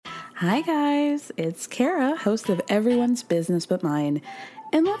Hi guys, it's Kara, host of Everyone's Business But Mine.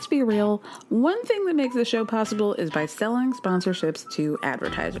 And let's be real, one thing that makes the show possible is by selling sponsorships to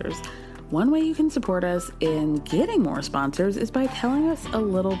advertisers. One way you can support us in getting more sponsors is by telling us a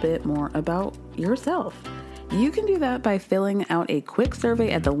little bit more about yourself. You can do that by filling out a quick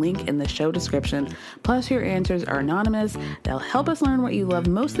survey at the link in the show description. Plus, your answers are anonymous. They'll help us learn what you love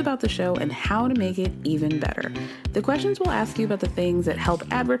most about the show and how to make it even better. The questions will ask you about the things that help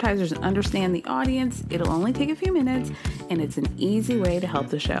advertisers understand the audience. It'll only take a few minutes, and it's an easy way to help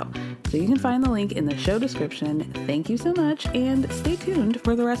the show. So you can find the link in the show description. Thank you so much, and stay tuned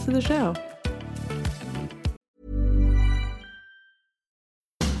for the rest of the show.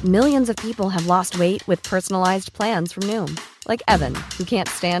 Millions of people have lost weight with personalized plans from Noom. Like Evan, who can't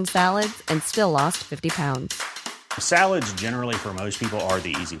stand salads and still lost 50 pounds. Salads generally for most people are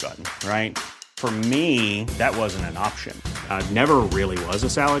the easy button, right? For me, that wasn't an option. I never really was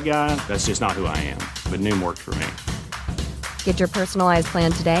a salad guy. That's just not who I am. But Noom worked for me. Get your personalized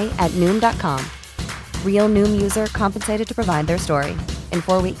plan today at Noom.com. Real Noom user compensated to provide their story. In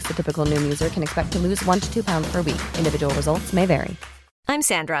 4 weeks, the typical Noom user can expect to lose 1 to 2 pounds per week. Individual results may vary. I'm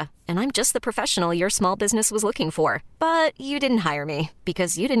Sandra, and I'm just the professional your small business was looking for. But you didn't hire me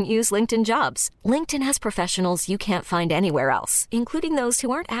because you didn't use LinkedIn Jobs. LinkedIn has professionals you can't find anywhere else, including those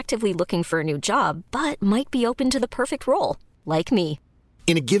who aren't actively looking for a new job, but might be open to the perfect role, like me.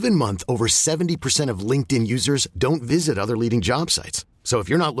 In a given month, over 70% of LinkedIn users don't visit other leading job sites. So if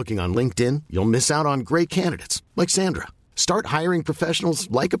you're not looking on LinkedIn, you'll miss out on great candidates like Sandra. Start hiring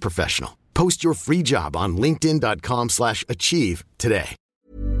professionals like a professional. Post your free job on linkedin.com/achieve today.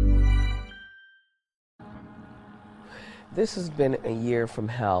 This has been a year from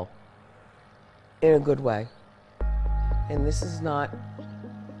hell, in a good way. And this is not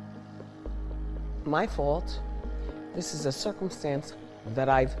my fault. This is a circumstance that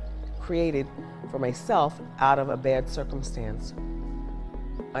I've created for myself out of a bad circumstance.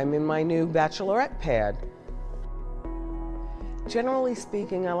 I'm in my new bachelorette pad. Generally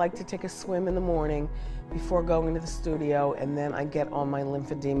speaking, I like to take a swim in the morning before going to the studio, and then I get on my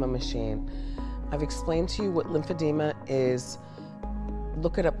lymphedema machine. I've explained to you what lymphedema is.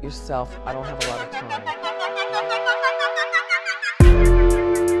 Look it up yourself. I don't have a lot of time.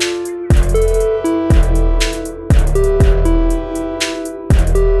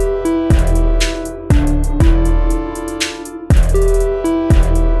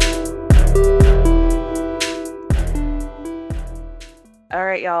 All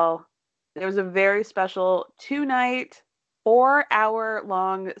right, y'all. There was a very special 2-night,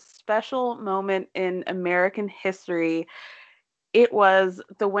 4-hour-long special moment in American history. It was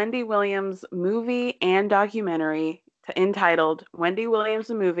the Wendy Williams movie and documentary entitled Wendy Williams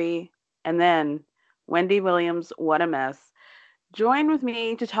the Movie, and then Wendy Williams, What a Mess. Join with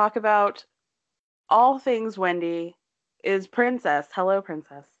me to talk about all things Wendy is Princess. Hello,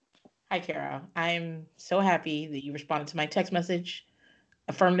 Princess. Hi, Kara. I'm so happy that you responded to my text message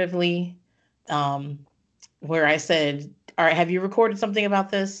affirmatively, where I said, all right, have you recorded something about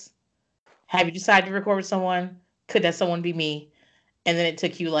this? Have you decided to record with someone? Could that someone be me? And then it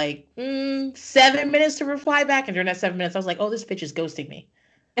took you like 7 minutes to reply back. And during that 7 minutes, I was like, oh, this bitch is ghosting me.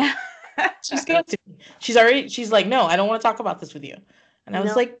 She's ghosting me. She's like, no, I don't want to talk about this with you. And I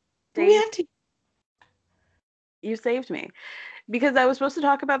was like, do we have to? You saved me. Because I was supposed to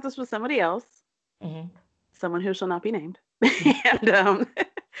talk about this with somebody else. Mm-hmm. Someone who shall not be named. And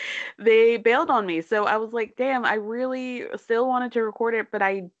they bailed on me. So I was like, damn, I really still wanted to record it, but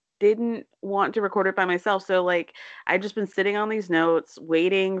I didn't want to record it by myself. So like, I've just been sitting on these notes,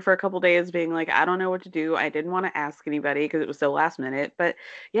 waiting for a couple days, being like, I don't know what to do. I didn't want to ask anybody because it was so last minute. But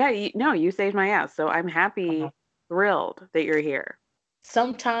yeah, you saved my ass. So I'm happy, thrilled that you're here.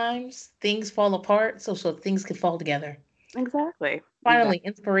 Sometimes things fall apart so things can fall together. Exactly. Finally,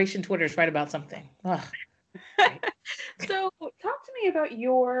 Inspiration Twitter's right about something. Ugh. So talk to me about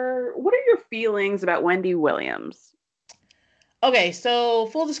what are your feelings about Wendy Williams? Okay, so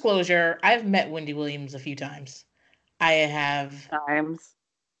full disclosure, I've met Wendy Williams a few times. I have. Times?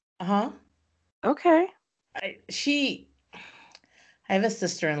 Uh-huh. Okay. I have a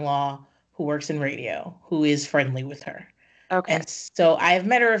sister-in-law who works in radio who is friendly with her. Okay. And so I have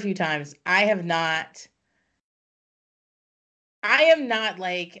met her a few times. I am not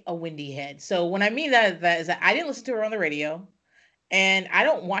like a Wendy head. So when I mean that is that I didn't listen to her on the radio, and I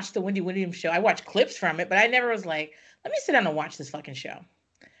don't watch the Wendy Williams show. I watch clips from it, but I never was like, let me sit down and watch this fucking show.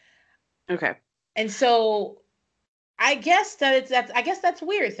 Okay. And so I guess that's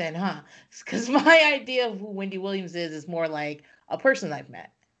weird then, huh? Because my idea of who Wendy Williams is more like a person I've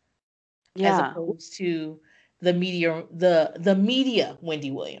met. Yeah. As opposed to the media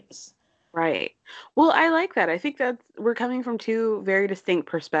Wendy Williams. Right. Well, I like that. I think that we're coming from two very distinct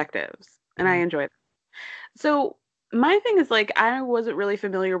perspectives, and I enjoy that. So my thing is like I wasn't really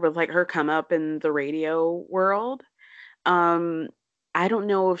familiar with like her come up in the radio world. Um, I don't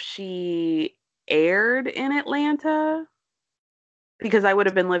know if she aired in Atlanta because I would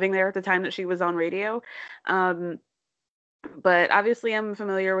have been living there at the time that she was on radio. Um, but obviously I'm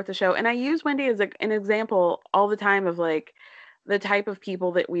familiar with the show, and I use Wendy as an example all the time of like the type of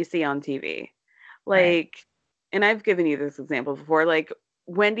people that we see on TV. Right. Like, and I've given you this example before, like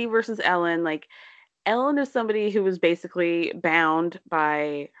Wendy versus Ellen. Like, Ellen is somebody who was basically bound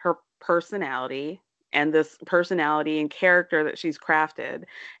by her personality and this personality and character that she's crafted.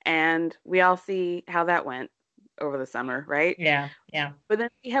 And we all see how that went over the summer, right? Yeah, yeah. But then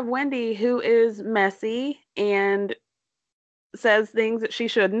we have Wendy, who is messy and says things that she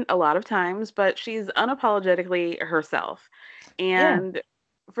shouldn't a lot of times, but she's unapologetically herself. And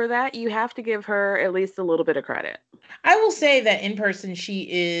for that, you have to give her at least a little bit of credit. I will say that in person, she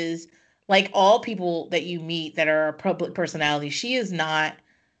is like all people that you meet that are a public personality. She is not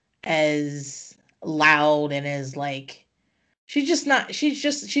as loud and as like, she's just not,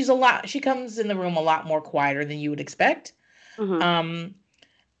 she's a lot, she comes in the room a lot more quieter than you would expect. Mm-hmm.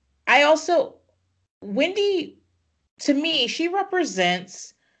 I also, Wendy, to me, she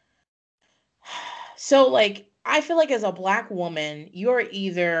represents, so like, I feel like as a Black woman, you're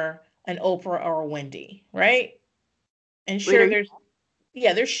either an Oprah or a Wendy, right? And sure,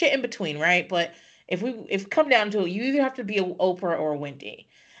 there's shit in between, right? But if come down to it, you either have to be a Oprah or a Wendy.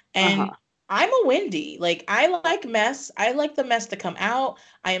 And I'm a Wendy. Like, I like mess. I like the mess to come out.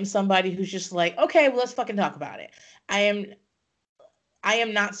 I am somebody who's just like, okay, well, let's fucking talk about it. I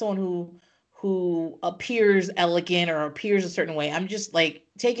am not someone who appears elegant or appears a certain way. I'm just like,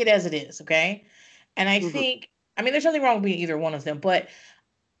 take it as it is, okay? And I think, I mean, there's nothing wrong with being either one of them, but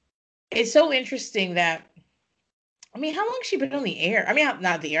it's so interesting that, I mean, how long has she been on the air? I mean,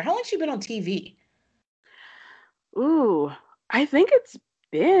 not the air. How long has she been on TV? Ooh, I think it's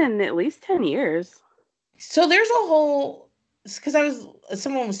been at least 10 years. So there's a whole, because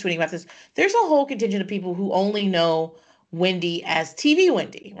someone was tweeting about this. There's a whole contingent of people who only know Wendy as TV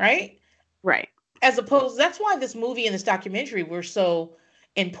Wendy, right? Right. As opposed, that's why this movie and this documentary were so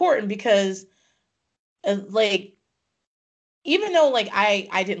important, because like, even though like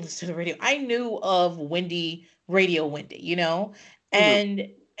I didn't listen to the radio, I knew of Wendy, Radio Wendy, you know? And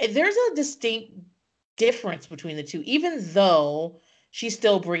there's a distinct difference between the two, even though she's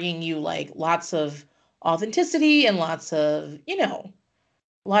still bringing you like lots of authenticity and lots of,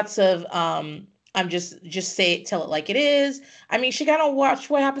 I'm just say it, tell it like it is. I mean, she got on Watch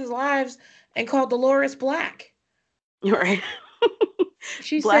What Happens Lives and called Dolores Black. Right.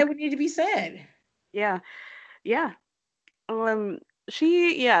 She said what needed to be said. Yeah. Yeah.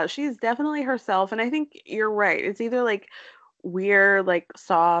 She's definitely herself. And I think you're right. It's either like we're like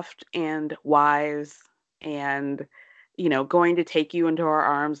soft and wise and, going to take you into our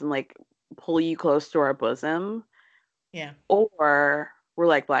arms and like pull you close to our bosom. Yeah. Or we're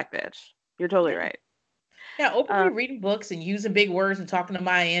like Black bitch. You're totally right. Yeah. Oprah reading books and using big words and talking to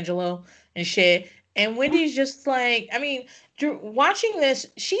Maya Angelou and shit. And Wendy's just like, I mean, watching this,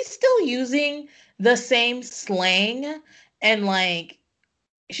 she's still using the same slang. And like,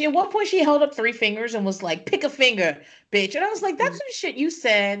 at one point she held up 3 fingers and was like, pick a finger, bitch. And I was like, that's some shit you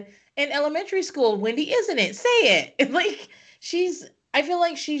said in elementary school, Wendy, isn't it? Say it. Like, I feel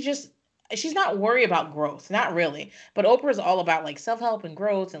like she's not worried about growth. Not really. But Oprah is all about like self-help and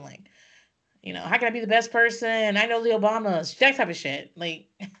growth and like, how can I be the best person? I know the Obamas, that type of shit. Like,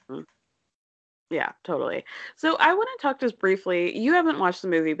 yeah, totally. So I want to talk just briefly. You haven't watched the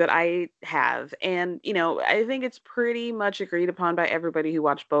movie, but I have. And, I think it's pretty much agreed upon by everybody who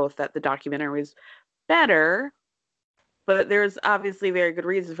watched both that the documentary was better. But there's obviously very good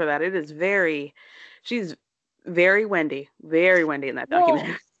reasons for that. She's very Wendy in that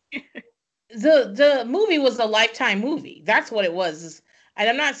documentary. The movie was a Lifetime movie. That's what it was. And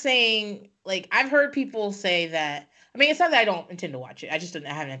I'm not saying, like, I've heard people say that. I mean, it's not that I don't intend to watch it. I just haven't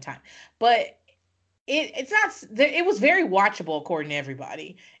had time. But it's not. It was very watchable according to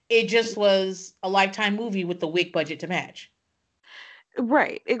everybody. It just was a Lifetime movie with the WIC budget to match.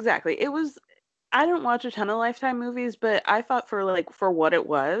 Right, exactly. It was. I don't watch a ton of Lifetime movies, but I thought for what it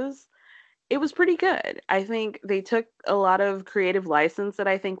was pretty good. I think they took a lot of creative license that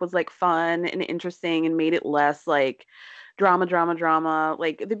I think was like fun and interesting and made it less like drama.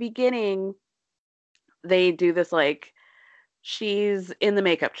 Like at the beginning, they do this like she's in the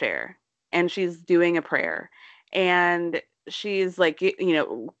makeup chair and she's doing a prayer and she's like,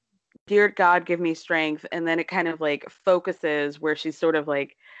 dear God, give me strength. And then it kind of like focuses where she's sort of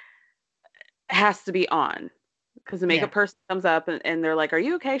like has to be on because the Yeah. makeup person comes up and they're like, are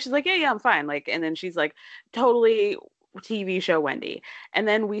you okay? She's like, yeah, I'm fine. Like, and then she's like, totally TV show Wendy. And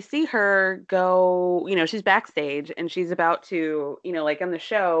then we see her go, she's backstage and she's about to, like on the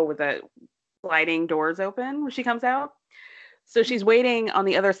show with the sliding doors open when she comes out. So she's waiting on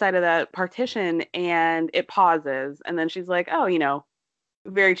the other side of that partition and it pauses. And then she's like, oh,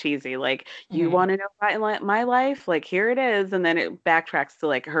 very cheesy. Like, you Mhm. want to know about my life? Like, here it is. And then it backtracks to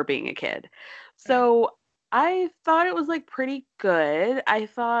like her being a kid. So I thought it was like pretty good. I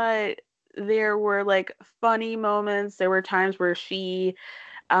thought there were like funny moments. There were times where she,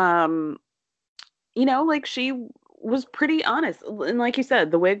 um, like she was pretty honest. And like you said,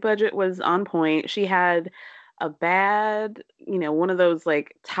 the wig budget was on point. She had a bad, one of those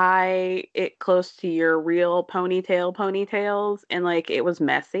like tie it close to your real ponytails, and like it was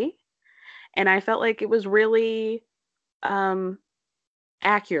messy. And I felt like it was really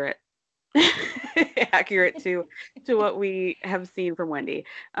accurate. Accurate to what we have seen from Wendy.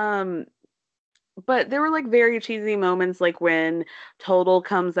 But there were like very cheesy moments, like when Total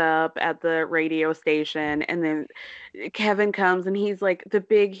comes up at the radio station, and then Kevin comes and he's like the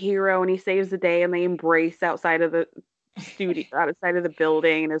big hero and he saves the day, and they embrace outside of the studio, outside of the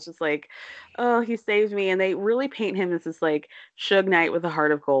building, and it's just like, oh, he saves me. And they really paint him as this like Suge Knight with a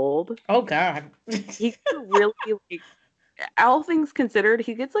heart of gold. Oh God. He really like, all things considered,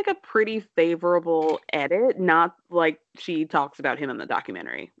 he gets like a pretty favorable edit, not like she talks about him in the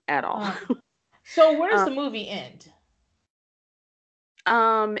documentary at all. So where does the movie end?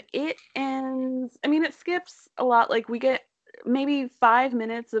 It ends, I mean, it skips a lot. Like we get maybe 10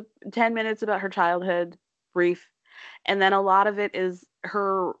 minutes about her childhood, brief, and then a lot of it is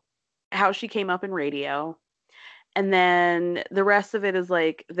how she came up in radio. And then the rest of it is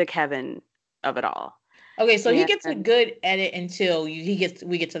like the Kevin of it all. Okay, so he gets a good edit until we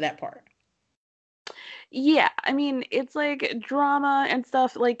get to that part. Yeah, I mean, it's like drama and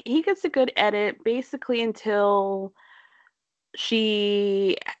stuff. Like he gets a good edit basically until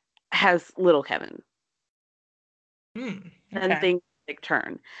she has little Kevin. Okay. And things like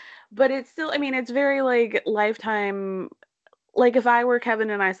turn. But it's still, I mean, it's very like Lifetime. Like if I were Kevin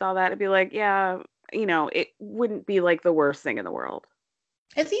and I saw that, it'd be like, yeah, it wouldn't be like the worst thing in the world.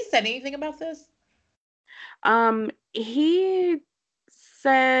 Has he said anything about this? He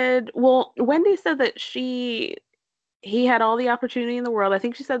said, well, Wendy said that he had all the opportunity in the world. I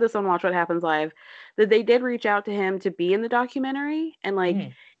think she said this on Watch What Happens Live, that they did reach out to him to be in the documentary and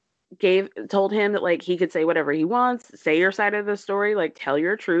like told him that like he could say whatever he wants, say your side of the story, like tell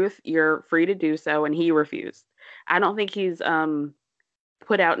your truth, you're free to do so, and he refused. I don't think he's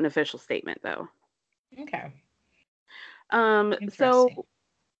put out an official statement though. Okay. So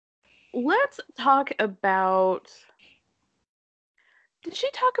let's talk about, did she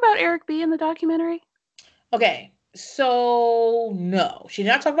talk about Eric B in the documentary? Okay. So no, she did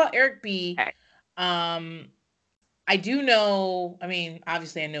not talk about Eric B. Okay. I do know, I mean,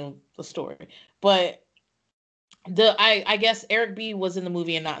 obviously I know the story, but I guess Eric B was in the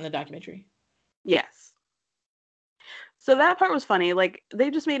movie and not in the documentary. Yes. So that part was funny. Like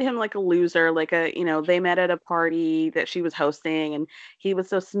they just made him like a loser, like they met at a party that she was hosting and he was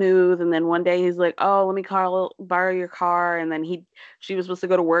so smooth. And then one day he's like, oh, let me borrow your car. And then she was supposed to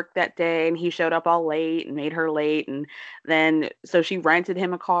go to work that day and he showed up all late and made her late. And then, so she rented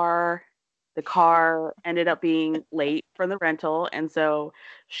him a car. The car ended up being late for the rental. And so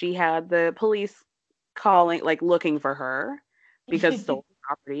she had the police calling, like looking for her because stolen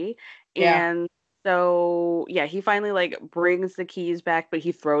property. Yeah. And so, yeah, he finally like brings the keys back, but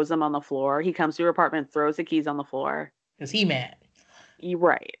he throws them on the floor. He comes to her apartment, throws the keys on the floor. Because he mad. You're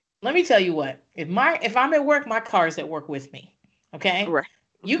right. Let me tell you what. If I'm at work, my car is at work with me. Okay? Right.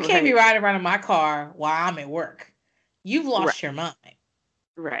 You can't be riding around in my car while I'm at work. You've lost your mind.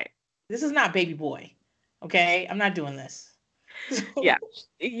 Right. This is not baby boy. Okay? I'm not doing this. Yeah.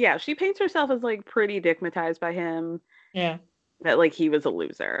 Yeah. She paints herself as like pretty digmatized by him. Yeah. That like he was a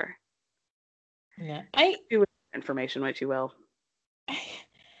loser. Yeah. Do information, what you will.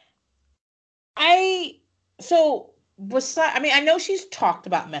 I mean, I know she's talked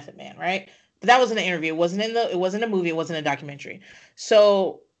about Method Man, right? But that was in an interview. It wasn't a movie. It wasn't a documentary.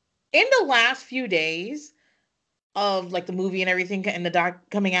 So in the last few days of like the movie and everything and the doc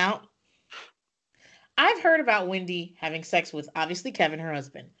coming out, I've heard about Wendy having sex with obviously Kevin, her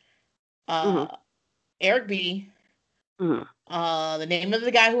husband, Eric B. The name of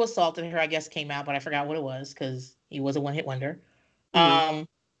the guy who assaulted her, I guess, came out, but I forgot what it was because he was a one-hit wonder. And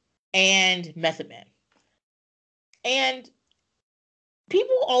Method Man. And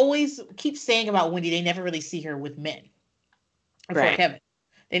people always keep saying about Wendy, they never really see her with men. Before Right. Kevin,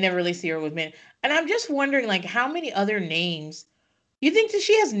 they never really see her with men. And I'm just wondering, like, how many other names you think that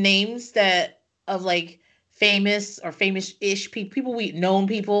she has names that of like famous or famous-ish people we known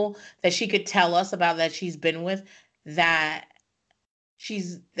people that she could tell us about that she's been with that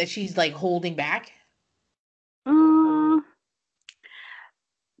she's like holding back?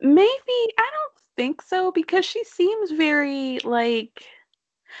 Maybe, I don't think so, because she seems very like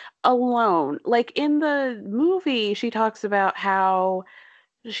alone. Like in the movie, she talks about how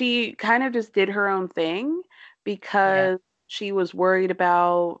she kind of just did her own thing Yeah. because she was worried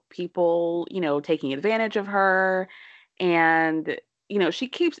about people, taking advantage of her. And, she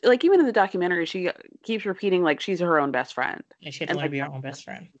keeps, like, even in the documentary, she keeps repeating, like, she's her own best friend. And she had to And, learn to like, be her own best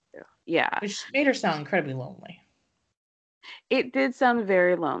friend, yeah, which made her sound incredibly lonely. it did sound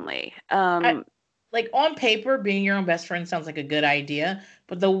very lonely. Like on paper, being your own best friend sounds like a good idea,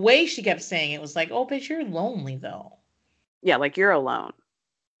 but the way she kept saying it was like, "Oh, but you're lonely though." Yeah, like you're alone.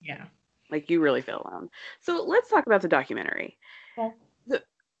 Yeah. Like you really feel alone. So let's talk about the documentary. Well,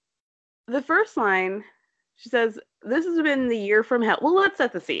 The first line, she says, "This has been the year from hell." Well, let's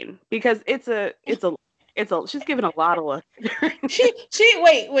set the scene because she's given a lot of look. she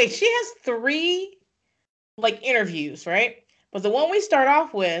wait. She has 3 like interviews, right? But the one we start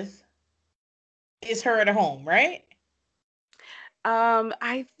off with is her at home, right?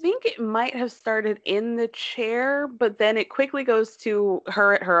 I think it might have started in the chair, but then it quickly goes to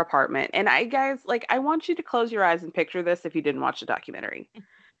her at her apartment. And I want you to close your eyes and picture this if you didn't watch the documentary.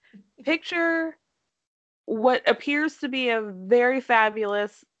 Picture what appears to be a very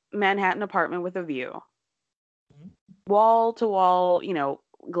fabulous Manhattan apartment with a view. Wall to wall,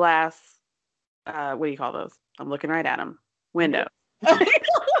 glass, what do you call those? I'm looking right at them. Windows.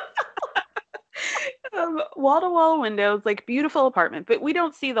 Wall to wall windows, like beautiful apartment, but we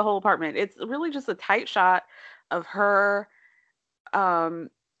don't see the whole apartment. It's really just a tight shot of her on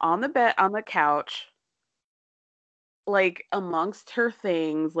the bed, on the couch, like amongst her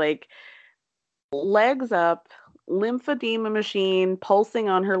things, like legs up, lymphedema machine pulsing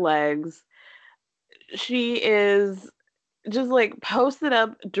on her legs. She is just like posted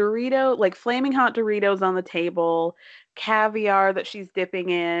up Dorito, like flaming hot Doritos on the table, caviar that she's dipping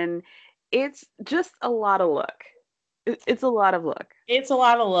in. It's just a lot of look. It's a lot of look. It's a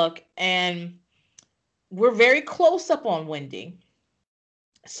lot of look, and we're very close up on Wendy.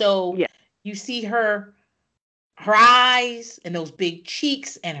 So Yeah. you see her eyes and those big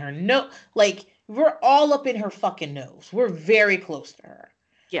cheeks and her nose. Like, we're all up in her fucking nose. We're very close to her.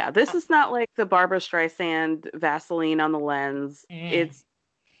 Yeah, this is not like the Barbara Streisand Vaseline on the lens. It's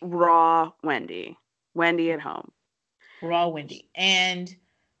raw Wendy. Wendy at home. Raw Wendy. And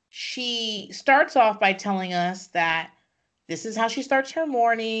she starts off by telling us that this is how she starts her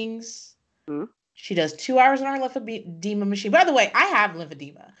mornings. Mm-hmm. She does 2 hours on her lymphedema machine. By the way, I have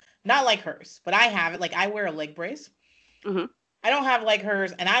lymphedema. Not like hers, but I have it. Like, I wear a leg brace. Mm-hmm. I don't have like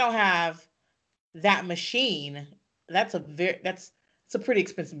hers, and I don't have that machine. That's a pretty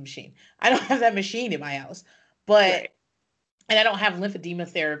expensive machine. I don't have that machine in my house, but Right. And I don't have lymphedema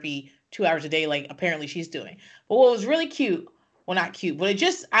therapy 2 hours a day like apparently she's doing. But what was really cute, well, not cute, but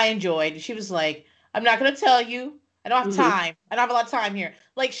I enjoyed. She was like, "I'm not gonna tell you. I don't have time. I don't have a lot of time here."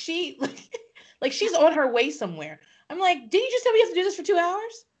 Like like she's on her way somewhere. I'm like, "Did you just tell me you have to do this for 2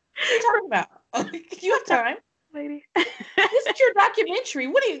 hours? What are you talking about? You have time." Lady. This is your documentary.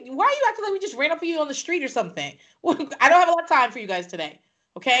 Why are you acting like we just ran up on you on the street or something? I don't have a lot of time for you guys today.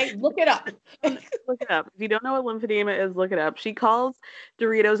 Okay? Look it up. Look it up. If you don't know what lymphedema is, look it up. She calls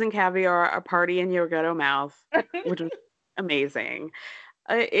Doritos and caviar a party in your ghetto mouth, which was amazing.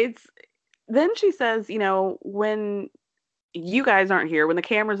 Then she says, when you guys aren't here, when the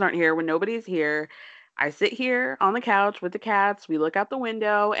cameras aren't here, when nobody's here, I sit here on the couch with the cats. We look out the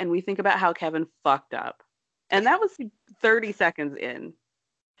window and we think about how Kevin fucked up. And that was 30 seconds in.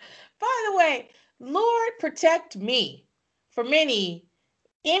 By the way, Lord protect me from any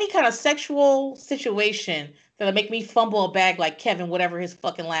kind of sexual situation that'll make me fumble a bag like Kevin, whatever his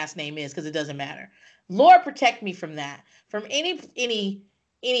fucking last name is, because it doesn't matter. Lord protect me from that. From any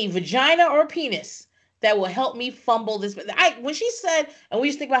vagina or penis that will help me fumble this. When she said, and we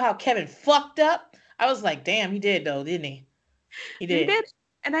just think about how Kevin fucked up, I was like, damn, he did though, didn't he? He did. He did.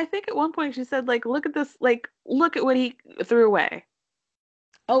 And I think at one point she said, like, look at this, like, look at what he threw away.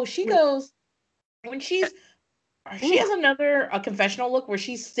 Oh, she goes, when she has a confessional look where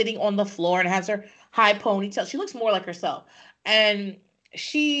she's sitting on the floor and has her high ponytail. She looks more like herself. And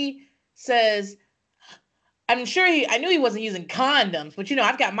she says, I knew he wasn't using condoms, but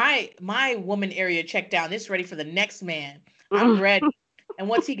I've got my woman area checked out. It's ready for the next man. I'm ready. And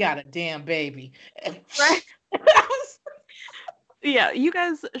once he got a damn baby. Right. Yeah, you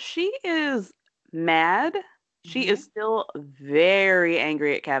guys, she is mad. She is still very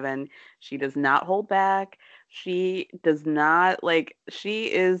angry at Kevin. She does not hold back. She does not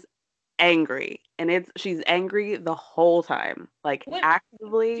she is angry. And she's angry the whole time. Like Do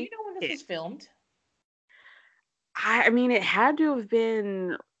actively. you know when this was filmed? I mean, it had to have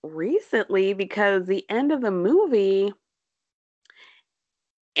been recently because the end of the movie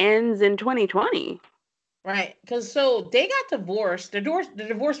ends in 2020. Right. Because so they got divorced. The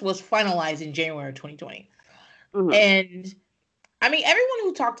divorce was finalized in January of 2020. Mhm. And I mean, everyone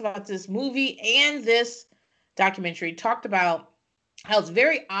who talked about this movie and this documentary talked about how it's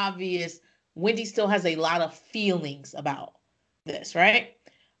very obvious Wendy still has a lot of feelings about this, right?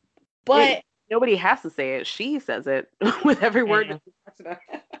 But nobody has to say it. She says it with every word that she talks about.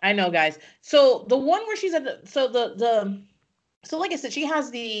 I know, guys. So the one where she's at so like I said, she has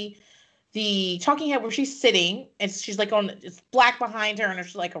the talking head where she's sitting and she's like it's black behind her and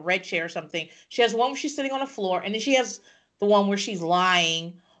there's like a red chair or something. She has one where she's sitting on the floor, and then she has the one where she's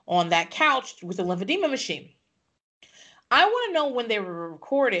lying on that couch with the lymphedema machine. I want to know when they were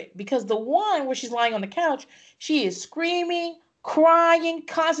recorded, because the one where she's lying on the couch, she is screaming, crying,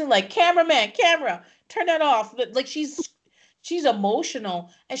 constantly like, cameraman, camera, turn that off. Like she's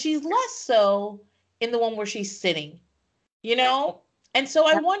emotional, and she's less so in the one where she's sitting, you know? And so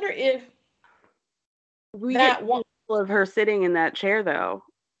I wonder if we get one of her sitting in that chair, though.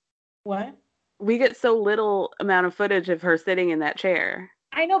 What? We get so little amount of footage of her sitting in that chair.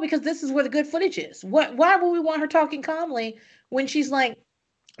 I know, because this is where the good footage is. Why would we want her talking calmly when she's like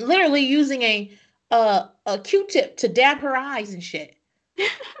literally using a Q-tip to dab her eyes and shit?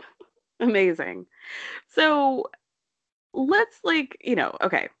 Amazing. So let's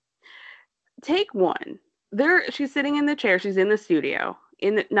okay. Take one. She's sitting in the chair. She's in the studio,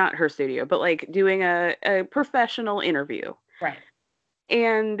 not her studio, but like doing a professional interview. Right.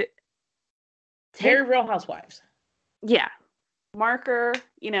 And very Real Housewives. Yeah. Marker,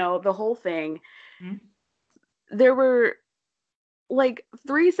 the whole thing. Mm-hmm. There were like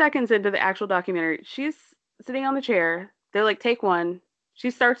 3 seconds into the actual documentary, she's sitting on the chair. They're like, take one.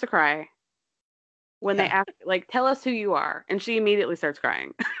 She starts to cry. When they ask, like, tell us who you are. And she immediately starts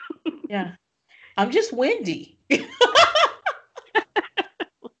crying. Yeah. I'm just Wendy.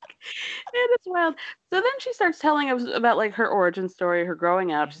 It is wild. So then she starts telling us about like her origin story, her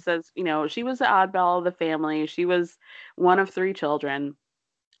growing up. She says, she was the oddball of the family. She was one of 3 children.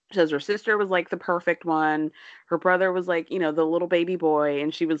 She says her sister was like the perfect one. Her brother was like, the little baby boy,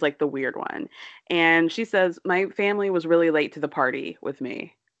 and she was like the weird one. And she says, my family was really late to the party with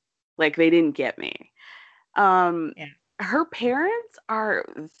me. Like they didn't get me. Her parents are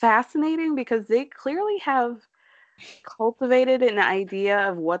fascinating because they clearly have cultivated an idea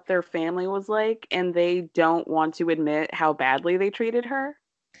of what their family was like, and they don't want to admit how badly they treated her.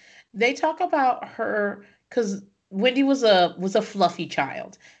 They talk about her because Wendy was a fluffy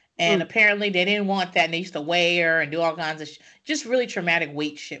child, and apparently they didn't want that, and they used to weigh her and do all kinds of just really traumatic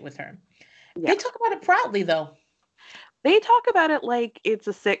weight shit with her. Yeah. They talk about it proudly, though. They talk about it like it's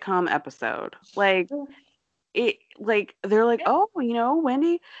a sitcom episode. Like it, like they're like, oh,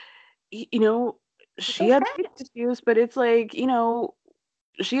 Wendy, she had issues, but it's like,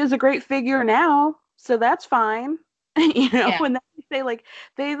 she is a great figure now, so that's fine. When they like,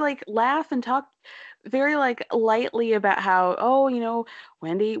 they like laugh and talk very like lightly about how, oh,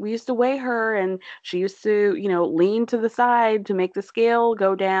 Wendy, we used to weigh her and she used to, lean to the side to make the scale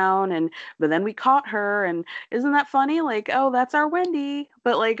go down, but then we caught her, and isn't that funny? Like, oh, that's our Wendy.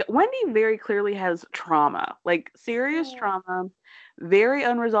 But like Wendy very clearly has trauma, like serious trauma, very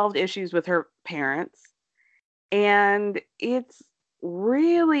unresolved issues with her parents. And it's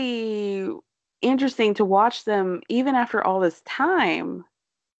really interesting to watch them, even after all this time,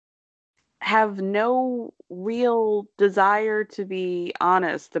 have no real desire to be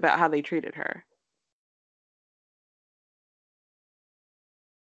honest about how they treated her.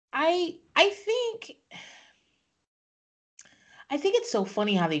 I think it's so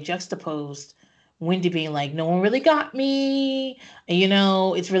funny how they juxtaposed Wendy being like, no one really got me.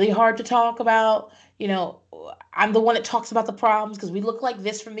 It's really hard to talk about. I'm the one that talks about the problems because we look like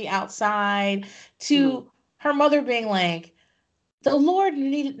this from the outside. To her mother being like, the Lord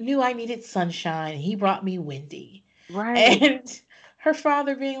knew I needed sunshine. He brought me Wendy. Right. And her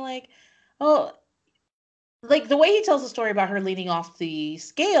father being like, oh, like the way he tells the story about her leaning off the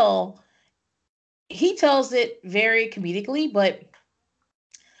scale, he tells it very comedically, but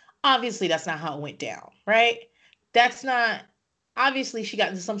obviously that's not how it went down, right? That's not, obviously she got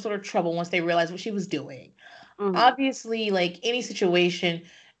into some sort of trouble once they realized what she was doing. obviously, like any situation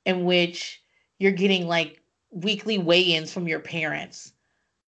in which you're getting like weekly weigh-ins from your parents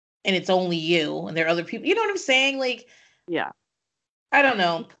and it's only you and there are other people, you know what I'm saying? Like, Yeah. I don't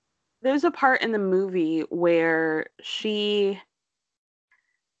know. There's a part in the movie where she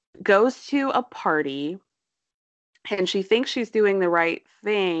goes to a party and she thinks she's doing the right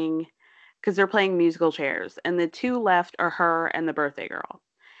thing because they're playing musical chairs, and the two left are her and the birthday girl.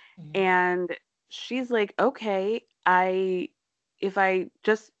 And she's like, okay, if I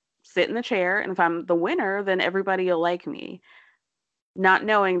just sit in the chair and if I'm the winner, then everybody will like me. Not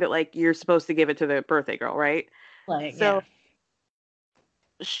knowing that like you're supposed to give it to the birthday girl, right? Like, So yeah.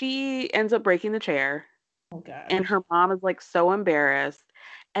 she ends up breaking the chair, Oh God. and her mom is like so embarrassed.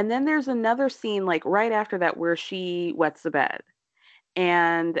 And then there's another scene like right after that where she wets the bed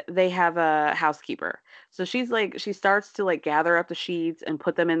and they have a housekeeper. So she starts to like gather up the sheets and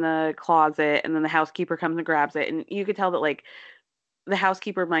put them in the closet, and then the housekeeper comes and grabs it, and you could tell that like the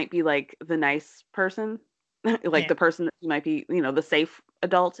housekeeper might be like the nice person, like Yeah. the person that might be, the safe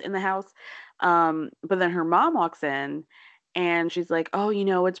adult in the house. But then her mom walks in and she's like, "Oh,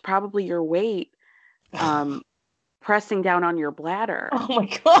 it's probably your weight pressing down on your bladder." Oh my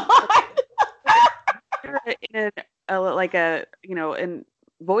God. In in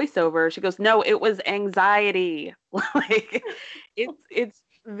voiceover, she goes, "No, it was anxiety." Like it's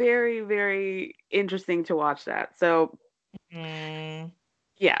very, very interesting to watch that. So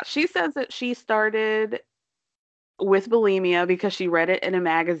yeah, she says that she started with bulimia because she read it in a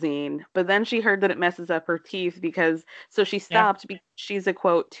magazine, but then she heard that it messes up her teeth so she stopped because she's a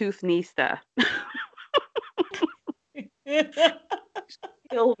quote toothnista.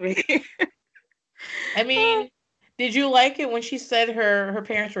 Killed me. I mean, did you like it when she said her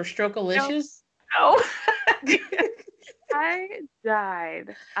parents were strokealicious? No. I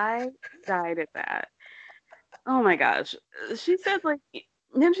died at that. Oh my gosh. She said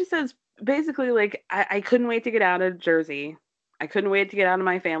then she says basically like I couldn't wait to get out of Jersey. I couldn't wait to get out of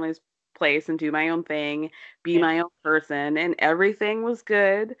my family's place and do my own thing, be my own person, and everything was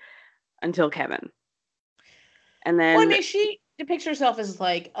good until Kevin. And then well, I mean, she depicts herself as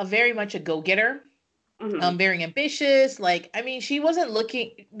like very much a go-getter. Very ambitious. Like, I mean, she wasn't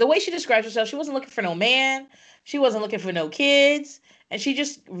looking, the way she describes herself, she wasn't looking for no man. She wasn't looking for no kids. And she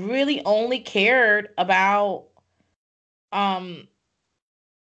just really only cared about growing,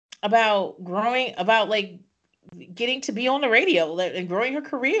 about like getting to be on the radio and growing her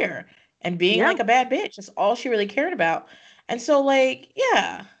career and being like a bad bitch. That's all she really cared about. And so like,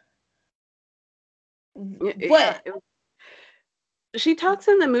 yeah. But she talks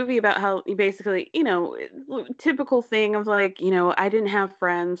in the movie about how basically, typical thing of like, I didn't have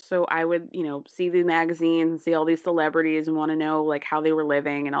friends, so I would, see the magazines and see all these celebrities and want to know like how they were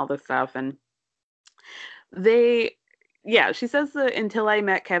living and all this stuff. And she says the until I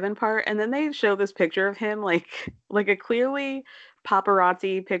met Kevin part, and then they show this picture of him like a clearly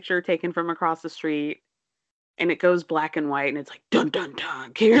paparazzi picture taken from across the street, and it goes black and white, and it's like dun dun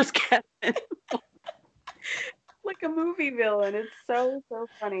dun, here's Kevin. Like a movie villain. It's so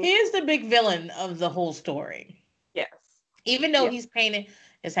funny. He is the big villain of the whole story. Yes. Even though he's painted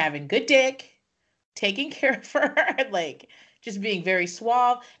as having good dick, taking care of her, like just being very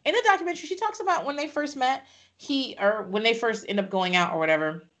suave. In the documentary, she talks about when they first met, when they first end up going out or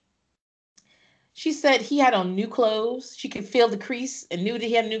whatever. She said he had on new clothes. She could feel the crease and knew that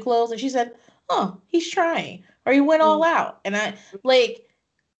he had new clothes. And she said, "Oh, he's trying." Or he went all out. And I like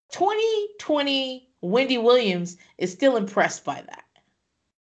 2020 Wendy Williams is still impressed by that.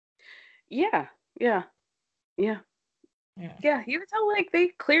 Yeah. You could tell like they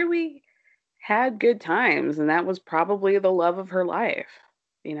clearly had good times, and that was probably the love of her life.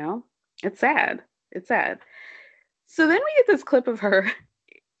 It's sad. So then we get this clip of her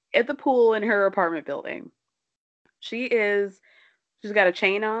at the pool in her apartment building. She's got a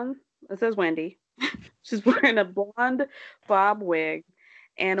chain on that says Wendy. She's wearing a blonde bob wig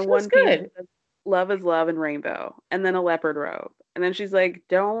and a one piece love is love and rainbow, and then a leopard robe. And then she's like,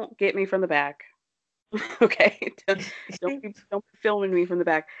 "Don't get me from the back." Okay. Don't be filming me from the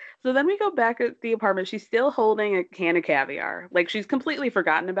back. So then we go back at the apartment. She's still holding a can of caviar. Like she's completely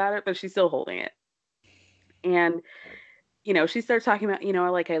forgotten about it, but she's still holding it. And she starts talking about,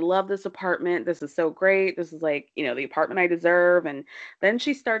 I love this apartment. This is so great. This is like, the apartment I deserve. And then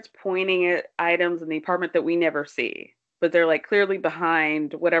she starts pointing at items in the apartment that we never see, but they're like clearly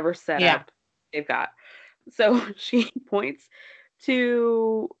behind whatever setup they've got. So she points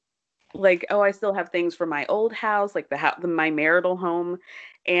to like, "Oh, I still have things from my old house, like my marital home."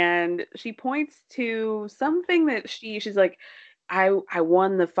 And she points to something that she's like, I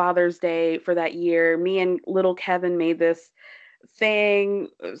won the Father's Day for that year. Me and little Kevin made this thing,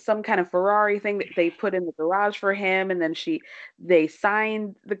 some kind of Ferrari thing that they put in the garage for him, and then they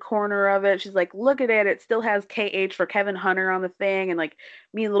signed the corner of it. She's like, look at it, it still has KH for Kevin Hunter on the thing, and like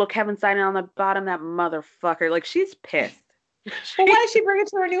me and little Kevin signing on the bottom. That motherfucker, like, she's pissed. Well, why did she bring it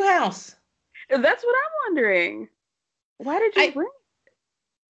to her new house? That's what I'm wondering. Why did you bring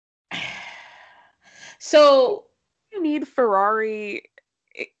it? So you need Ferrari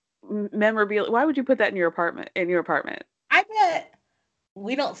memorabilia. Why would you put that in your apartment? I bet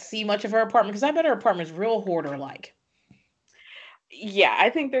we don't see much of her apartment, because I bet her apartment's real hoarder-like. Yeah, I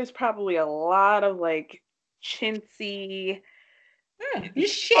think there's probably a lot of like chintzy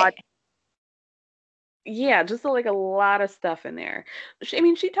shit. Yeah, just like a lot of stuff in there. I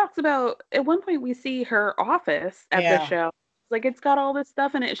mean, she talks about, at one point we see her office at the show. Like, it's got all this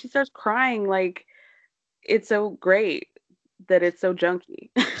stuff in it. She starts crying like it's so great that it's so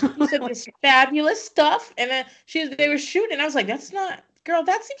junky. She said this fabulous stuff, and then they were shooting. I was like, that's not, girl,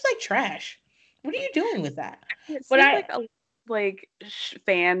 that seems like trash. What are you doing with that? It seems like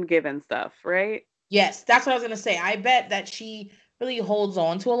fan given stuff, right? Yes, that's what I was gonna say. I bet that she really holds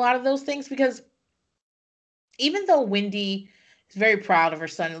on to a lot of those things, because even though Wendy is very proud of her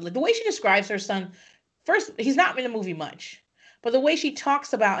son, the way she describes her son, first, he's not in the movie much, but the way she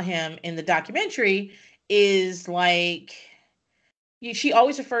talks about him in the documentary is like, she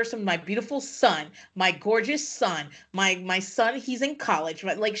always refers to him, my beautiful son, my gorgeous son, my son, he's in college.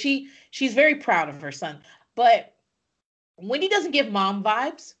 Like, she's very proud of her son. But Wendy doesn't give mom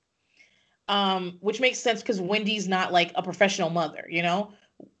vibes, which makes sense because Wendy's not like a professional mother, you know?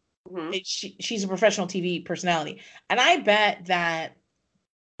 Mm-hmm. She's a professional TV personality. And I bet that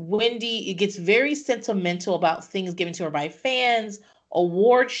Wendy gets very sentimental about things given to her by fans,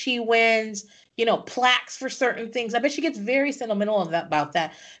 awards she wins, you know, plaques for certain things. I bet she gets very sentimental about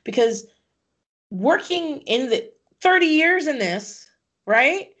that, because working in the 30 years in this,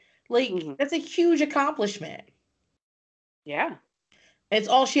 right? Like, that's a huge accomplishment. Yeah. It's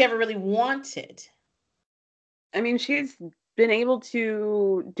all she ever really wanted. I mean, she's been able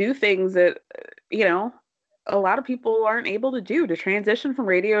to do things that, you know, a lot of people aren't able to do. To transition from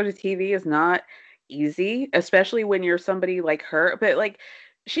radio to TV is not easy, especially when you're somebody like her. But like,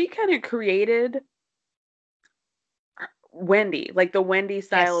 she kind of created Wendy, like the Wendy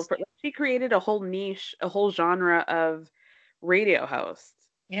style of, she created a whole niche, a whole genre of radio hosts.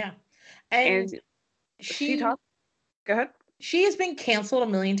 Yeah. And she talked, go ahead. She has been canceled a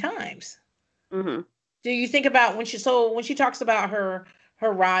million times. Mm-hmm. Do you think about when she talks about her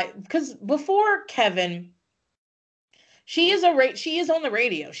ride? Because before Kevin, she is on the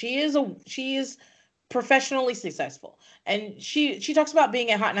radio. She is professionally successful, and she talks about being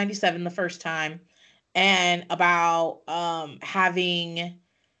at Hot 97 the first time, and about having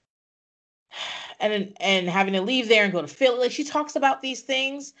to leave there and go to Philly. Like, she talks about these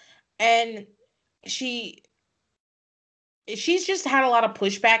things, and she's just had a lot of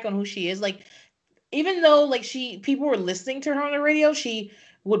pushback on who she is. Like, even though like people were listening to her on the radio, she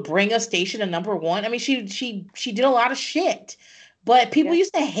would bring a station to number one. I mean, she did a lot of shit, but people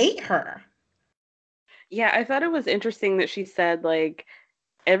used to hate her. Yeah, I thought it was interesting that she said, like,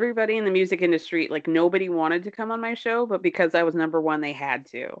 everybody in the music industry, like, nobody wanted to come on my show, but because I was number one, they had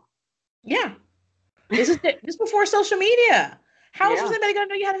to. Yeah. This is before social media. How was anybody going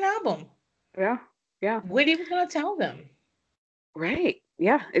to know you had an album? Yeah. Yeah. Wendy was going to tell them. Right.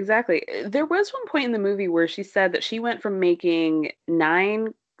 Yeah, exactly. There was one point in the movie where she said that she went from making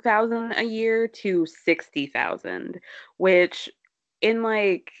 $9,000 a year to $60,000, which in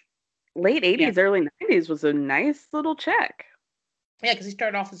like late 80s, early 90s was a nice little check. Yeah, because she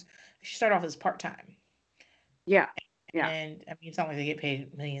started off as part-time. Yeah. Yeah. And I mean, it's not like they get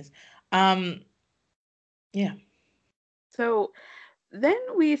paid millions. Yeah. So then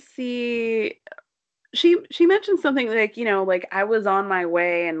we see she mentioned something like, you know, like, I was on my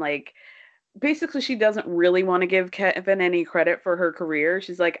way, and like, basically she doesn't really want to give Kevin any credit for her career.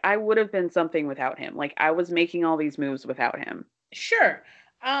 She's like, I would have been something without him. Like, I was making all these moves without him. Sure.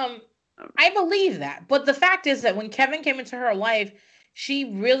 I believe that. But the fact is that when Kevin came into her life,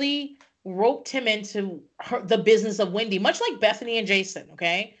 she really roped him into the business of Wendy, much like Bethany and Jason.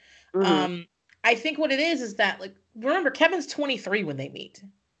 Okay. Mm-hmm. I think what it is that, like, remember, Kevin's 23 when they meet.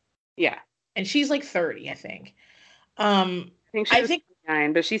 Yeah. And she's like 30, I think. I think she was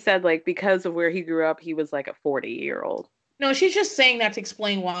 29, but she said, like, because of where he grew up, he was like a 40-year-old. No, she's just saying that to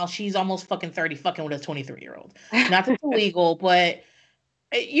explain why she's almost fucking 30 fucking with a 23-year-old. Not that it's illegal, but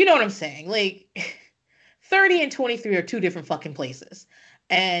you know what I'm saying. Like, 30 and 23 are two different fucking places.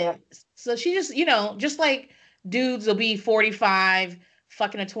 And so she just, you know, just like dudes will be 45,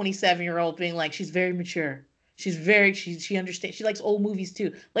 fucking a 27-year-old, being like, she's very mature. She understands. She likes old movies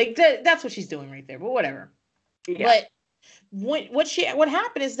too. Like that's what she's doing right there. But whatever. Yeah. But what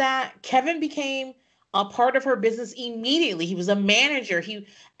happened is that Kevin became a part of her business immediately. He was a manager.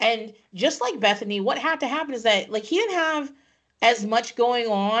 And just like Bethany, what had to happen is that like he didn't have as much going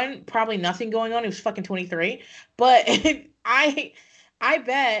on, probably nothing going on. He was fucking 23. But I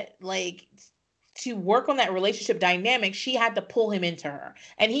bet like to work on that relationship dynamic, she had to pull him into her.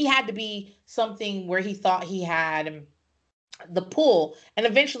 And he had to be something where he thought he had the pull. And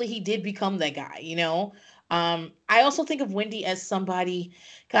eventually he did become that guy, you know? I also think of Wendy as somebody,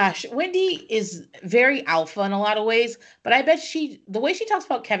 gosh, Wendy is very alpha in a lot of ways, but I bet the way she talks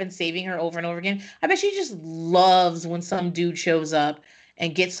about Kevin saving her over and over again, I bet she just loves when some dude shows up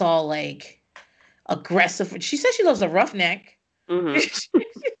and gets all like aggressive. She says she loves a roughneck. Mm-hmm.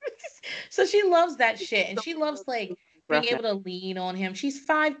 So she loves that shit. And she loves like being able to lean on him. She's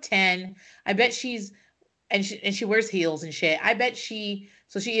 5'10". I bet and she wears heels and shit. I bet she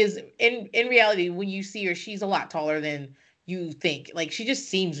is in reality, when you see her, she's a lot taller than you think. Like she just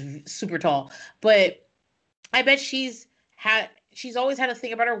seems super tall. But I bet she's always had to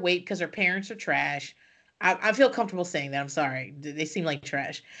think about her weight because her parents are trash. I feel comfortable saying that. I'm sorry. They seem like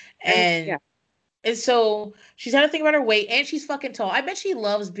trash. And so she's had to think about her weight, and she's fucking tall. I bet she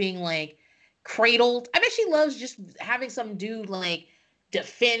loves being like cradled. I bet she loves just having some dude like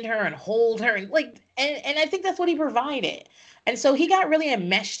defend her and hold her and like and I think that's what he provided. And so he got really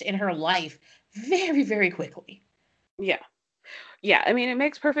enmeshed in her life very, very quickly. Yeah. Yeah, I mean, it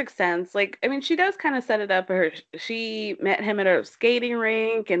makes perfect sense. Like, I mean, she does kind of set it up. She met him at a skating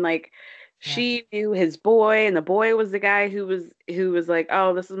rink, and like, she knew his boy, and the boy was the guy who was like,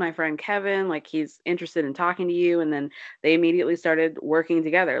 oh, this is my friend Kevin. Like, he's interested in talking to you. And then they immediately started working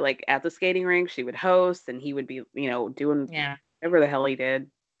together. Like at the skating rink, she would host, and he would be, doing whatever the hell he did.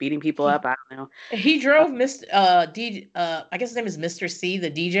 Beating people up, I don't know. He drove I guess his name is Mr. C,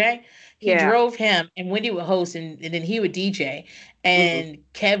 the DJ. He drove him, and Wendy would host, and then he would DJ, and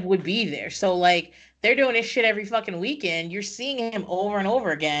Kev would be there. So like they're doing this shit every fucking weekend. You're seeing him over and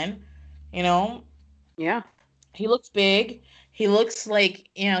over again, you know? Yeah. He looks big. He looks like,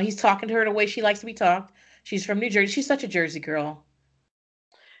 he's talking to her the way she likes to be talked. She's from New Jersey. She's such a Jersey girl.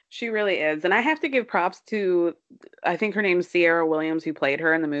 She really is. And I have to give props to, I think her name's Sierra Williams, who played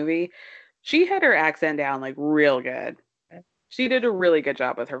her in the movie. She had her accent down like real good. She did a really good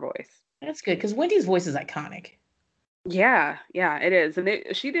job with her voice. That's good, because Wendy's voice is iconic. Yeah, it is. And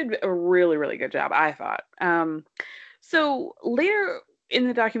she did a really, really good job, I thought. So later in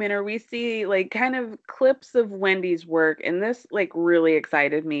the documentary, we see like kind of clips of Wendy's work. And this like really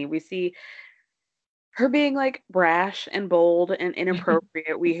excited me. We see her being like brash and bold and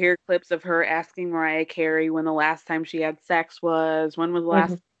inappropriate. We hear clips of her asking Mariah Carey when the last time she had sex was, when was the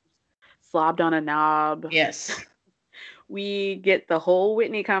last slobbed on a knob. Yes. We get the whole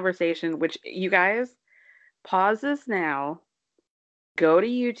Whitney conversation, which you guys pause this now, go to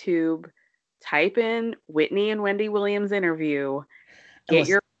YouTube, type in Whitney and Wendy Williams interview, get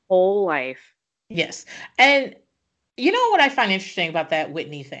your whole life. Yes. And you know what I find interesting about that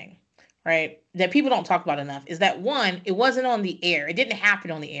Whitney thing? Right, that people don't talk about enough is that one, it wasn't on the air. It didn't happen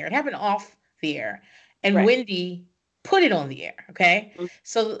on the air. It happened off the air, and Wendy put it on the air. Okay,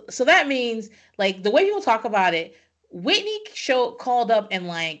 so that means like the way people talk about it, Whitney called up and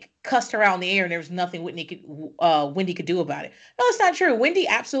like cussed her out on the air, and there was nothing Wendy could do about it. No, it's not true. Wendy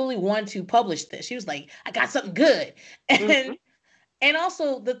absolutely wanted to publish this. She was like, I got something good, and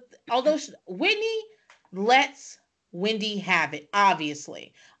also although Whitney lets Wendy have it,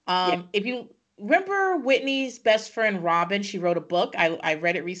 obviously. If you remember Whitney's best friend Robin, she wrote a book. I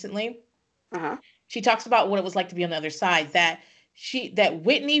read it recently. She talks about what it was like to be on the other side. That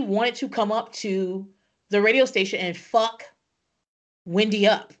Whitney wanted to come up to the radio station and fuck Wendy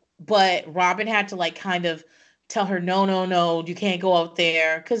up, but Robin had to like kind of tell her, no, you can't go out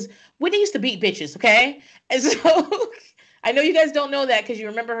there, because Whitney used to beat bitches, okay? And so I know you guys don't know that because you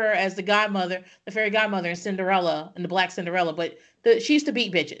remember her as the godmother, the fairy godmother in Cinderella, in the Black Cinderella, but she used to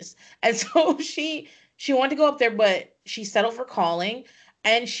beat bitches. And so she wanted to go up there, but she settled for calling,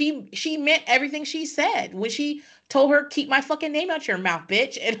 and she meant everything she said when she told her, keep my fucking name out your mouth,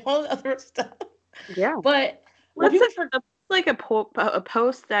 bitch, and all other stuff. Yeah. But like a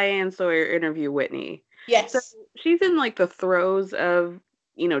post Diane Sawyer interview, Whitney. Yes. So she's in like the throes of,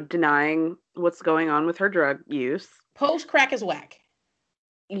 denying what's going on with her drug use. Post crack is whack.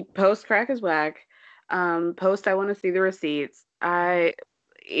 Post crack is whack. Post I want to see the receipts.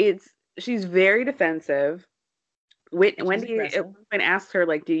 She's very defensive. Wendy, when asked her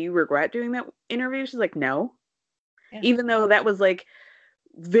like, do you regret doing that interview? She's like, no. even though that was like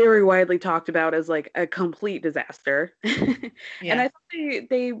very widely talked about as like a complete disaster. And I thought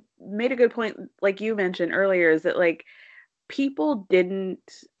they made a good point, like you mentioned earlier, is that like people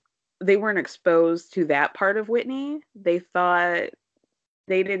they weren't exposed to that part of Whitney. They thought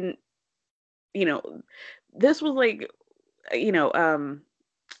they didn't, this was like,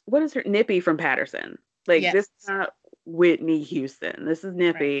 what is her, Nippy from Patterson? Like, this is not Whitney Houston. This is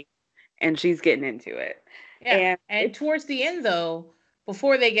Nippy, and she's getting into it. Yeah. And towards the end, though,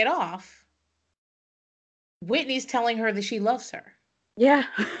 before they get off, Whitney's telling her that she loves her. Yeah.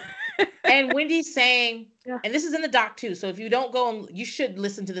 And Wendy's saying, and this is in the doc too, so if you don't go, you should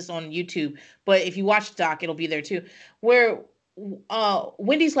listen to this on YouTube, but if you watch the doc, it'll be there too, where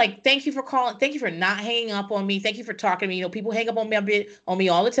Wendy's like, thank you for calling, thank you for not hanging up on me, thank you for talking to me, people hang up on me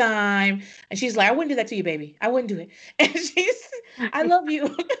all the time, and she's like, I wouldn't do that to you, baby, I wouldn't do it, and I love you.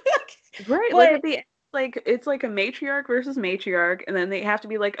 Right, but, like at the end, like it's like a matriarch versus matriarch, and then they have to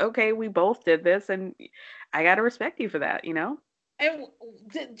be like, okay, we both did this, and I gotta respect you for that, And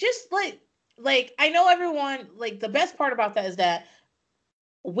just like I know everyone, like the best part about that is that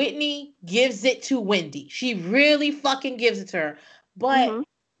Whitney gives it to Wendy. She really fucking gives it to her. But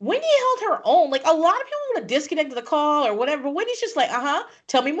Wendy held her own. Like a lot of people would have disconnected the call or whatever, but Wendy's just like,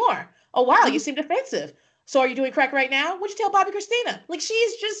 tell me more. Oh wow, you seem defensive. So are you doing crack right now? What'd you tell Bobby Christina? Like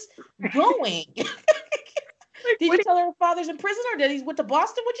she's just going. Did you tell her father's in prison or did he went to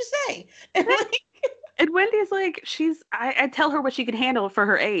Boston? What'd you say? And Wendy's like, I tell her what she can handle for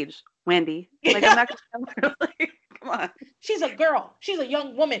her age, Wendy. Like, I'm not going to tell her, like, come on. She's a girl. She's a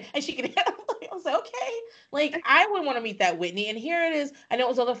young woman, and she can handle it. I was like, okay. Like, I wouldn't want to meet that Whitney. And here it is. I know it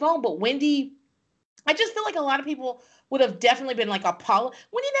was on the phone, but Wendy, I just feel like a lot of people would have definitely been like, Wendy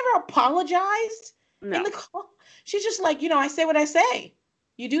never apologized in the call. She's just like, I say what I say.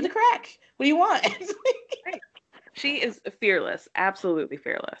 You do the crack. What do you want? She is fearless. Absolutely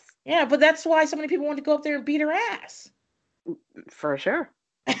fearless. Yeah, but that's why so many people want to go up there and beat her ass. For sure.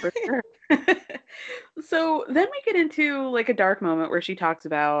 For sure. So then we get into like a dark moment where she talks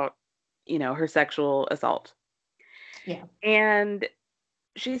about, her sexual assault. Yeah. And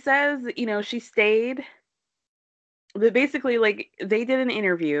she says, she stayed. But basically, like, they did an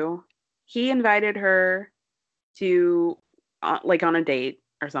interview. He invited her to, like, on a date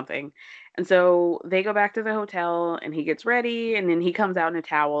or something. And so they go back to the hotel and he gets ready and then he comes out in a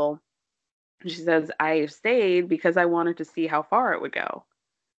towel. And she says, I stayed because I wanted to see how far it would go.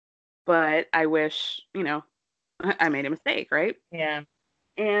 But I wish, I made a mistake, right? Yeah.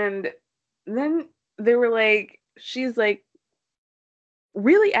 And then they were like, she's like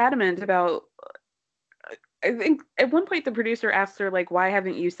really adamant about, I think at one point the producer asked her, like, why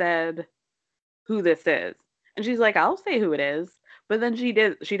haven't you said who this is? And she's like, I'll say who it is. But then she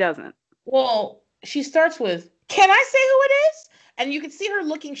doesn't. Well, she starts with, can I say who it is? And you can see her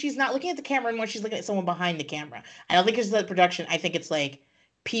looking, she's not looking at the camera anymore, she's looking at someone behind the camera. I don't think it's the production, I think it's like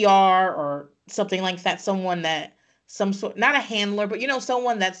PR or something like that, someone that, some sort, not a handler, but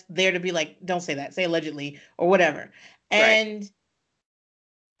someone that's there to be like, don't say that, say allegedly or whatever. And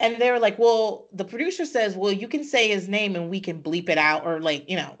they were like, well, the producer says, well, you can say his name and we can bleep it out, or like,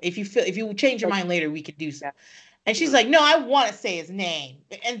 if you change your mind later, we could do so. And she's like, no, I want to say his name.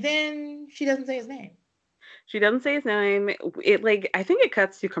 And then she doesn't say his name. She doesn't say his name. It like, I think it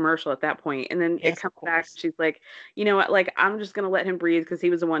cuts to commercial at that point. And then it comes back. She's like, you know what? Like, I'm just going to let him breathe because he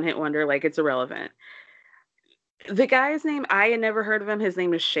was a one-hit wonder. Like, it's irrelevant. The guy's name, I had never heard of him. His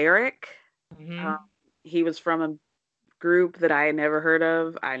name is Sherrick. He was from a group that I had never heard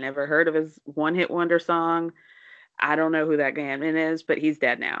of. I never heard of his one-hit wonder song. I don't know who that man is, but he's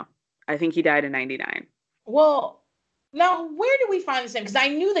dead now. I think he died in 99. Well, now where did we find this name? Because I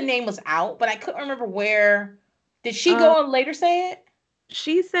knew the name was out, but I couldn't remember where. Did she go on later say it?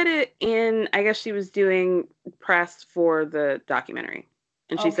 She said it in, I guess she was doing press for the documentary.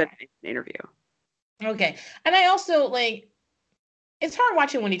 And she said it in an interview. Okay. And I also, like, it's hard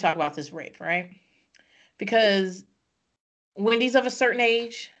watching Wendy talk about this rape, right? Because Wendy's of a certain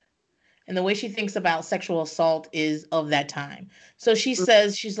age. And the way she thinks about sexual assault is of that time. So she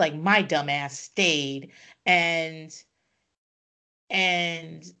says, she's like, my dumb ass stayed. And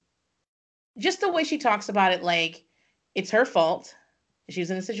just the way she talks about it, like, it's her fault. She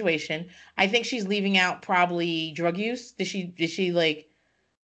was in a situation. I think she's leaving out probably drug use. Did she like,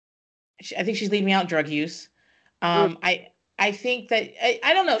 I think she's leaving out drug use. I think that,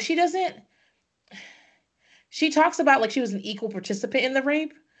 I don't know. She talks about like she was an equal participant in the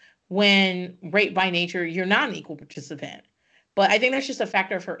rape. When rape by nature, you're not an equal participant. But I think that's just a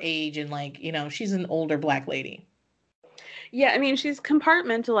factor of her age and like, she's an older Black lady. Yeah, I mean, she's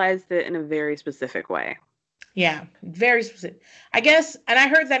compartmentalized it in a very specific way. Yeah, very specific. I guess, and I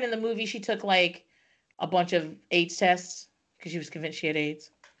heard that in the movie she took like a bunch of AIDS tests because she was convinced she had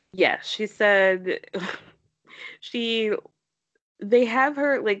AIDS. Yes, she said she they have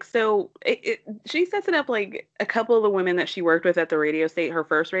her like so she sets it up like a couple of the women that she worked with at the radio state her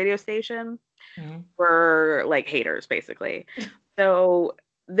first radio station were like haters basically. So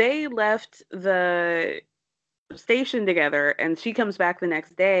they left the station together and she comes back the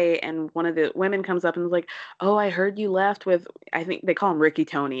next day and one of the women comes up and is like, "Oh, I heard you left with," I think they call him Ricky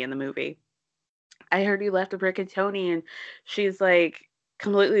Tony in the movie. "I heard you left with Ricky Tony," and she's like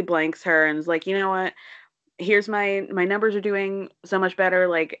completely blanks her and is like, "You know what? Here's my numbers are doing so much better.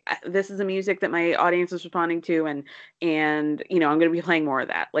 Like this is the music that my audience is responding to, and you know I'm going to be playing more of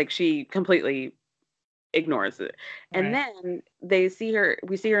that." Like she completely ignores it. And then we see her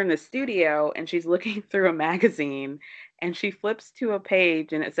in the studio and she's looking through a magazine and she flips to a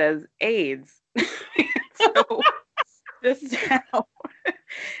page and it says AIDS. So this is how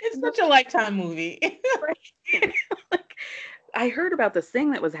it's such a Lifetime movie. Like, I heard about this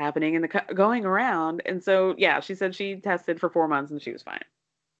thing that was happening and going around, and so yeah, she said she tested for 4 months and she was fine.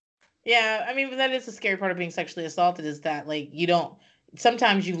 Yeah, I mean, but that is the scary part of being sexually assaulted is that like you don't.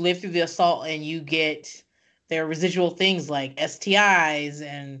 Sometimes you live through the assault and you get their residual things like STIs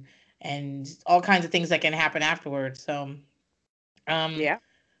and all kinds of things that can happen afterwards. So, yeah.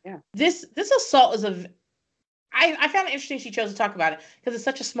 This assault is I found it interesting she chose to talk about it because it's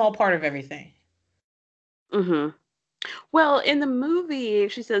such a small part of everything. Mm-hmm. Well, in the movie,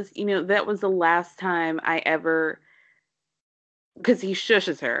 she says, you know, that was the last time I ever, because he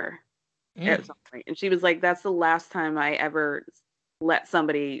shushes her at some point, and she was like, "That's the last time I ever let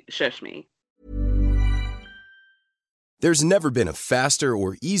somebody shush me." There's never been a faster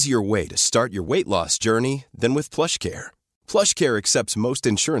or easier way to start your weight loss journey than with PlushCare. PlushCare accepts most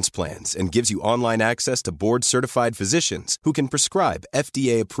insurance plans and gives you online access to board-certified physicians who can prescribe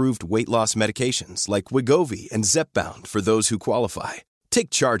FDA-approved weight loss medications like Wegovy and Zepbound for those who qualify. Take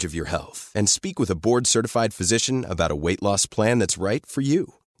charge of your health and speak with a board-certified physician about a weight loss plan that's right for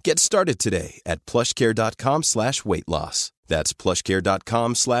you. Get started today at plushcare.com/weightloss. That's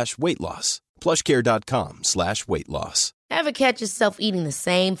plushcare.com/weightloss. plushcare.com/weightloss. Ever catch yourself eating the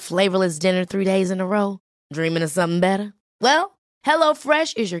same flavorless dinner 3 days in a row? Dreaming of something better? Well,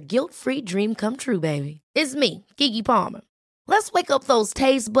 HelloFresh is your guilt-free dream come true, baby. It's me, Keke Palmer. Let's wake up those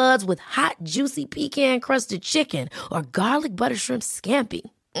taste buds with hot, juicy pecan-crusted chicken or garlic butter shrimp scampi.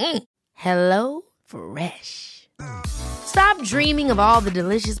 Hello Fresh. Stop dreaming of all the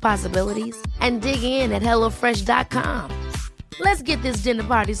delicious possibilities and dig in at HelloFresh.com. Let's get this dinner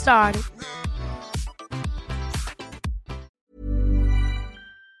party started.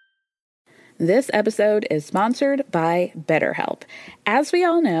 This episode is sponsored by BetterHelp. As we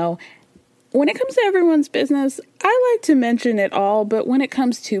all know, when it comes to everyone's business, I like to mention it all, but when it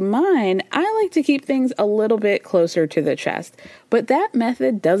comes to mine, I like to keep things a little bit closer to the chest. But that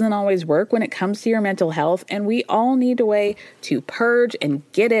method doesn't always work when it comes to your mental health, and we all need a way to purge and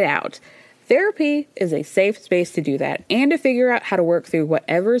get it out. Therapy is a safe space to do that and to figure out how to work through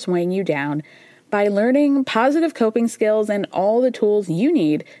whatever's weighing you down by learning positive coping skills and all the tools you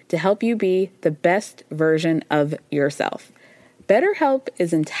need to help you be the best version of yourself. BetterHelp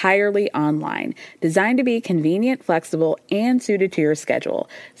is entirely online, designed to be convenient, flexible, and suited to your schedule.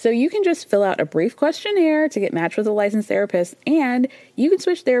 So you can just fill out a brief questionnaire to get matched with a licensed therapist, and you can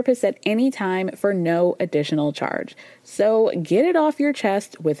switch therapists at any time for no additional charge. So get it off your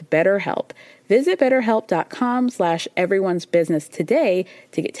chest with BetterHelp. Visit BetterHelp.com/everyone'sbusiness today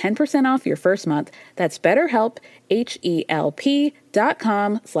to get 10% off your first month. That's BetterHelp,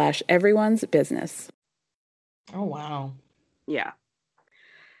 HELP.com/everyone'sbusiness. Oh, wow. Yeah.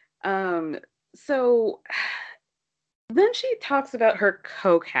 So then she talks about her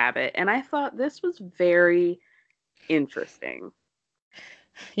coke habit, and I thought this was very interesting.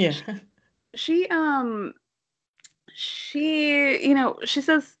 Yeah. She you know, she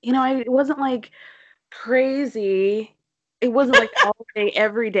says, you know, I wasn't like crazy. It wasn't like all day,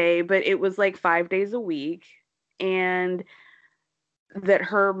 every day, but it was like 5 days a week. And that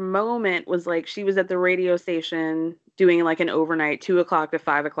her moment was like she was at the radio station doing like an overnight 2 o'clock to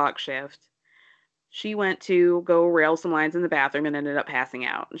 5 o'clock shift. She went to go rail some lines in the bathroom and ended up passing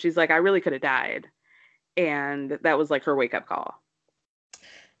out. And she's like, I really could have died. And that was like her wake up call.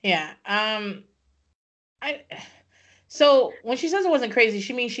 Yeah. So when she says it wasn't crazy,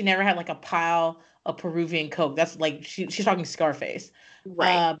 she means she never had like a pile of Peruvian coke. That's like she's talking Scarface.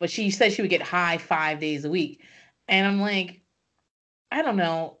 Right. But she said she would get high 5 days a week. And I'm like, I don't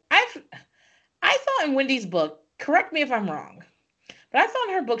know. I thought in Wendy's book, correct me if I'm wrong, but I thought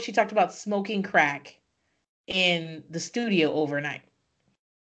in her book she talked about smoking crack in the studio overnight.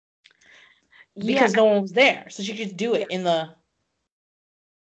 Because no one was there. So she could do it in the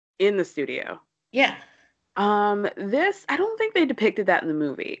studio. Yeah. This, I don't think they depicted that in the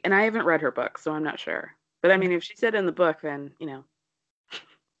movie. And I haven't read her book, so I'm not sure. But I mean, if she said in the book, then,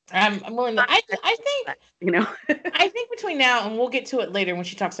 I'm willing to, I think, I think between now, and we'll get to it later when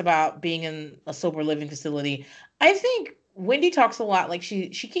she talks about being in a sober living facility, I think Wendy talks a lot, like she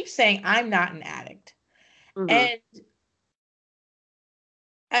keeps saying, I'm not an addict. And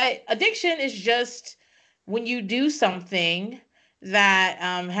addiction is just when you do something that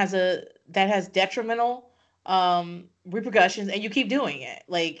has detrimental repercussions and you keep doing it.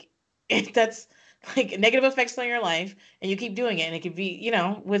 Like that's like negative effects on your life and you keep doing it, and it could be,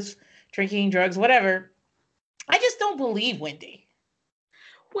 with drinking, drugs, whatever. I just don't believe Wendy.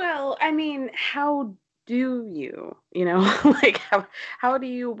 Well, I mean, how do you, like how do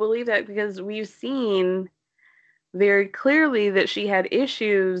you believe that? Because we've seen very clearly that she had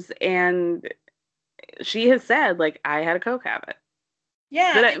issues, and she has said, like, I had a coke habit.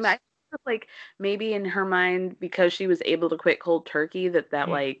 Yeah. But I like maybe in her mind, because she was able to quit cold turkey, that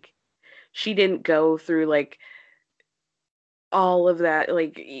like she didn't go through like all of that,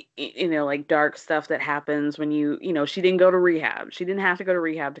 like, like dark stuff that happens when she didn't go to rehab. She didn't have to go to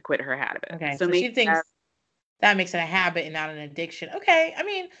rehab to quit her habit. Okay. So she thinks that makes it a habit and not an addiction. Okay. I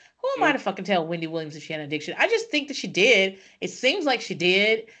mean, who am I to fucking tell Wendy Williams if she had an addiction? I just think that she did. It seems like she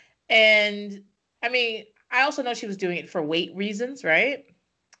did. And I mean, I also know she was doing it for weight reasons, right?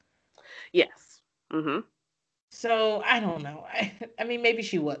 Yes. Mm-hmm. So I don't know. I mean, maybe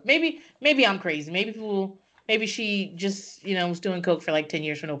she would. Maybe I'm crazy. Maybe she just, was doing coke for like 10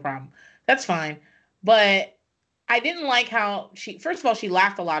 years for no problem. That's fine. But I didn't like how first of all, she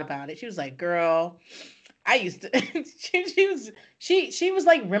laughed a lot about it. She was like, girl, I used to, she was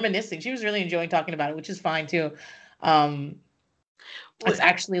like reminiscing. She was really enjoying talking about it, which is fine too. It's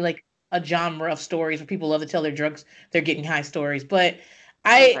actually like a genre of stories where people love to tell they're getting high stories. But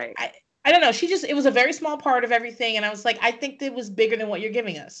I don't know. It was a very small part of everything. And I was like, I think it was bigger than what you're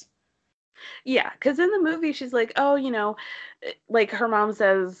giving us. Yeah, because in the movie, she's like, oh, like her mom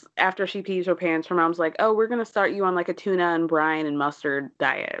says after she pees her pants, her mom's like, oh, we're going to start you on like a tuna and brine and mustard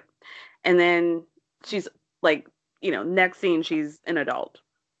diet. And then she's like, next scene, she's an adult.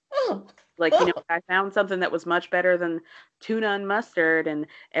 Oh. Like, I found something that was much better than tuna and mustard, and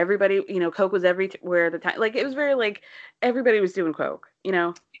everybody, Coke was everywhere at the time. Like, it was very like everybody was doing Coke,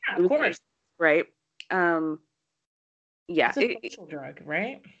 Yeah, of course. Right. Yeah. It's a social drug,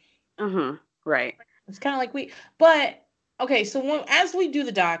 right? Mm-hmm. Right. It's kind of like but okay, so as we do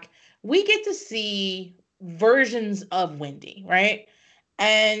the doc, we get to see versions of Wendy, right?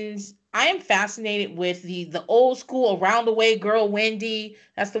 And I am fascinated with the old school around the way girl Wendy.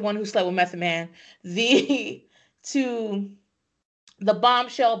 That's the one who slept with Method Man. To the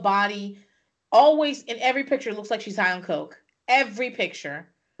bombshell body, always in every picture looks like she's high on coke. Every picture.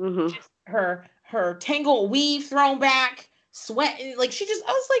 Mm-hmm. Just her tangled weave thrown back, sweating. Like I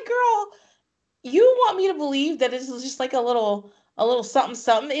was like, girl, you want me to believe that this is just like a little something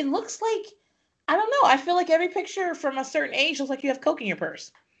something? It looks like, I don't know. I feel like every picture from a certain age looks like you have coke in your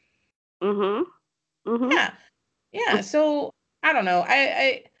purse. Mm-hmm. Mm-hmm. Yeah. So I don't know.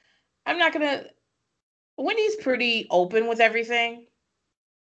 I'm not gonna. Wendy's pretty open with everything.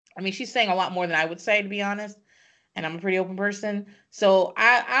 I mean, she's saying a lot more than I would say, to be honest. And I'm a pretty open person, so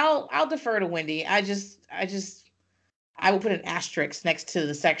I'll defer to Wendy. I will put an asterisk next to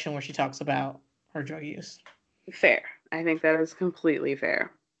the section where she talks about her drug use. Fair. I think that is completely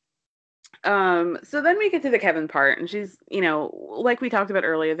fair. So then we get to the Kevin part, and she's, like we talked about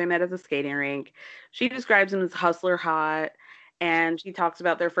earlier, they met at the skating rink. She describes him as hustler hot, and she talks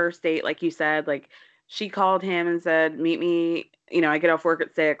about their first date, like you said, like she called him and said, meet me, I get off work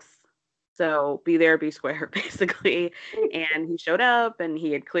at 6, so be there, be square, basically. And he showed up, and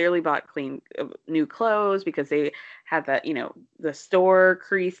he had clearly bought clean new clothes because they had that, the store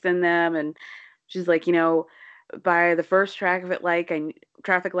creased in them. And she's like, by the first traffic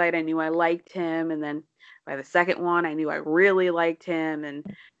light, I knew I liked him. And then by the second one, I knew I really liked him.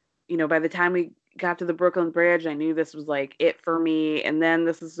 And, by the time we got to the Brooklyn Bridge, I knew this was like it for me. And then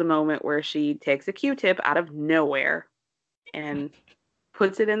this is the moment where she takes a Q-tip out of nowhere and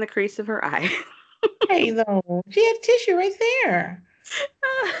puts it in the crease of her eye. Hey, though, she had tissue right there.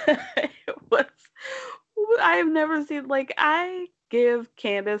 I have never seen, like, I give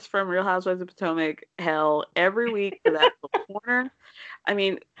Candace from Real Housewives of Potomac hell every week for that corner. I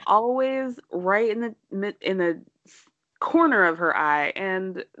mean, always right in the corner of her eye,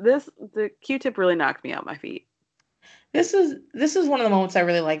 and the Q-tip really knocked me out my feet. This is one of the moments I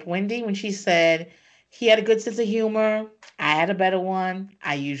really liked Wendy when she said He had a good sense of humor. I had a better one.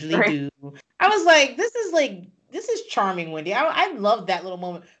 I usually do. I was like, this is charming, Wendy. I love that little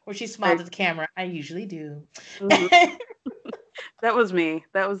moment where she smiled at the camera. I usually do. Mm-hmm. That was me.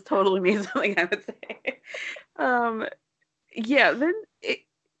 That was totally me, something I would say. Yeah, then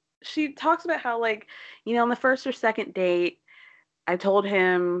she talks about how, like, you know, on the first or second date, I told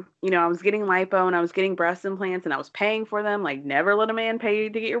him, you know, I was getting lipo and I was getting breast implants and I was paying for them. Like, never let a man pay you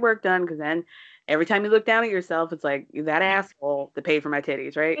to get your work done, because then every time you look down at yourself, it's like, that asshole that paid for my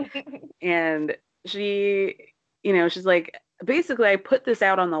titties, right? And she, you know, she's like, basically, I put this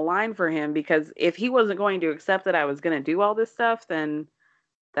out on the line for him because if he wasn't going to accept that I was going to do all this stuff, then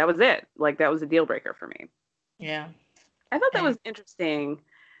that was it. Like, that was a deal breaker for me. Yeah. I thought that was interesting.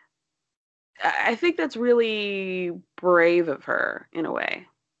 I think that's really brave of her in a way.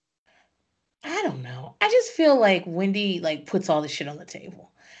 I don't know. I just feel like Wendy like puts all this shit on the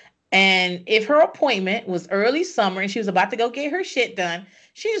table. And if her appointment was early summer and she was about to go get her shit done,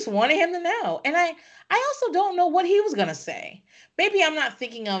 she just wanted him to know. And I also don't know what he was going to say. Maybe I'm not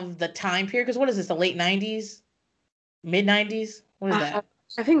thinking of the time period, because what is this, the late 90s? Mid 90s? What is that?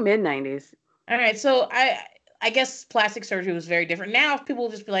 I think mid 90s. All right. So I guess plastic surgery was very different. Now people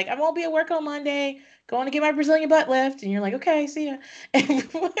will just be like, I won't be at work on Monday, going to get my Brazilian butt lift. And you're like, okay, see ya.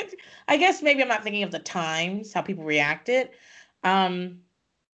 I guess maybe I'm not thinking of the times, how people reacted.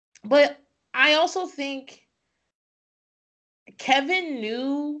 But I also think Kevin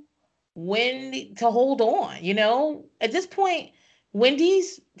knew when to hold on, you know? At this point,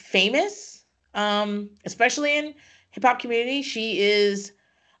 Wendy's famous, especially in hip hop community. She is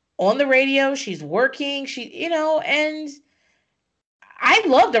on the radio, she's working, she, you know, and I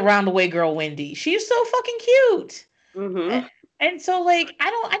loved Around the Way girl Wendy. She's so fucking cute. Mm-hmm. And so, like,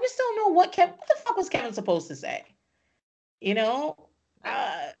 I just don't know what the fuck was Kevin supposed to say? You know?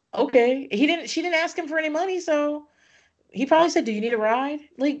 Okay. She didn't ask him for any money, so he probably said, do you need a ride?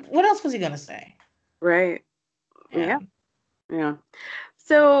 Like, what else was he gonna say? Right. Yeah.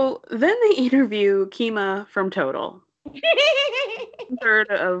 So then they interview Kima from Total. Third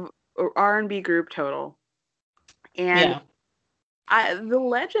of R&B group Total. And the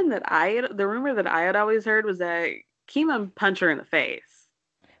rumor that I had always heard was that Kima punched her in the face.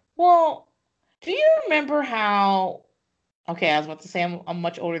 Well, do you remember how, okay, I was about to say I'm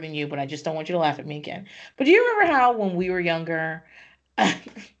much older than you, but I just don't want you to laugh at me again. But do you remember how when we were younger,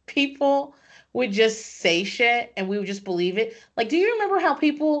 people would just say shit and we would just believe it? Like, do you remember how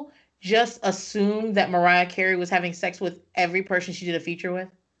people just assumed that Mariah Carey was having sex with every person she did a feature with?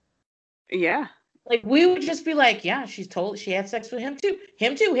 Yeah. Like, we would just be like, yeah, she had sex with him too.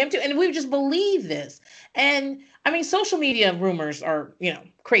 And we would just believe this. And I mean, social media rumors are, you know,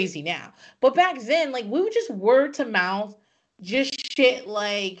 crazy now. But back then, like, we would just word to mouth, just shit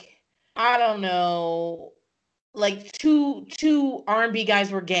like, I don't know, like two R&B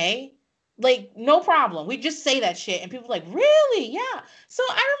guys were gay. Like, no problem. We just say that shit. And people were like, really? Yeah. So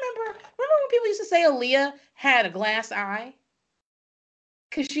I remember when people used to say Aaliyah had a glass eye?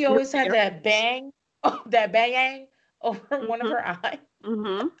 Because she always had that bang over one of her eyes.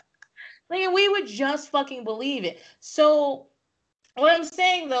 Mm-hmm. Like, we would just fucking believe it. So what I'm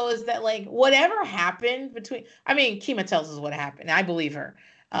saying, though, is that, like, whatever happened between, I mean, Kima tells us what happened. I believe her.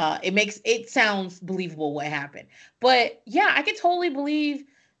 It sounds believable what happened. But yeah, I could totally believe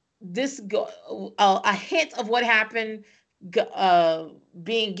this a hint of what happened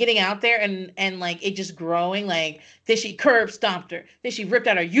getting out there and like it just growing. Like, then she curb stomped her, then she ripped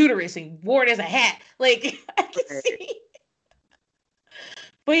out her uterus and wore it as a hat. Like, I can see.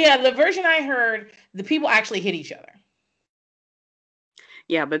 But yeah, the version I heard, the people actually hit each other.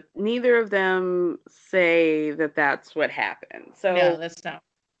 Yeah, but neither of them say that that's what happened. So no, that's not.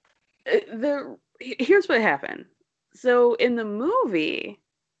 Here's what happened. So in the movie,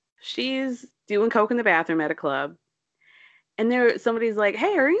 she's doing coke in the bathroom at a club. And somebody's like,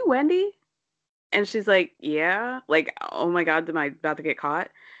 hey, are you Wendy? And she's like, yeah. Like, oh my God, am I about to get caught?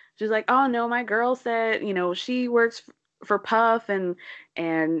 She's like, oh no, my girl said, you know, she works for Puff and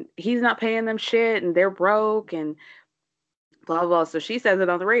he's not paying them shit and they're broke and blah, blah, blah. So she says it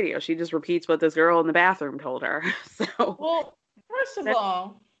on the radio. She just repeats what this girl in the bathroom told her. So, well, first of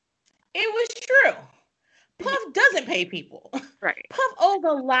all, it was true. Puff doesn't pay people. Right. Puff owes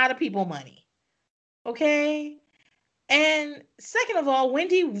a lot of people money. Okay? And second of all,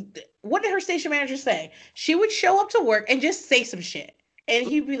 Wendy, what did her station manager say? She would show up to work and just say some shit. And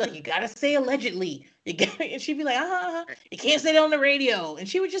he'd be like, you gotta say allegedly. And she'd be like, you can't say that on the radio. And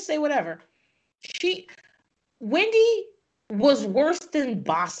she would just say whatever. Wendy was worse than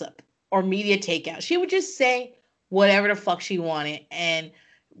gossip or media takeout. She would just say whatever the fuck she wanted. And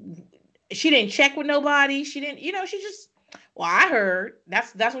She didn't check with nobody. She didn't, she just. Well, I heard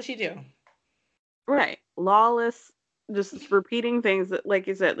that's what she do. Right, lawless, just repeating things that, like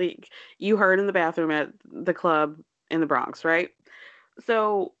you said, like you heard in the bathroom at the club in the Bronx, right?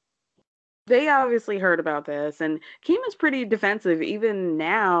 So they obviously heard about this, and Kima's pretty defensive even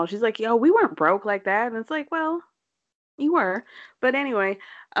now. She's like, "Yo, we weren't broke like that," and it's like, "Well, you were," but anyway,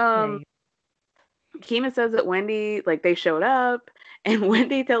 Right. Kima says that Wendy, like, they showed up, and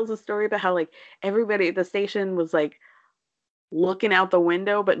Wendy tells a story about how, like, everybody at the station was, like, looking out the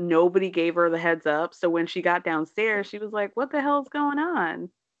window, but nobody gave her the heads up. So when she got downstairs, she was like, "What the hell's going on?"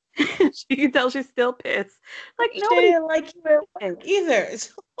 She can tell she's still pissed. Like, She nobody didn't like you at work either.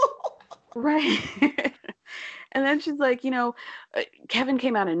 right. And then she's like, Kevin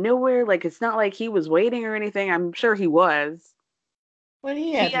came out of nowhere. Like, it's not like he was waiting or anything. I'm sure he was. What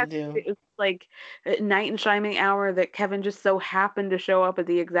he He had to do. It was like at night and shining hour that Kevin just so happened to show up at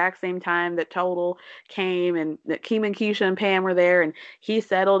the exact same time that Total came, and that Kima and Keisha and Pam were there, and he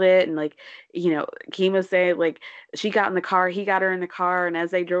settled it. And like, Kima said, like, she got in the car, he got her in the car, and as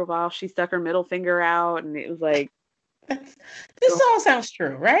they drove off, she stuck her middle finger out, and it was like, this all sounds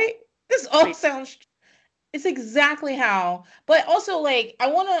true, right? This all sounds. It's exactly how. But also, like, I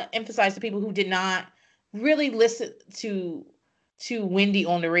want to emphasize to people who did not really listen to Wendy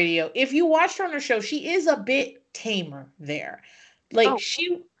on the radio. If you watched her on her show, she is a bit tamer there. Like, she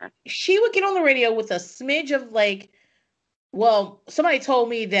would get on the radio with a smidge of like, well, somebody told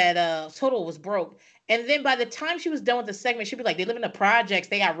me that Total was broke. And then by the time she was done with the segment, she'd be like, they live in the projects,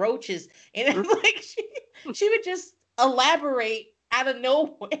 they got roaches. And it's like she would just elaborate out of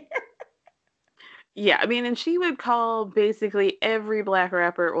nowhere. Yeah, I mean, and she would call basically every black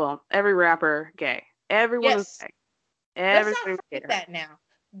rapper, well, every rapper gay. Everyone was gay. Let's not forget that now.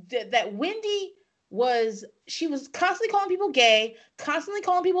 That Wendy she was constantly calling people gay, constantly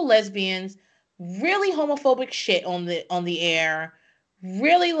calling people lesbians, really homophobic shit on the air,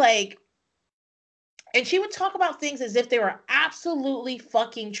 really like, and she would talk about things as if they were absolutely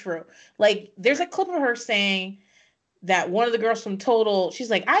fucking true. Like, there's a clip of her saying that one of the girls from Total, she's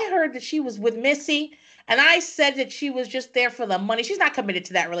like, I heard that she was with Missy, and I said that she was just there for the money. She's not committed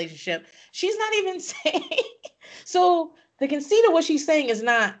to that relationship. She's not even saying. So the conceit of what she's saying is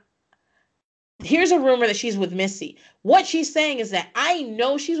not, here's a rumor that she's with Missy. What she's saying is that I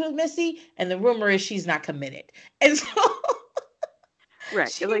know she's with Missy, and the rumor is she's not committed. And so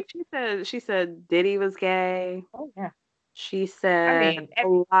right. She said Diddy was gay. Oh yeah. She said a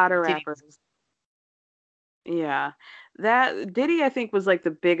lot of rappers. Yeah. That Diddy, I think, was like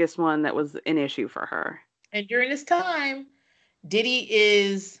the biggest one that was an issue for her. And during this time, Diddy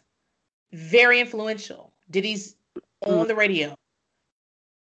is very influential. Diddy's on the radio.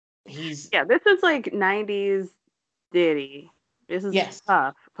 This is like 90s Diddy. This is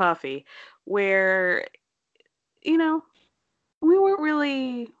Puffy, where, we weren't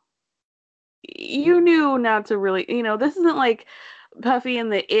really, you knew not to really, this isn't like Puffy in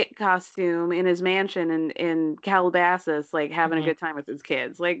the It costume in his mansion in Calabasas, like having a good time with his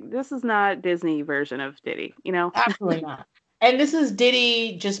kids. Like, this is not Disney version of Diddy, Absolutely not. And this is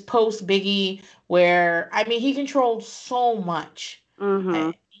Diddy just post Biggie, where, I mean, he controlled so much. Mm-hmm.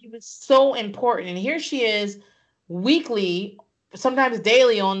 He was so important. And here she is weekly, sometimes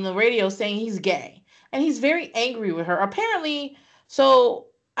daily on the radio saying he's gay. And he's very angry with her. Apparently, so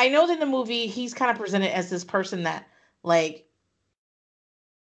I know that in the movie, he's kind of presented as this person that, like,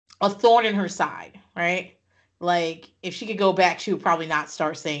 a thorn in her side, right? Like, if she could go back, she would probably not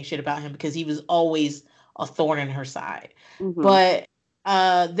start saying shit about him because he was always a thorn in her side. Mm-hmm. But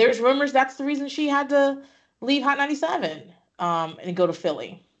there's rumors that's the reason she had to leave Hot 97 and go to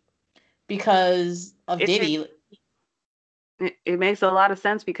Philly because of Diddy. It makes a lot of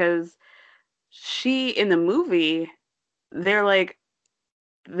sense because she, in the movie, they're like,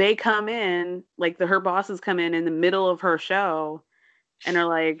 they come in, like her bosses come in the middle of her show and are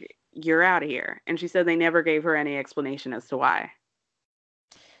like, you're out of here. And she said they never gave her any explanation as to why.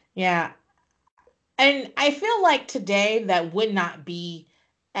 Yeah. And I feel like today that would not be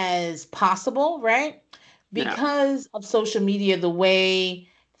as possible, right? Because of social media, the way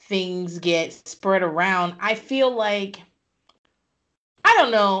things get spread around, I feel like, I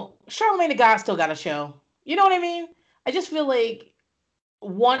don't know, Charlamagne the God still got a show. You know what I mean? I just feel like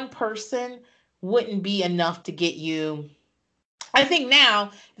one person wouldn't be enough to get you. I think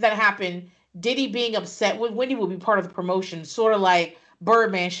now, if that happened, Diddy being upset with Wendy would be part of the promotion, sort of like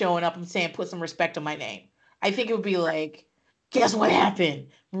Birdman showing up and saying, put some respect on my name. I think it would be like, guess what happened?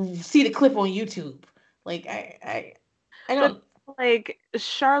 See the clip on YouTube. Like, I don't. But, like,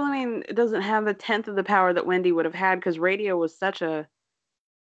 Charlamagne doesn't have a tenth of the power that Wendy would have had because radio was such a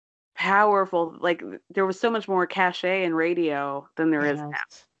powerful. Like there was so much more cachet in radio than there is now.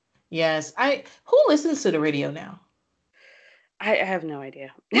 Yes. Who listens to the radio now? I have no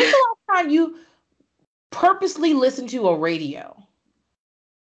idea. When's the last time you purposely listened to a radio?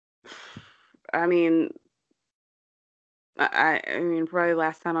 I mean, I mean, probably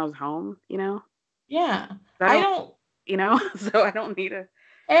last time I was home, you know? Yeah. I don't, you know, so I don't need a.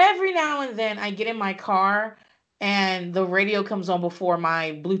 Every now and then I get in my car and the radio comes on before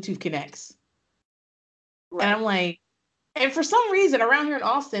my Bluetooth connects. Right. And I'm like, and for some reason around here in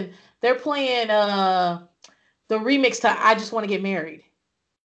Austin, they're playing the remix to I Just Want to Get Married.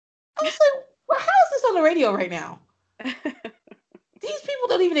 I was like, well, how is this on the radio right now? These people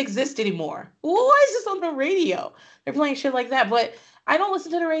don't even exist anymore. Why is this on the radio? They're playing shit like that. But I don't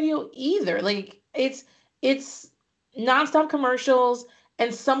listen to the radio either. Like it's nonstop commercials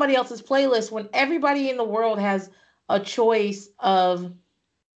and somebody else's playlist when everybody in the world has a choice of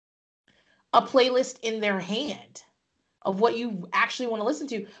a playlist in their hand of what you actually want to listen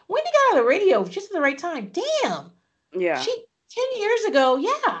to. Wendy got on the radio just at the right time. Damn. Yeah. 10 years ago,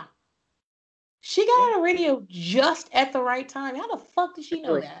 yeah. She got on the radio just at the right time. How the fuck did she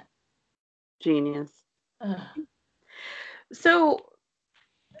know that? Genius. So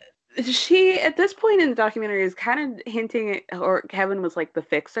she, at this point in the documentary, is kind of hinting at, or Kevin was like the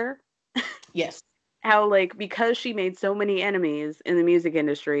fixer. Yes. How, like, because she made so many enemies in the music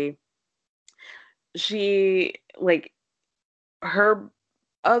industry, she, like, her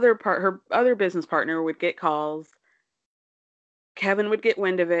other business partner would get calls. Kevin would get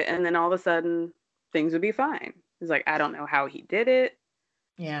wind of it, and then all of a sudden, things would be fine. He's like, I don't know how he did it.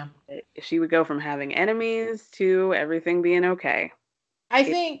 Yeah. She would go from having enemies to everything being okay. I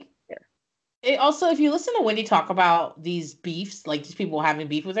think it also, if you listen to Wendy talk about these beefs, like these people having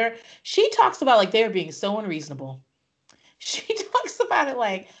beef with her, she talks about like they were being so unreasonable. She talks about it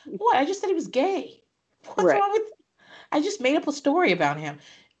like, what? I just said he was gay. What's wrong with? I just made up a story about him.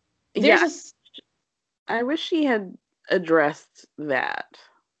 I wish she had addressed that.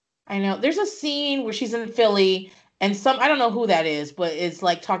 I know. There's a scene where she's in Philly and I don't know who that is, but it's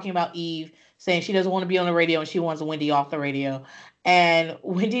like talking about Eve saying she doesn't want to be on the radio and she wants Wendy off the radio. And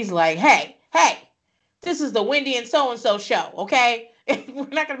Wendy's like, hey, this is the Wendy and so-and-so show, okay? We're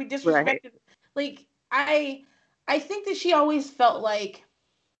not going to be disrespected. Right. Like, I think that she always felt like,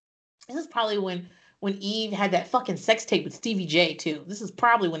 this is probably when Eve had that fucking sex tape with Stevie J too. This is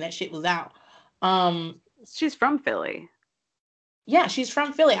probably when that shit was out. She's from Philly. Yeah, she's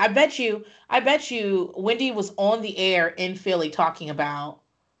from Philly. I bet you Wendy was on the air in Philly talking about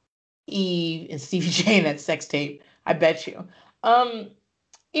Eve and Stevie J and that sex tape. I bet you.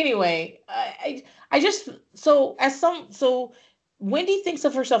 Anyway, I just so Wendy thinks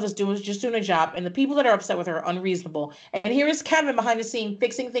of herself as just doing a job, and the people that are upset with her are unreasonable. And here is Kevin behind the scene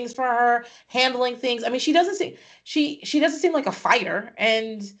fixing things for her, handling things. I mean, she doesn't seem like a fighter,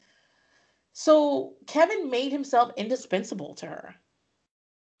 and so Kevin made himself indispensable to her.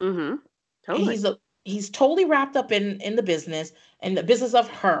 Mm-hmm. Totally. And he's totally wrapped up in the business and the business of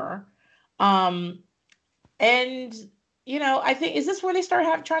her. And you know, I think, is this where they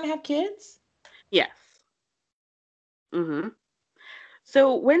start trying to have kids? Yes. Mm-hmm.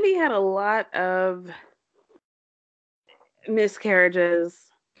 So Wendy had a lot of miscarriages.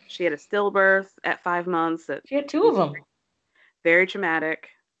 She had a stillbirth at 5 months. She had 2 of them. Very traumatic.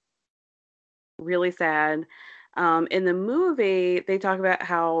 Really sad. In the movie, they talk about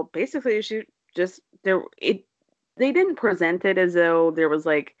how basically they didn't present it as though there was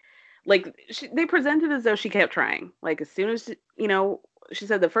they presented as though she kept trying. Like, as soon as, you know, she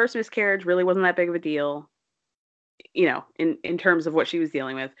said the first miscarriage really wasn't that big of a deal, you know, in terms of what she was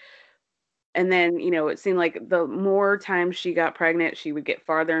dealing with. And then, you know, it seemed like the more times she got pregnant, she would get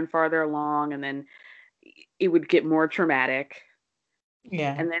farther and farther along, and then it would get more traumatic.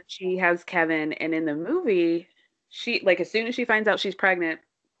 Yeah. And then she has Kevin, and in the movie, she, like, as soon as she finds out she's pregnant,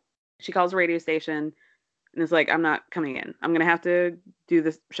 she calls the radio station and is like, I'm not coming in. I'm going to have to do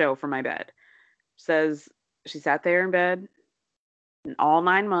this show from my bed. Says she sat there in bed in all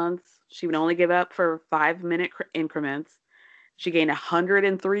 9 months. She would only give up for 5-minute increments. She gained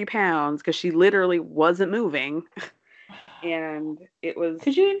 103 pounds because she literally wasn't moving. And it was...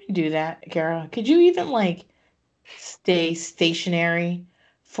 Could you even do that, Kara? Could you even, like, stay stationary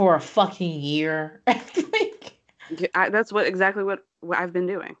for a fucking year? That's exactly what I've been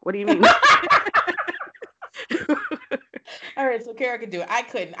doing. What do you mean? All right, so Kara could do it. I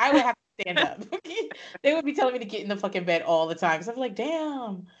couldn't. I would have to stand up. They would be telling me to get in the fucking bed all the time because I'm like,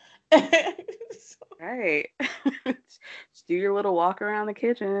 damn. Right. Just do your little walk around the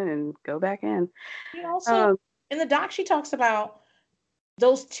kitchen and go back in. Also, in the doc, she talks about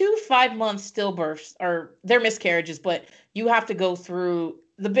those 2 5-month stillbirths they're miscarriages, but you have to go through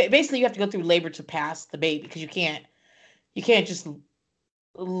basically you have to go through labor to pass the baby because you can't just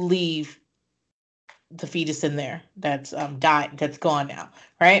leave the fetus in there that's died, that's gone now,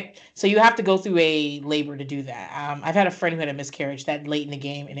 right? So you have to go through a labor to do that. I've had a friend who had a miscarriage that late in the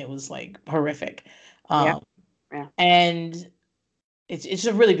game, and it was like horrific. Yeah. And it's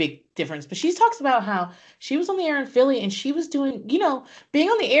a really big difference. But she talks about how she was on the air in Philly, and she was doing, being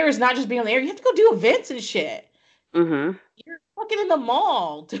on the air is not just being on the air. You have to go do events and shit. Mm-hmm. You're fucking in the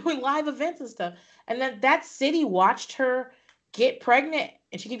mall doing live events and stuff. And then that city watched her get pregnant,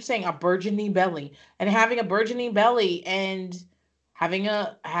 and she keeps saying a burgeoning belly, and having a burgeoning belly, and having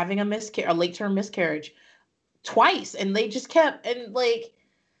a late term miscarriage twice, and they just kept, and like,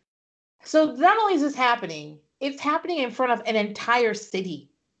 so not only is this happening, it's happening in front of an entire city.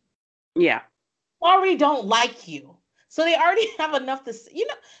 Yeah, already don't like you, so they already have enough to,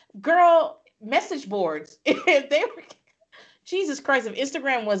 girl, message boards. If they were, Jesus Christ, if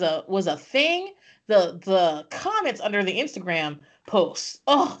Instagram was a thing, the comments under the Instagram posts,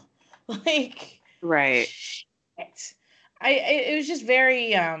 like, right. Shit. It was just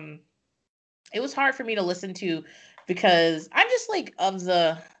very it was hard for me to listen to, because I'm just like of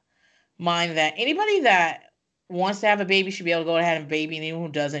the mind that anybody that wants to have a baby should be able to go ahead and baby, and anyone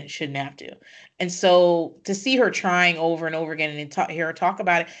who doesn't shouldn't have to. And so to see her trying over and over again, and hear her talk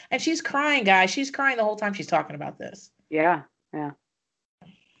about it, and she's crying, guys. She's crying the whole time she's talking about this. Yeah.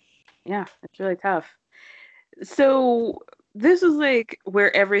 It's really tough. So this is like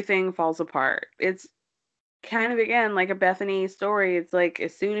where everything falls apart. It's kind of, again, like a Bethany story. It's like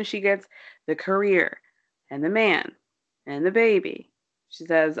as soon as she gets the career and the man and the baby, she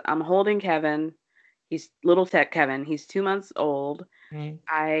says, I'm holding Kevin. He's little tech Kevin. He's 2 months old. Mm-hmm.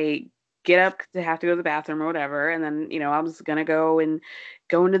 I get up to have to go to the bathroom or whatever. And then, I was going to go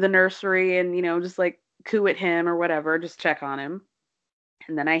into the nursery and, just like coo at him or whatever, just check on him.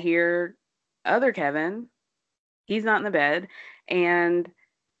 And then I hear other Kevin. He's not in the bed. And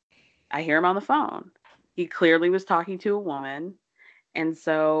I hear him on the phone. He clearly was talking to a woman. And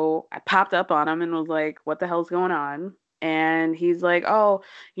so I popped up on him and was like, what the hell's going on? And he's like, oh,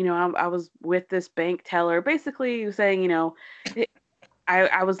 I was with this bank teller. Basically, he was saying,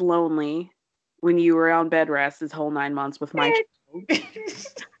 I was lonely when you were on bed rest this whole 9 months with my child.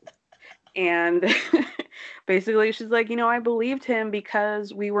 And basically, she's like, I believed him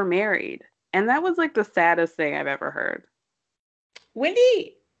because we were married. And that was like the saddest thing I've ever heard.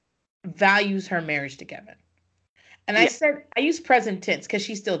 Wendy values her marriage to Kevin. And I said, I use present tense because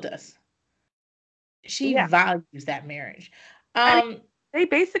she still does. She values that marriage. They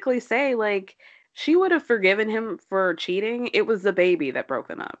basically say, like, she would have forgiven him for cheating. It was the baby that broke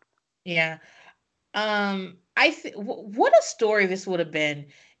them up. Yeah. What a story this would have been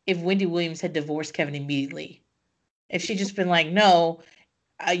if Wendy Williams had divorced Kevin immediately. If she just been like, no,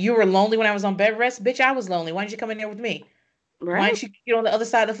 you were lonely when I was on bed rest? Bitch, I was lonely. Why didn't you come in there with me? Right. Why didn't you get on the other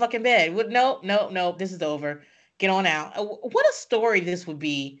side of the fucking bed? No, this is over. Get on out. What a story this would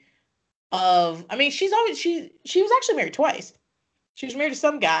be. She was actually married twice. She was married to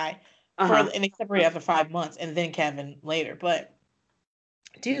some guy, and they separated after 5 months, and then Kevin later. But,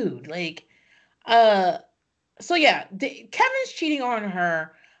 dude, like, so yeah, Kevin's cheating on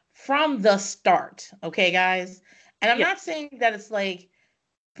her from the start. Okay, guys? And I'm not saying that it's like,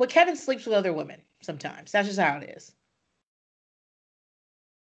 but Kevin sleeps with other women sometimes. That's just how it is.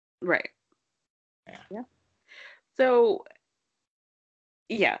 Right. Yeah. So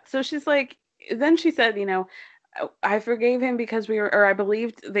she's like, then she said, I forgave him because I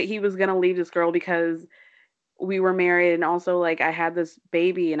believed that he was going to leave this girl because we were married. And also, like, I had this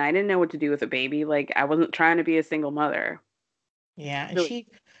baby and I didn't know what to do with a baby. Like, I wasn't trying to be a single mother. Yeah. And she's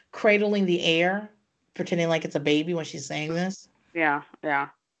cradling the air, pretending like it's a baby when she's saying this. Yeah.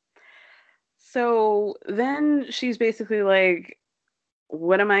 So then she's basically like,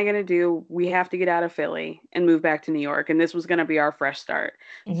 what am I going to do? We have to get out of Philly and move back to New York. And this was going to be our fresh start.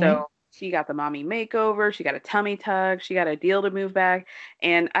 Mm-hmm. So she got the mommy makeover. She got a tummy tuck. She got a deal to move back.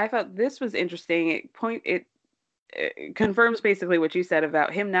 And I thought this was interesting. It confirms basically what you said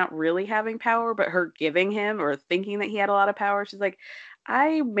about him not really having power, but her giving him or thinking that he had a lot of power. She's like,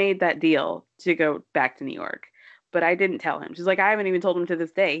 I made that deal to go back to New York, but I didn't tell him. She's like, I haven't even told him to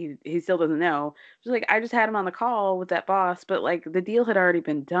this day. He still doesn't know. She's like, I just had him on the call with that boss, but like the deal had already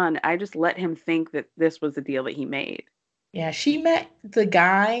been done. I just let him think that this was the deal that he made. Yeah, she met the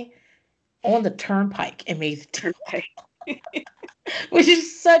guy on the turnpike and made the turnpike. Which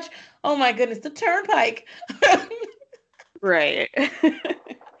is such, oh my goodness, the turnpike. Right.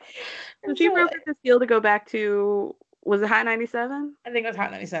 So she broke this deal to go back to Was it Hot 97? I think it was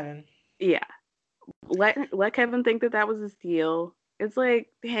Hot 97. Yeah. Let Kevin think that was his deal. It's like,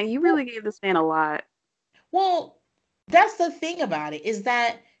 man, you really gave this man a lot. Well, that's the thing about it, is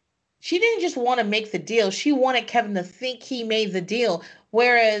that she didn't just want to make the deal. She wanted Kevin to think he made the deal.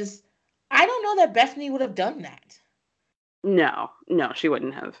 Whereas I don't know that Bethany would have done that. No, she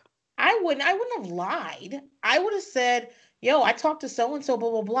wouldn't have. I wouldn't have lied. I would have said, yo, I talked to so-and-so,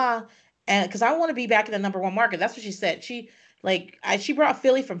 blah, blah, blah. And because I want to be back in the number 1 market. That's what she said. She brought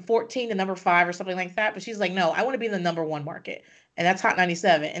Philly from 14 to number 5 or something like that. But she's like, no, I want to be in the number 1 market. And that's Hot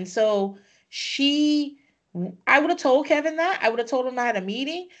 97. And so I would have told Kevin that. I would have told him I had a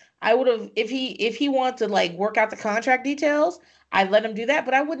meeting. I would have, if he wanted to like work out the contract details, I'd let him do that.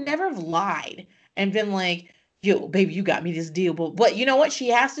 But I would never have lied and been like, yo, baby, you got me this deal. But you know what? She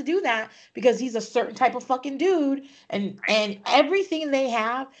has to do that because he's a certain type of fucking dude. And everything they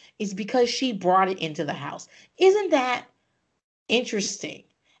have is because she brought it into the house. Isn't that interesting?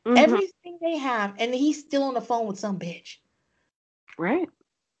 Mm-hmm. Everything they have, and he's still on the phone with some bitch. Right.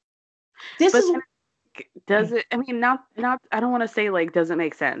 Does it, I mean, not, I don't want to say like, doesn't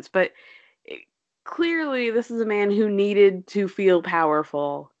make sense, but clearly this is a man who needed to feel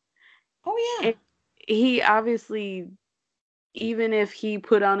powerful. Oh, yeah. And he obviously, even if he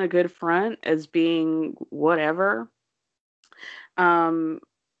put on a good front as being whatever, there,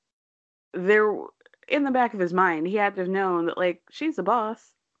 in the back of his mind, he had to have known that, like, she's a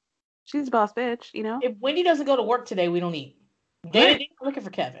boss. She's a boss bitch, you know? If Wendy doesn't go to work today, we don't eat. They're looking for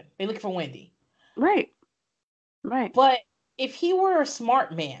Kevin. They're looking for Wendy. Right. But if he were a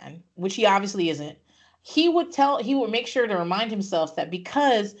smart man, which he obviously isn't, he would make sure to remind himself that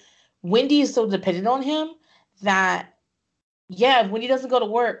because Wendy is so dependent on him that, yeah, if Wendy doesn't go to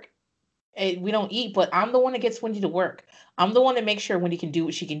work, we don't eat, but I'm the one that gets Wendy to work. I'm the one that makes sure Wendy can do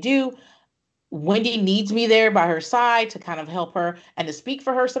what she can do. Wendy needs me there by her side to kind of help her and to speak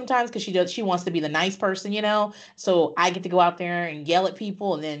for her sometimes because she wants to be the nice person, you know? So I get to go out there and yell at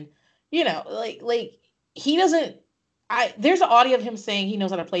people and then, you know, like he doesn't, there's an audio of him saying he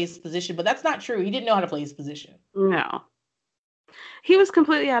knows how to play his position, but that's not true. He didn't know how to play his position. No. He was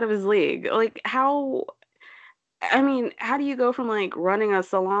completely out of his league. Like, how do you go from like running a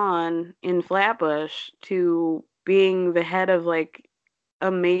salon in Flatbush to being the head of like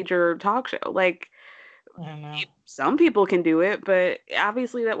a major talk show? Like, I don't know. Some people can do it, but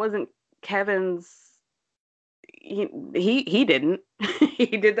obviously that wasn't Kevin's. He didn't.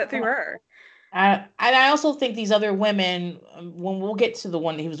 He did that through her. And I also think these other women, when we'll get to the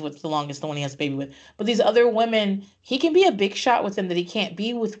one that he was with the longest, the one he has a baby with, but these other women, he can be a big shot with them that he can't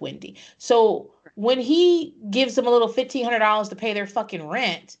be with Wendy. So when he gives them a little $1,500 to pay their fucking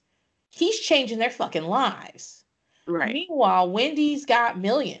rent, he's changing their fucking lives. Right. Meanwhile, Wendy's got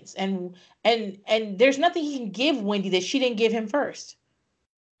millions, and there's nothing he can give Wendy that she didn't give him first.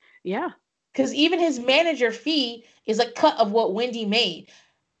 Yeah. Because even his manager fee is a cut of what Wendy made.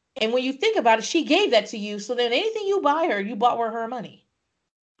 And when you think about it, she gave that to you. So then anything you buy her, you bought her money.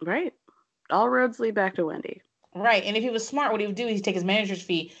 Right. All roads lead back to Wendy. Right. And if he was smart, what he would do is he'd take his manager's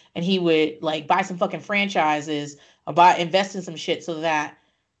fee and he would like buy some fucking franchises or invest in some shit so that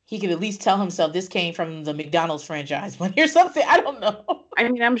he could at least tell himself this came from the McDonald's franchise money or something. I don't know. I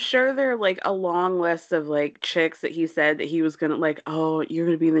mean, I'm sure there are like a long list of like chicks that he said that he was going to like, oh, you're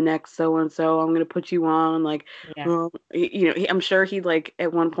going to be the next so-and-so. I'm going to put you on. Like, yeah. I'm sure he like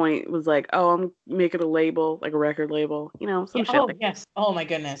at one point was like, oh, I'm making a label, like a record label, you know, some shit. Oh, yes. Oh my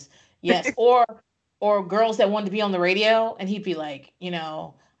goodness. Yes. or girls that wanted to be on the radio and he'd be like, you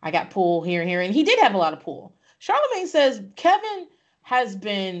know, I got pull here and here. And he did have a lot of pull. Charlamagne says Kevin has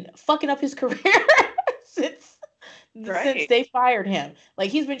been fucking up his career since they fired him.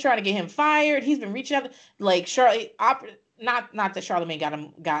 Like he's been trying to get him fired. He's been reaching out like not that Charlamagne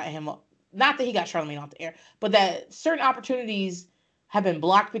got him not that he got Charlamagne off the air, but that certain opportunities have been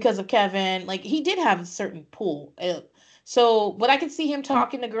blocked because of Kevin. Like he did have a certain pull. So, but I could see him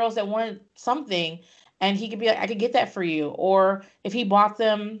talking to girls that wanted something and he could be like, I could get that for you. Or if he bought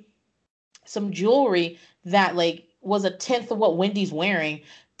them some jewelry that like was a 10th of what Wendy's wearing,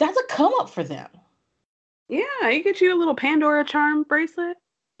 that's a come up for them. Yeah, you get you a little Pandora charm bracelet.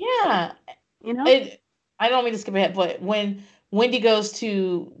 Yeah. You know? I don't mean to skip ahead, but when Wendy goes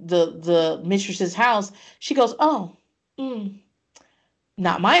to the mistress's house, she goes, oh,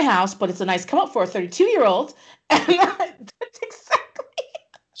 not my house, but it's a nice come up for a 32-year-old. And that's exactly.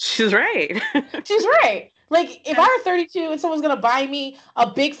 She's right. She's right. Like, if I were 32 and someone's going to buy me a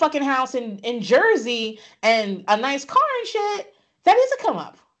big fucking house in Jersey and a nice car and shit, that is a come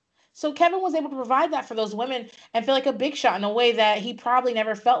up. So Kevin was able to provide that for those women and feel like a big shot in a way that he probably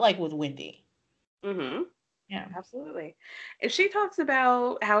never felt like with Wendy. Mm-hmm. Yeah, absolutely. And she talks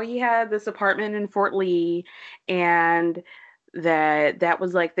about how he had this apartment in Fort Lee, and that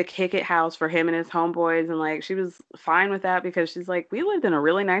was like the kick it house for him and his homeboys, and like she was fine with that because she's like, we lived in a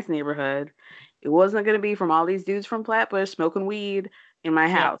really nice neighborhood. It wasn't going to be from all these dudes from Flatbush smoking weed in my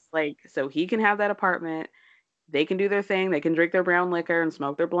house. Like, so he can have that apartment. They can do their thing. They can drink their brown liquor and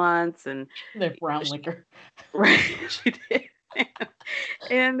smoke their blunts and their brown liquor. Right, she did.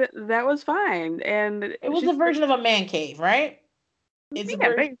 And that was fine. And it was a version of a man cave, right? It's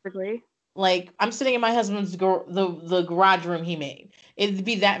basically. Like, I'm sitting in my husband's the garage room he made. It'd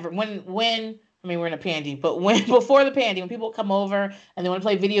be that when I mean, we're in a pandy, but before the pandy, when people come over and they want to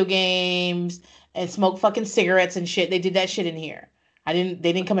play video games and smoke fucking cigarettes and shit, they did that shit in here. They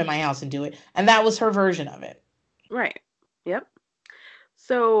didn't come in my house and do it. And that was her version of it. Right. Yep.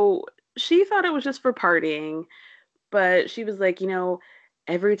 So she thought it was just for partying, but she was like,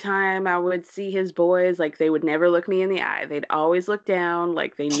 every time I would see his boys, like, they would never look me in the eye. They'd always look down,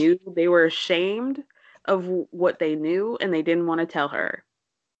 like they knew they were ashamed of what they knew and they didn't want to tell her.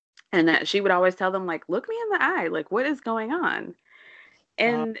 And that she would always tell them, like, look me in the eye, like, what is going on?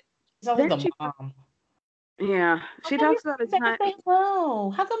 And then the mom. Yeah, she talks about a time.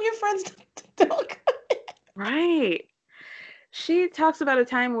 Hello. How come your friends don't? Right. She talks about a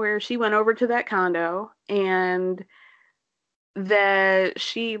time where she went over to that condo and that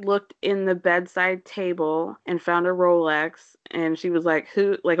she looked in the bedside table and found a Rolex, and she was like,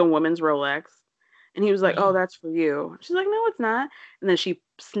 who, like a woman's Rolex. And he was like, oh, that's for you. She's like, no, it's not. And then she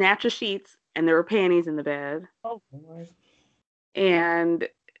snatched the sheets and there were panties in the bed. Oh, Lord. And,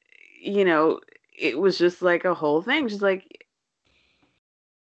 it was just like a whole thing. She's like,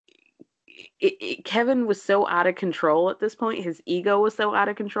 Kevin was so out of control at this point. His ego was so out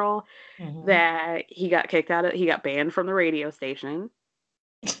of control that he got he got banned from the radio station.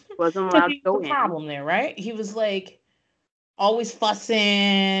 Wasn't allowed to go in. Problem there, right? He was like always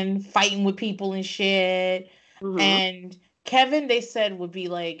fussing, fighting with people and shit. And Kevin, they said, would be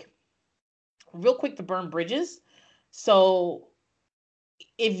like real quick to burn bridges. So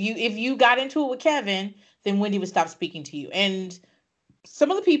if you got into it with Kevin, then Wendy would stop speaking to you. And some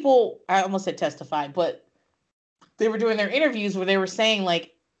of the people, I almost said testified, but they were doing their interviews where they were saying,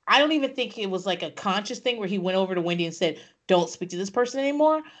 like, I don't even think it was like a conscious thing where he went over to Wendy and said, don't speak to this person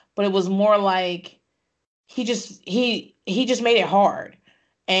anymore. But it was more like he just made it hard.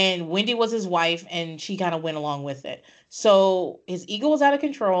 And Wendy was his wife and she kind of went along with it. So his ego was out of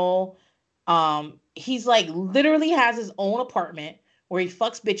control. He's like literally has his own apartment where he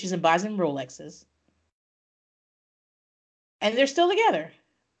fucks bitches and buys them Rolexes. And they're still together.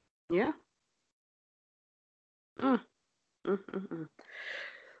 Yeah.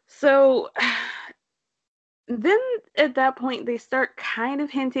 So then at that point, they start kind of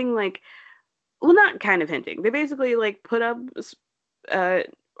hinting, like, well, not kind of hinting. They basically like put up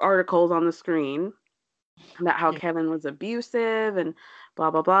articles on the screen about how Kevin was abusive and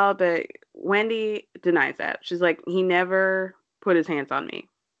blah, blah, blah. But Wendy denies that. She's like, he never put his hands on me.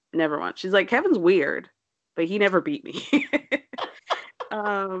 Never once. She's like, Kevin's weird, but he never beat me.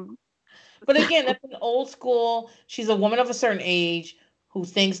 But again, that's an old school. She's a woman of a certain age who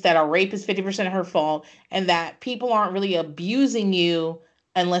thinks that a rape is 50% of her fault and that people aren't really abusing you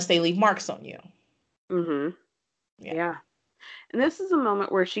unless they leave marks on you. Yeah. And this is a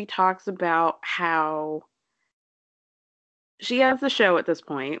moment where she talks about how she has the show at this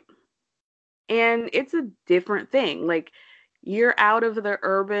point, and it's a different thing. Like, you're out of the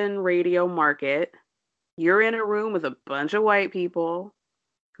urban radio market. You're in a room with a bunch of white people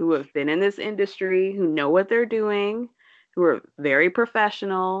who have been in this industry, who know what they're doing, who are very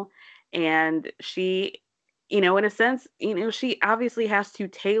professional. And she, in a sense, she obviously has to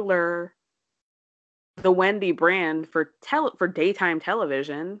tailor the Wendy brand for daytime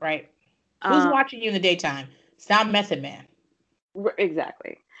television. Right. Who's watching you in the daytime? It's not Method Man.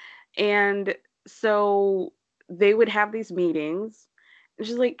 Exactly. And so they would have these meetings. And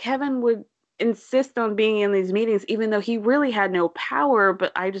she's like, Kevin would insist on being in these meetings, even though he really had no power,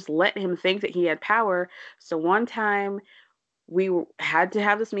 but I just let him think that he had power. So one time we had to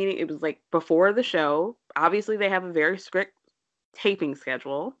have this meeting. It was like before the show. Obviously, they have a very strict taping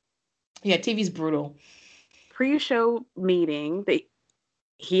schedule. Yeah, TV's brutal. Pre-show meeting,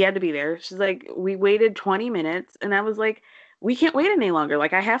 he had to be there. She's like, we waited 20 minutes, and I was like, we can't wait any longer.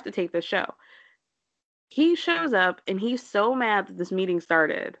 Like, I have to take this show. He shows up, and he's so mad that this meeting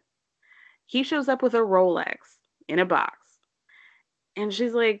started. He shows up with a Rolex in a box. And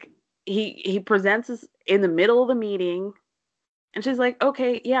she's like, he presents us in the middle of the meeting. And she's like,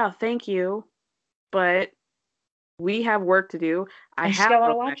 okay, yeah, thank you. But we have work to do. I have a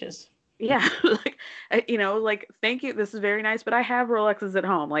lot of watches. Yeah, like, like, thank you. This is very nice, but I have Rolexes at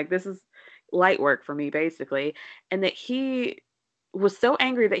home. Like, this is light work for me, basically. And that he was so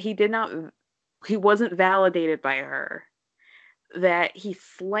angry that he wasn't validated by her, that he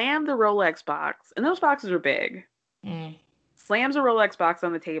slammed the Rolex box, and those boxes are big. Slams a Rolex box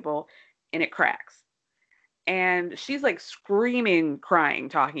on the table, and it cracks. And she's like screaming, crying,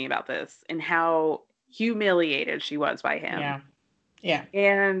 talking about this and how humiliated she was by him. Yeah. Yeah.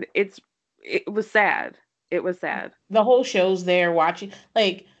 And it was sad. It was sad. The whole show's there watching.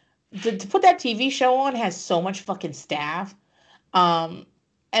 Like, to put that TV show on has so much fucking staff. And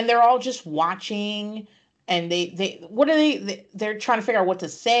they're all just watching. And they're trying to figure out what to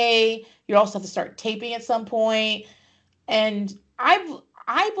say. You also have to start taping at some point. And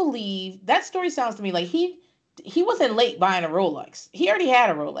I believe that story sounds to me like he wasn't late buying a Rolex. He already had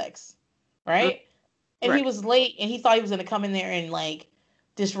a Rolex, right? And he was late, and he thought he was going to come in there and like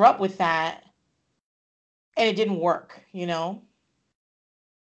disrupt with that, and it didn't work. His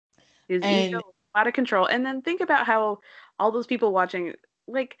ego was out of control. And then think about how all those people watching,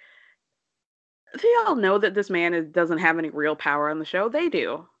 like, they all know that this man doesn't have any real power on the show. They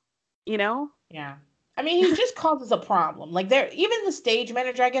do, Yeah. I mean, he just causes a problem. Like, even the stage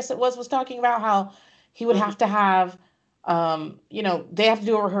manager, I guess it was talking about how he would have to have, they have to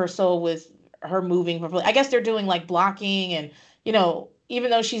do a rehearsal with her moving. I guess they're doing like blocking and, even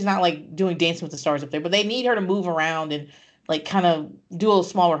though she's not like doing Dancing with the Stars up there, but they need her to move around and like kind of do a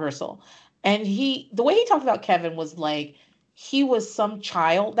small rehearsal. And the way he talked about Kevin was like, he was some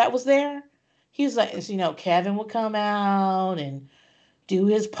child that was there. He was like, Kevin would come out and do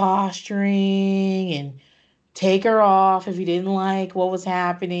his posturing and take her off if he didn't like what was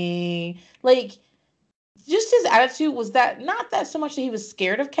happening. Like, just his attitude was that not that so much that he was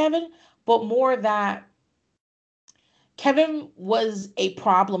scared of Kevin, but more that Kevin was a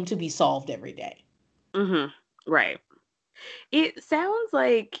problem to be solved every day. Mm-hmm. Right. It sounds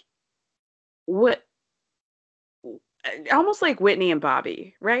like almost like Whitney and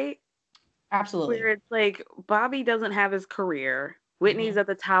Bobby, right? Absolutely. Where it's like Bobby doesn't have his career. Whitney's at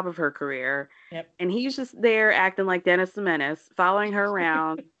the top of her career. Yep. And he's just there acting like Dennis the Menace, following her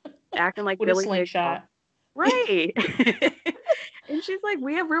around, acting like with Billy a slingshot. Right. And she's like,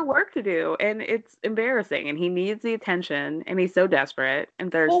 we have real work to do. And it's embarrassing. And he needs the attention. And he's so desperate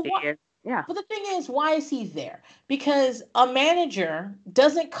and thirsty. Yeah. But the thing is, why is he there? Because a manager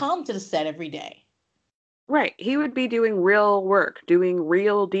doesn't come to the set every day. Right. He would be doing real work, doing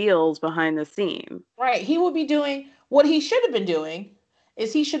real deals behind the scene. Right. He would be doing what he should have been doing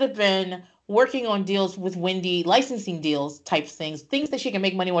is he should have been working on deals with Wendy, licensing deals type things that she can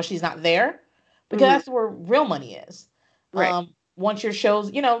make money while she's not there. Because that's where real money is. Right. Once your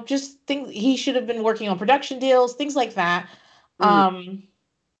shows, just things, he should have been working on production deals, things like that.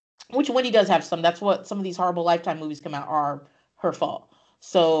 Which Wendy does have some. That's what some of these horrible Lifetime movies come out are her fault.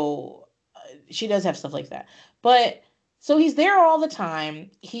 So she does have stuff like that. But so he's there all the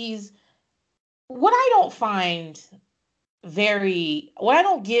time. What I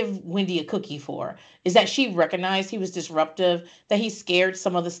don't give Wendy a cookie for is that she recognized he was disruptive, that he scared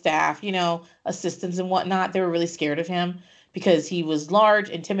some of the staff, assistants and whatnot. They were really scared of him because he was large,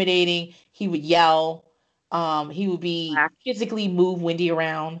 intimidating. He would yell. He would be physically move Wendy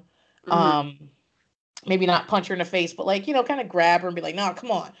around. Maybe not punch her in the face, but like, kind of grab her and be like, no, come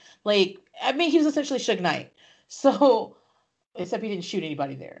on. Like, I mean, he was essentially Suge Knight. So, except he didn't shoot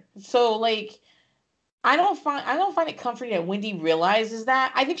anybody there. So like, I don't find it comforting that Wendy realizes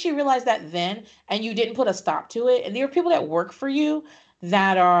that. I think she realized that then, and you didn't put a stop to it. And there are people that work for you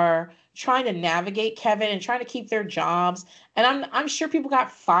that are trying to navigate Kevin and trying to keep their jobs. And I'm sure people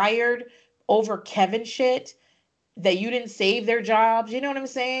got fired over Kevin shit that you didn't save their jobs. You know what I'm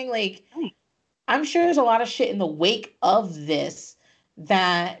saying? Like, I'm sure there's a lot of shit in the wake of this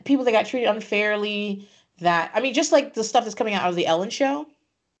that people that got treated unfairly. Just like the stuff that's coming out of the Ellen show.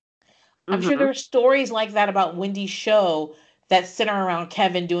 I'm sure there are stories like that about Wendy's show that center around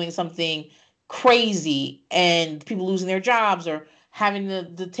Kevin doing something crazy and people losing their jobs or having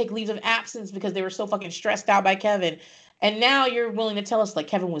to take leaves of absence because they were so fucking stressed out by Kevin. And now you're willing to tell us like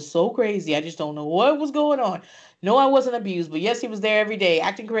Kevin was so crazy. I just don't know what was going on. No, I wasn't abused, but yes, he was there every day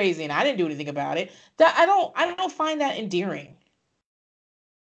acting crazy and I didn't do anything about it. That I don't find that endearing.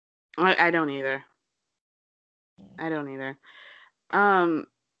 I don't either.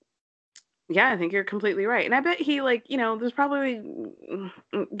 Yeah, I think you're completely right. And I bet he there's probably,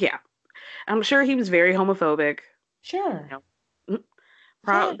 yeah, I'm sure he was very homophobic. Sure.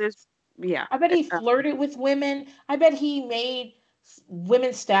 Yeah. I bet he flirted with women. I bet he made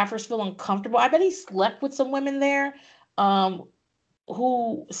women staffers feel uncomfortable. I bet he slept with some women there.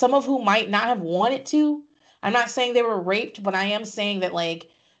 some of who might not have wanted to. I'm not saying they were raped, but I am saying that like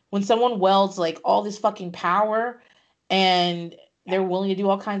when someone wields like all this fucking power and they're willing to do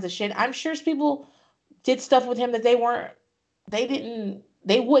all kinds of shit, I'm sure people did stuff with him that they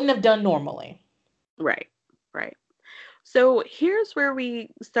wouldn't have done normally. Right. So here's where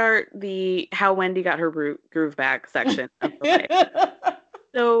we start the how Wendy got her groove back section of the life.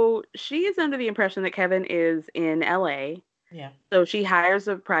 So she is under the impression that Kevin is in LA. Yeah. So she hires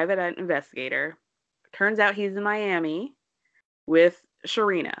a private investigator. Turns out he's in Miami with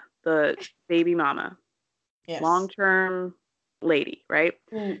Sharina, the baby mama. Yes. Long-term lady, right?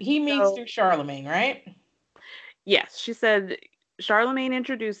 He meets through Charlemagne, right? Yes. She said Charlemagne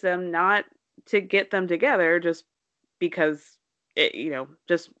introduced them not to get them together, just because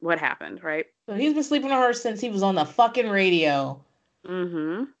just what happened, right? So he's been sleeping on her since he was on the fucking radio.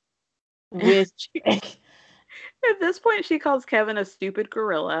 Mm-hmm. With at this point, she calls Kevin a stupid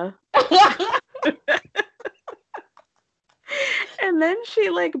gorilla. And then she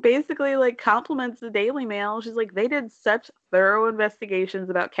basically compliments the Daily Mail. She's like, they did such thorough investigations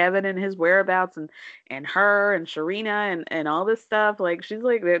about Kevin and his whereabouts and her and Sharina and all this stuff. Like, she's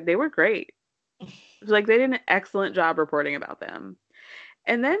like, they were great. She's like, they did an excellent job reporting about them.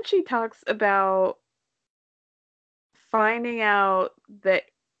 And then she talks about finding out that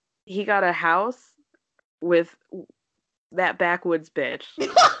he got a house with that backwoods bitch. The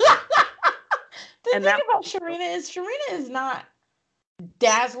thing about Sharina is not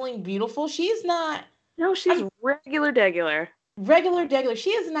dazzling beautiful. She's not. No, she's regular degular.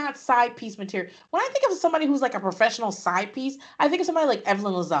 She is not side piece material. When I think of somebody who's like a professional side piece, I think of somebody like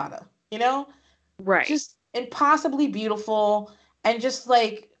Evelyn Lozada, Right. Just impossibly beautiful and just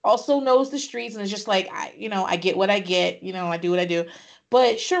like also knows the streets and is just like, I get what I get, I do what I do.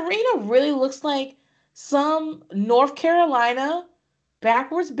 But Sharina really looks like some North Carolina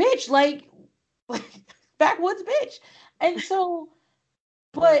backwards bitch, like backwoods bitch. And so,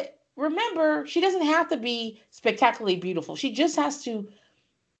 but remember, she doesn't have to be spectacularly beautiful. She just has to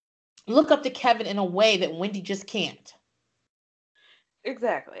look up to Kevin in a way that Wendy just can't.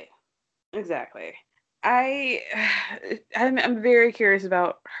 Exactly. I'm very curious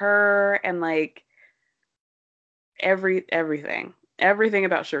about her and like everything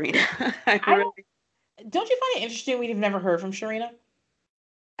about Sharina. Don't you find it interesting we've never heard from Sharina?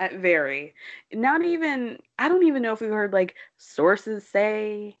 Very. Not even, I don't even know if we've heard like sources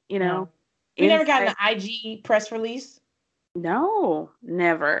say, We never got an IG press release. No,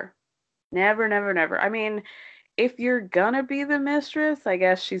 never. I mean, if you're gonna be the mistress, I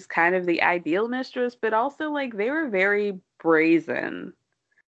guess she's kind of the ideal mistress, but also like they were very brazen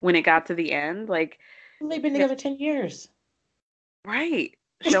when it got to the end. Like they've been together 10 years. Right.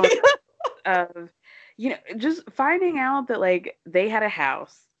 Showing just finding out that like they had a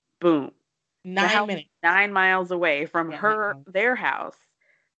house, boom. 9 minutes. 9 miles away from their house.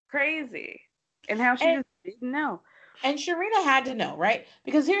 Crazy. And how she just didn't know. And Sharina had to know, right?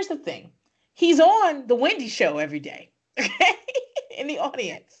 Because here's the thing. He's on the Wendy show every day. In the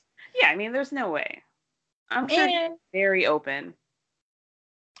audience. Yeah, I mean, there's no way. I'm sure he's very open.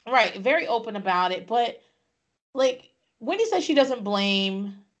 Right, very open about it. But, like, Wendy says she doesn't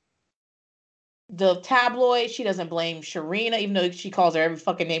blame the tabloid. She doesn't blame Sharina, even though she calls her every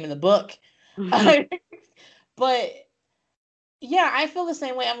fucking name in the book. But, yeah, I feel the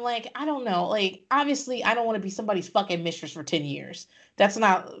same way. I'm like, I don't know. Like, obviously, I don't want to be somebody's fucking mistress for 10 years. That's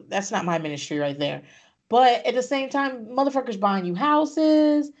not my ministry right there. But at the same time, motherfuckers buying you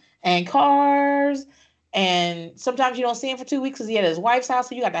houses and cars. And sometimes you don't see him for 2 weeks because he had his wife's house,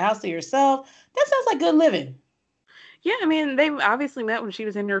 so you got the house to yourself. That sounds like good living. Yeah, I mean, they obviously met when she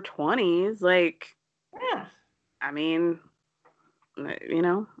was in her 20s. Like, yeah. I mean,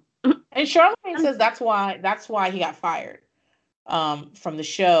 And Charlemagne says that's why he got fired from the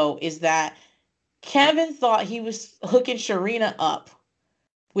show, is that Kevin thought he was hooking Sharina up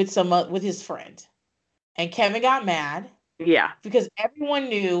with his friend. And Kevin got mad. Yeah. Because everyone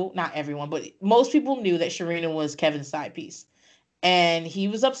knew, not everyone, but most people knew that Sharina was Kevin's side piece. And he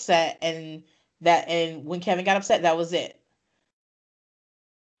was upset, and when Kevin got upset, that was it.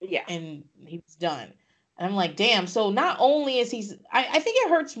 Yeah. And he was done. And I'm like, damn. So not only is I think it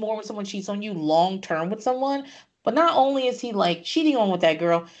hurts more when someone cheats on you long term with someone, but not only is he like cheating on with that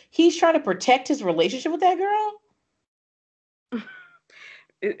girl, he's trying to protect his relationship with that girl.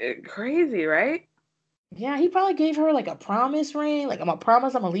 Crazy, right? Yeah, he probably gave her like a promise ring. Like, I'm going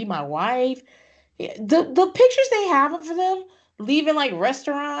to leave my wife. Yeah, the pictures they have of them leaving like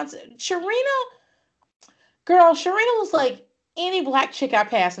restaurants. Sharina was like any black chick I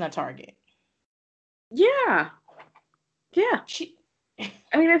pass in a Target. Yeah. Yeah.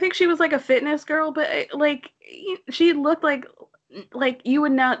 I mean, I think she was like a fitness girl, but like she looked like you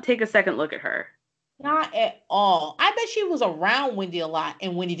would not take a second look at her. Not at all. I bet she was around Wendy a lot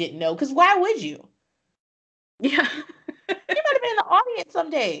and Wendy didn't know, because why would you? Yeah. She might have been in the audience some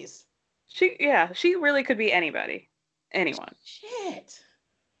days. She really could be anybody. Anyone. Shit.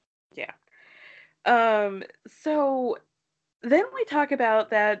 Yeah. So then we talk about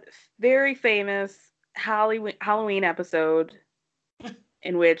that very famous Halloween episode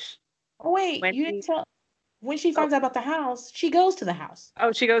in which you didn't tell. When she finds out about the house, she goes to the house.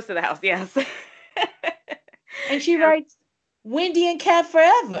 Oh, she goes to the house, yes. And she writes, Wendy and Kev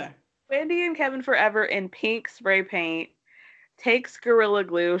forever. Wendy and Kevin forever in pink spray paint. Takes Gorilla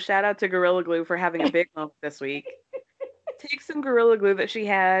Glue. Shout out to Gorilla Glue for having a big moment this week. Takes some Gorilla Glue that she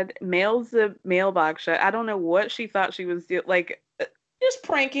had, mails the mailbox shut. I don't know what she thought she was doing. Like, just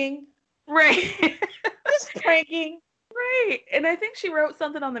pranking. Right. Just pranking. Right. And I think she wrote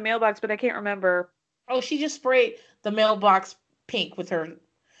something on the mailbox, but I can't remember. Oh, she just sprayed the mailbox pink with her.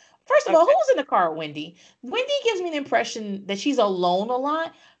 First of all, who's in the car with Wendy? Wendy gives me the impression that she's alone a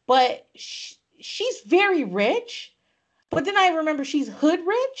lot, but she's very rich. But then I remember she's hood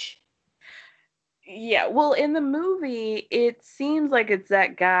rich. Yeah, well, in the movie, it seems like it's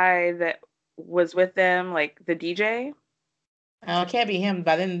that guy that was with them, like the DJ. Oh, it can't be him,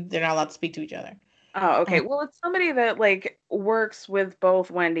 but then they're not allowed to speak to each other. Oh, okay. Well, it's somebody that like works with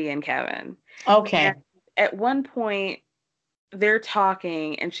both Wendy and Kevin. Okay. And at one point, they're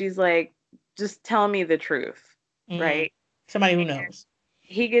talking, and she's like, "Just tell me the truth," right? Somebody who knows.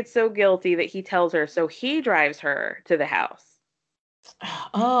 He gets so guilty that he tells her, so he drives her to the house.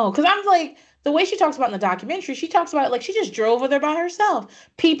 Oh, because I'm like, the way she talks about in the documentary, she talks about it like she just drove over there by herself,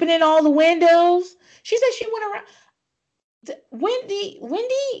 peeping in all the windows. She said she went around.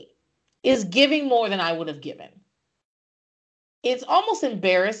 Wendy is giving more than I would have given. It's almost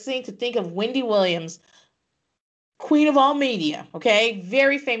embarrassing to think of Wendy Williams, queen of all media, okay?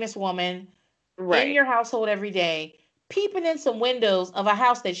 Very famous woman, right, in your household every day, peeping in some windows of a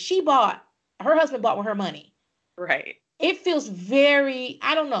house that she bought, her husband bought with her money. Right. It feels very,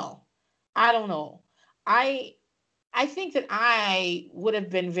 I don't know. I think that I would have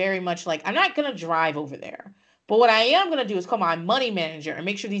been very much like, I'm not going to drive over there. But what I am going to do is call my money manager and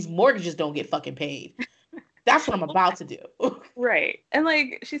make sure these mortgages don't get fucking paid. That's what I'm about to do. Right. And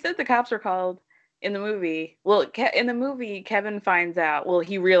like she said, the cops are called in the movie. Well, in the movie, Kevin finds out. Well,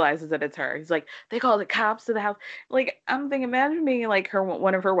 he realizes that it's her. He's like, they called the cops to the house. Like, I'm thinking, imagine being like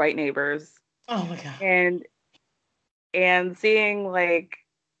one of her white neighbors. Oh my God. And seeing like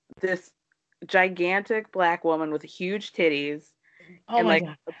this gigantic black woman with huge titties. Oh and my like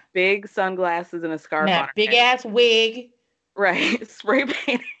God. Big sunglasses and a scarf on her big head. ass wig. Right. Spray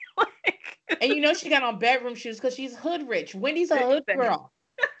painting. And you know she got on bedroom shoes because she's hood rich. Wendy's a hood girl.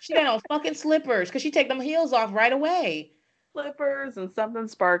 She got on fucking slippers because she take them heels off right away. Slippers and something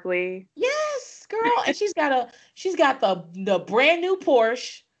sparkly. Yes, girl. And she's got the brand new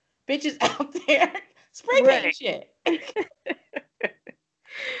Porsche. Bitches out there spray painting shit.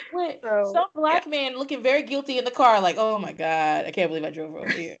 Some black man looking very guilty in the car, like, oh my God, I can't believe I drove over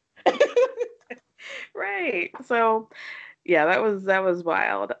here. Right. So yeah, that was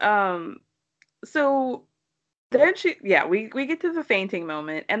wild. So then we get to the fainting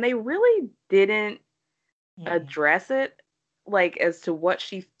moment, and they really didn't address it, like as to what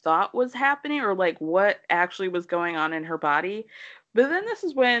she thought was happening or like what actually was going on in her body. But then this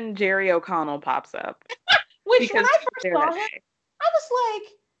is when Jerry O'Connell pops up. Which when I first saw him, I was like,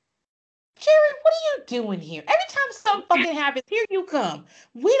 Jerry, what are you doing here? Every time something fucking happens, here you come.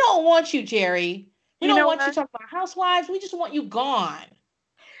 We don't want you, Jerry. We don't want you to talk about housewives. We just want you gone.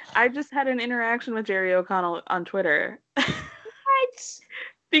 I just had an interaction with Jerry O'Connell on Twitter. What?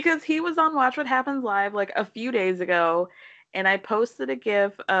 Because he was on Watch What Happens Live like a few days ago, and I posted a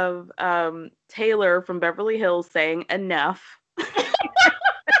gif of Taylor from Beverly Hills saying enough.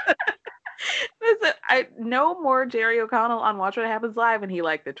 Listen, I know more Jerry O'Connell on Watch What Happens Live, and he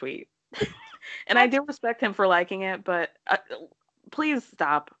liked the tweet. And I do respect him for liking it, but please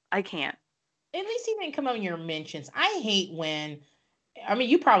stop. I can't. At least he didn't come on your mentions. I hate when, I mean,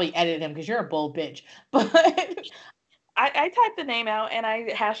 you probably edited him because you're a bold bitch, but I typed the name out and I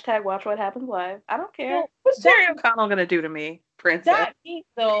hashtag Watch What Happens Live. I don't care. What's Jerry O'Connell gonna do to me, princess? That means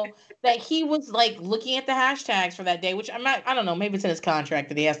though that he was like looking at the hashtags for that day, which I don't know, maybe it's in his contract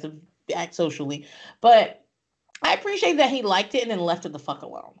that he has to act socially, but I appreciate that he liked it and then left it the fuck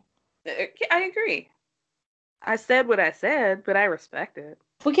alone. I agree. I said what I said, but I respect it.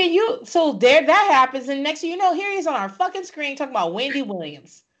 But so there that happens, and next thing you know, here he is on our fucking screen talking about Wendy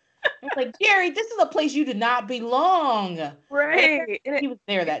Williams. It's like, Jerry, this is a place you do not belong. Right. He was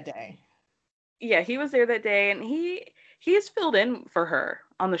there that day. Yeah, he was there that day, and he's filled in for her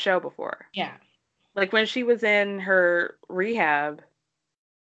on the show before. Yeah. Like when she was in her rehab,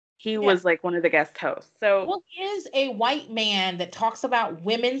 he was like one of the guest hosts. So well, he is a white man that talks about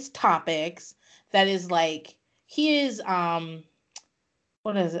women's topics. That is like he is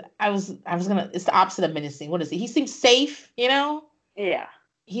what is it? It's the opposite of menacing. What is it? He seems safe, you know? Yeah.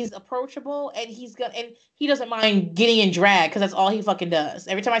 He's approachable and he doesn't mind getting in drag because that's all he fucking does.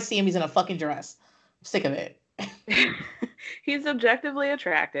 Every time I see him, he's in a fucking dress. I'm sick of it. He's objectively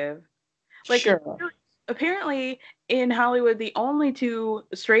attractive. Like, sure. Apparently in Hollywood, the only two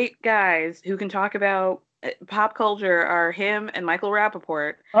straight guys who can talk about pop culture are him and Michael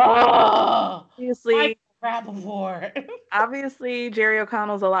Rappaport. Oh, obviously, Rappaport. Obviously, Jerry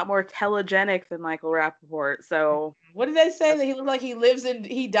O'Connell's a lot more telegenic than Michael Rappaport. So, what did they say that he looks like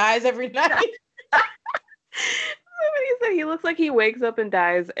he dies every night? Somebody said he looks like he wakes up and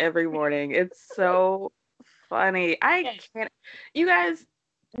dies every morning. It's so funny. I can't. You guys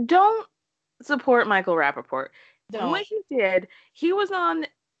don't support Michael Rappaport. No. What he did, he was on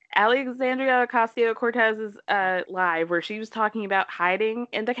Alexandria Ocasio-Cortez's live where she was talking about hiding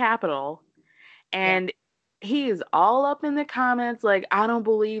in the Capitol, and he is all up in the comments like, I don't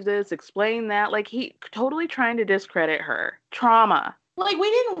believe this, explain that. Like, he totally trying to discredit her. Trauma. Like, we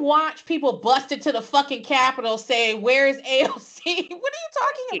didn't watch people bust into the fucking Capitol say, where's AOC? What are you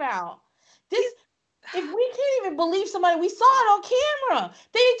talking about? If we can't even believe somebody, we saw it on camera.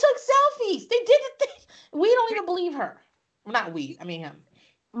 They took selfies. They did it. We don't even believe her. Not we. I mean him.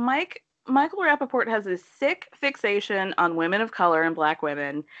 Michael Rappaport has a sick fixation on women of color and Black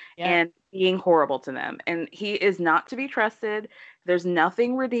women and being horrible to them. And he is not to be trusted. There's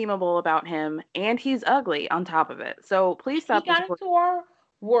nothing redeemable about him. And he's ugly on top of it. So please stop. He got into our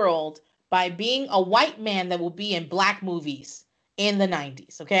world by being a white man that will be in Black movies in the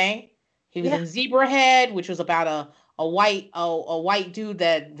 90s, okay? He was in Zebrahead, which was about a white dude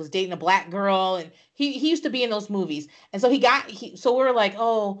that was dating a Black girl, and he used to be in those movies. And so so we were like,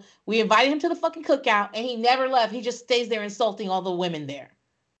 oh, we invited him to the fucking cookout, and he never left. He just stays there insulting all the women there.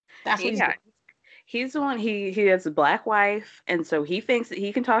 That's what he's doing. He's the one. He has a Black wife, and so he thinks that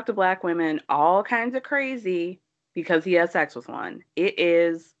he can talk to Black women all kinds of crazy because he has sex with one. It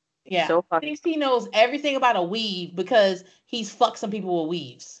is so fucking. Thinks he knows everything about a weave because he's fucked some people with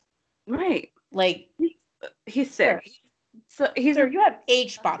weaves. Right. Like, he's sick. Sir, you have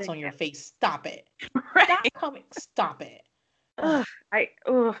age spots on your face. Stop it. Right. Stop coming. Stop it.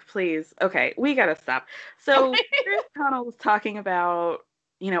 Please. Okay, we gotta stop. So Chris O'Connell was talking about,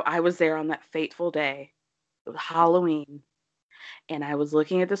 I was there on that fateful day. It was Halloween. And I was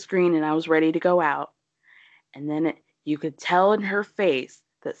looking at the screen and I was ready to go out. And then you could tell in her face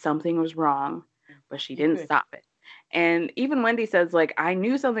that something was wrong, but she didn't stop it. And even Wendy says, like, I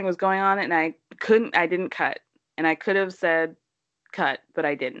knew something was going on and I didn't cut. And I could have said cut, but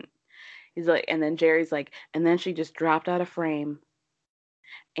I didn't. He's like, and then Jerry's like, and then she just dropped out of frame.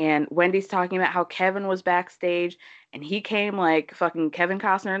 And Wendy's talking about how Kevin was backstage and he came like fucking Kevin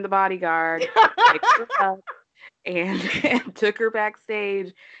Costner in The Bodyguard, picked her up and took her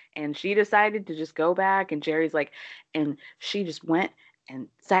backstage. And she decided to just go back. And Jerry's like, and she just went and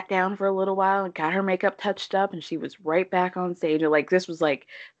sat down for a little while and got her makeup touched up, and she was right back on stage. And like, this was like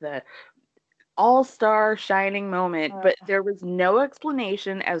the all-star shining moment, but there was no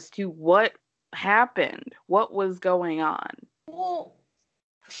explanation as to what happened, what was going on. Well,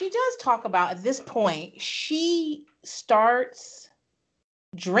 she does talk about, at this point, she starts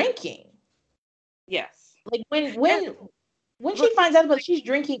drinking. Yes. Like when she finds out about it, she's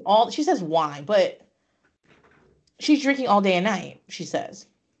drinking she says wine, but she's drinking all day and night, she says.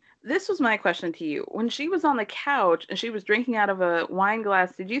 This was my question to you. When she was on the couch and she was drinking out of a wine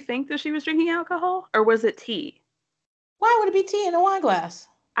glass, did you think that she was drinking alcohol or was it tea? Why would it be tea in a wine glass?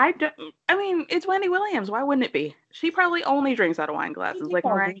 I mean, it's Wendy Williams. Why wouldn't it be? She probably only drinks out of wine glasses, like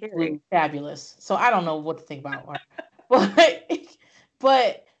Mariah Carey. Fabulous. So I don't know what to think about her.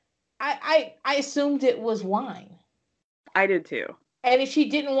 but I assumed it was wine. I did too. And if she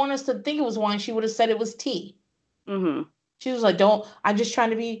didn't want us to think it was wine, she would have said it was tea. Mm-hmm. She was like, I'm just trying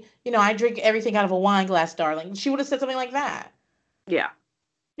to be, I drink everything out of a wine glass, darling. She would have said something like that. Yeah.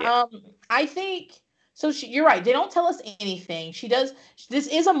 I think, you're right. They don't tell us anything. She does. This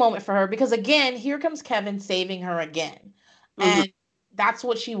is a moment for her because, again, here comes Kevin saving her again. Mm-hmm. And that's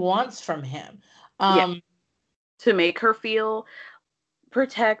what she wants from him. To make her feel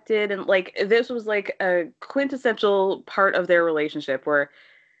protected. And like, this was like a quintessential part of their relationship where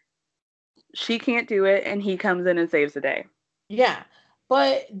she can't do it and he comes in and saves the day. Yeah.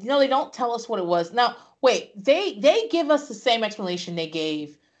 But no, they don't tell us what it was. Now, wait, they give us the same explanation they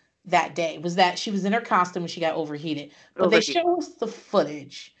gave that day, was that she was in her costume and she got overheated. But they show us the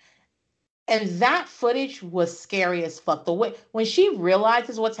footage. And that footage was scary as fuck. The way when she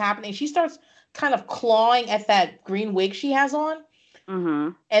realizes what's happening, she starts kind of clawing at that green wig she has on.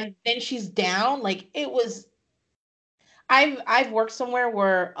 Mm-hmm. And then she's down. Like, it was. I've worked somewhere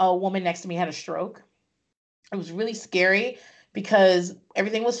where a woman next to me had a stroke. It was really scary because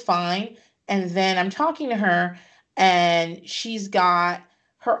everything was fine. And then I'm talking to her and she's got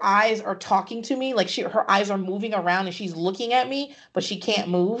her eyes are talking to me. Like, her eyes are moving around and she's looking at me, but she can't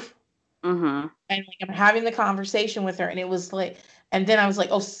move. Mm-hmm. And like, I'm having the conversation with her and it was like, and then I was like,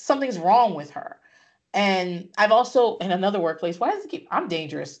 oh, something's wrong with her. And I've also, in another workplace, I'm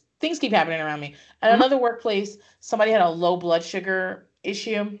dangerous. Things keep happening around me. At another workplace, somebody had a low blood sugar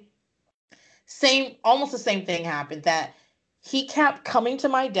issue. Almost the same thing happened, that he kept coming to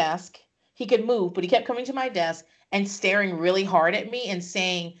my desk. He could move, but he kept coming to my desk and staring really hard at me and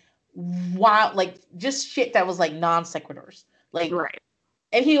saying, wow, like just shit that was like non sequiturs. Like, right.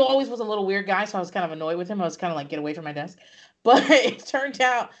 And he always was a little weird guy, so I was kind of annoyed with him. I was kind of like, get away from my desk. But it turned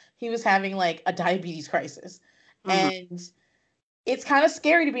out he was having like a diabetes crisis. And it's kind of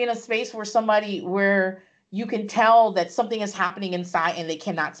scary to be in a space where you can tell that something is happening inside and they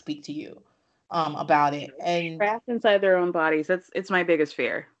cannot speak to you about it. And trapped inside their own bodies. It's my biggest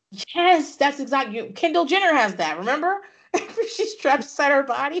fear. Yes, that's exactly. Kendall Jenner has that. Remember? She's trapped inside her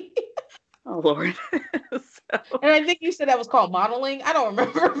body. Oh Lord. And I think you said that was called modeling. I don't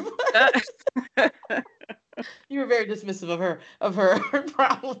remember. You were very dismissive of her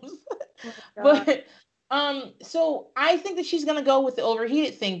problems. But so I think that she's gonna go with the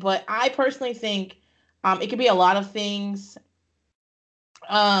overheated thing, but I personally think it could be a lot of things.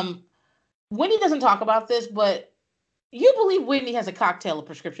 Whitney doesn't talk about this, but you believe Whitney has a cocktail of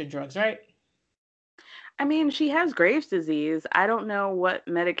prescription drugs, right? I mean, she has Graves' disease. I don't know what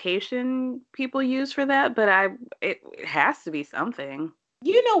medication people use for that, but it has to be something.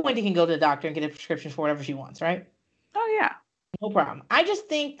 You know, Wendy can go to the doctor and get a prescription for whatever she wants, right? Oh yeah, no problem. I just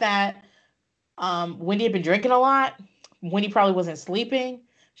think that Wendy had been drinking a lot. Wendy probably wasn't sleeping.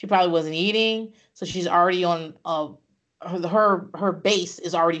 She probably wasn't eating, so she's already on her base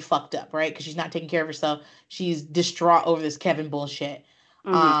is already fucked up, right? Because she's not taking care of herself. She's distraught over this Kevin bullshit.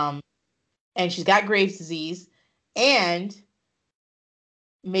 And she's got Graves' disease, and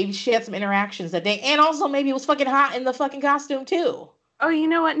maybe she had some interactions that day, and also maybe it was fucking hot in the fucking costume too. Oh, you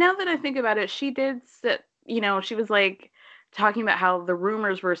know what? Now that I think about it, she did sit, she was like talking about how the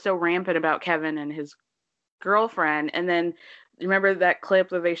rumors were so rampant about Kevin and his girlfriend. And then remember that clip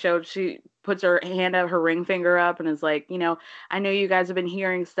that they showed, she puts her hand out, her ring finger up, and is like, I know you guys have been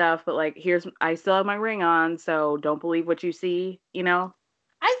hearing stuff, but like, I still have my ring on, so don't believe what you see, I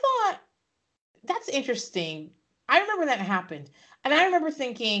thought, that's interesting. I remember that happened. And I remember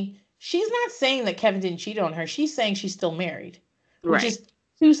thinking, she's not saying that Kevin didn't cheat on her. She's saying she's still married. Which is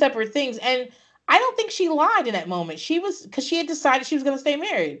two separate things. And I don't think she lied in that moment. Because she had decided she was going to stay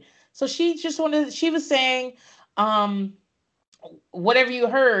married. So she was saying, whatever you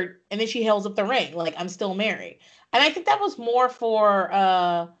heard. And then she holds up the ring. Like, I'm still married. And I think that was more for,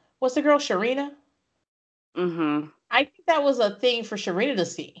 what's the girl, Sharina? Mm-hmm. I think that was a thing for Sharina to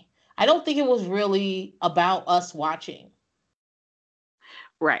see. I don't think it was really about us watching.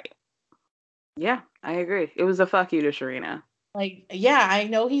 Right. Yeah, I agree. It was a fuck you to Sharina. Like, yeah, I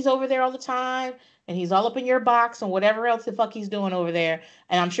know he's over there all the time, and he's all up in your box and whatever else the fuck he's doing over there.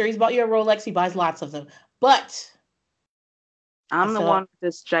 And I'm sure he's bought you a Rolex. He buys lots of them. But I'm the one with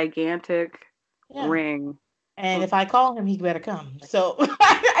this gigantic ring. And if I call him, he better come. So,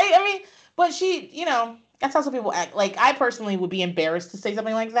 I mean, but she, that's how some people act. Like, I personally would be embarrassed to say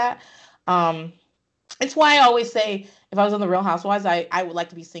something like that. It's why I always say, if I was on The Real Housewives, I would like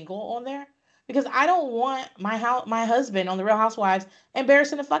to be single on there. Because I don't want my husband on The Real Housewives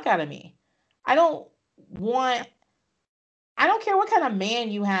embarrassing the fuck out of me. I don't care what kind of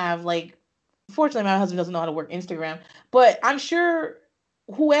man you have. Like, fortunately, my husband doesn't know how to work Instagram. But I'm sure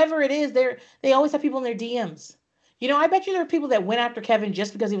whoever it is, they always have people in their DMs. I bet you there are people that went after Kevin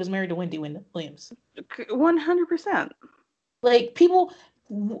just because he was married to Wendy Williams. 100%. Like, Kevin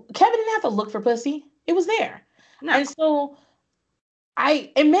didn't have to look for pussy. It was there. No. And so,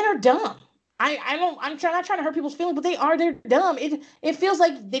 and men are dumb. I'm not trying to hurt people's feelings, but they're dumb. It feels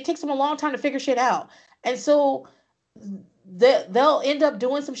like it takes them a long time to figure shit out. And so they'll end up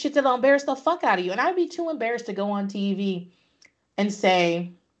doing some shit that'll embarrass the fuck out of you. And I'd be too embarrassed to go on TV and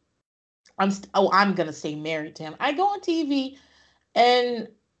say, I'm going to stay married to him. I go on TV and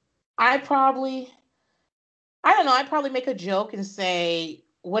I probably I don't know. I'd probably make a joke and say,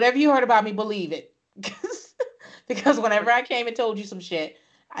 whatever you heard about me, believe it. Because whenever I came and told you some shit,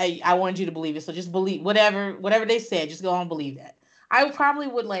 I wanted you to believe it. So just believe whatever they said, just go on and believe that. I probably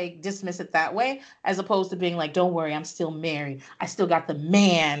would like dismiss it that way, as opposed to being like, don't worry, I'm still married. I still got the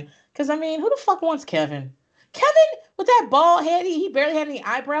man. Because I mean, who the fuck wants Kevin? Kevin with that bald head, he barely had any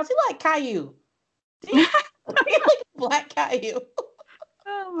eyebrows. He like Caillou. He like Black Caillou.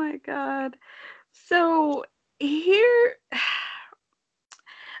 Oh my God. So here,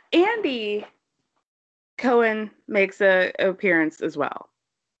 Andy Cohen makes a appearance as well.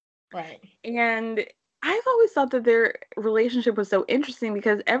 Right. And I've always thought that their relationship was so interesting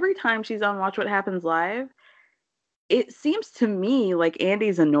because every time she's on Watch What Happens Live, it seems to me like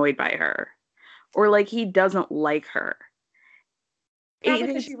Andy's annoyed by her or like he doesn't like her. Probably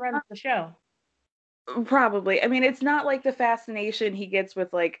because she runs the show. Probably. I mean, it's not like the fascination he gets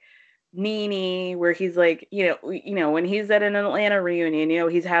with like Nene, where he's like, when he's at an Atlanta reunion,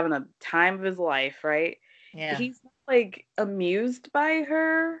 he's having a time of his life, right? Yeah. He's not like amused by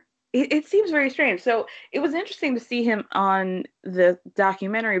her. It seems very strange. So it was interesting to see him on the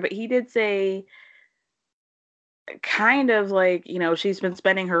documentary, but he did say kind of like, she's been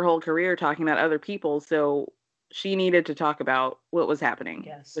spending her whole career talking about other people, so she needed to talk about what was happening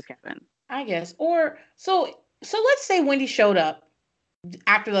with Kevin. I guess. Or so let's say Wendy showed up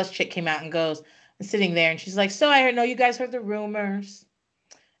after this chick came out and goes and sitting there and she's like, so I know you guys heard the rumors,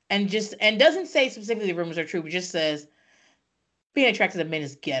 and doesn't say specifically the rumors are true, but just says being attracted to men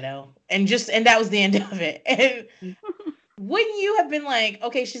is ghetto, and that was the end of it. And wouldn't you have been like,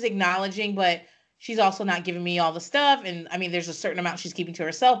 okay, she's acknowledging, but she's also not giving me all the stuff, and I mean there's a certain amount she's keeping to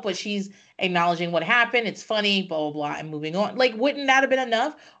herself, but she's acknowledging what happened, it's funny, blah blah blah, and moving on. Like, wouldn't that have been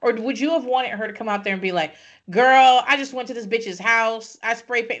enough? Or would you have wanted her to come out there and be like, girl, I just went to this bitch's house, I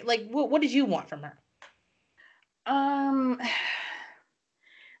spray paint, like what did you want from her?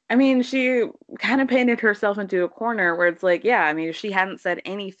 I mean, she kind of painted herself into a corner where it's like, yeah, I mean, if she hadn't said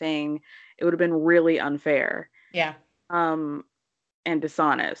anything, it would have been really unfair. Yeah. And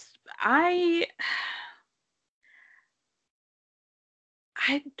dishonest. I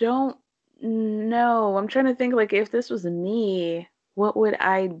don't know. I'm trying to think, like, if this was me, what would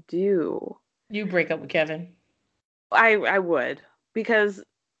I do? You break up with Kevin. I would, because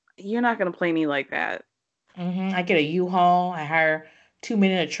you're not going to play me like that. Mm-hmm. I get a U-Haul, I hire 2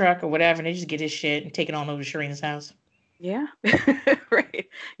 men in a truck or whatever, and they just get his shit and take it on over to Sharina's house. Yeah. Right.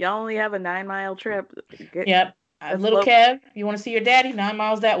 Y'all only have a 9-mile trip. Yep. Little Kev, you want to see your daddy? 9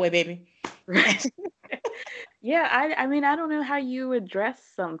 miles that way, baby. Right. Yeah, I mean, I don't know how you address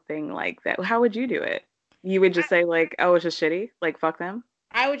something like that. How would you do it? You would just say like, oh, it's just shitty? Like, fuck them?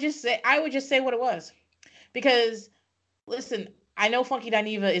 I would just say what it was. Because, listen, I know Funky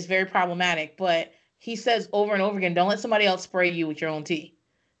Dineva is very problematic, but he says over and over again, don't let somebody else spray you with your own tea.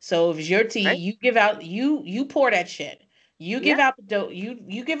 So if it's your tea, right, you give out, you pour that shit. You give out the dough.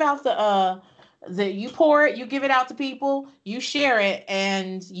 You give out you pour it, you give it out to people, you share it,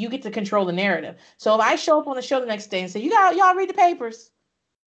 and you get to control the narrative. So if I show up on the show the next day and say, y'all read the papers.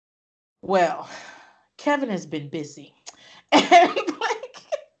 Well, Kevin has been busy. And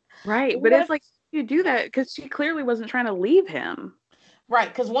right. But it's like, you do that because she clearly wasn't trying to leave him. Right,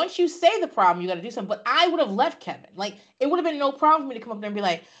 because once you say the problem, you got to do something. But I would have left Kevin. Like, it would have been no problem for me to come up there and be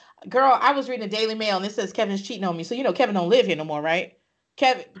like, girl, I was reading the Daily Mail and it says Kevin's cheating on me. So, Kevin don't live here no more, right?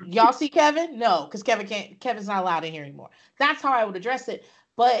 Kevin, y'all see Kevin? No, because Kevin's not allowed in here anymore. That's how I would address it.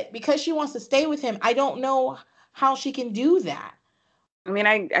 But because she wants to stay with him, I don't know how she can do that. I mean,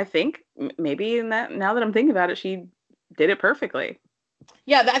 I think maybe now that I'm thinking about it, she did it perfectly.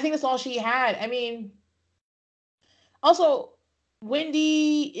 Yeah, I think that's all she had. I mean, also,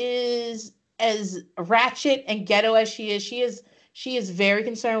 Wendy is as ratchet and ghetto as she is. She is very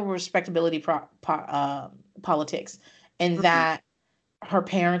concerned with respectability politics, and that her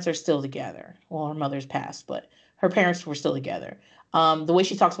parents are still together. Well, her mother's passed, but her parents were still together. The way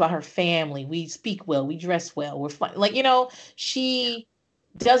she talks about her family, we speak well, we dress well, we're fun. Like, she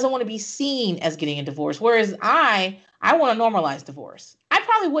doesn't want to be seen as getting a divorce. Whereas I want to normalize divorce. I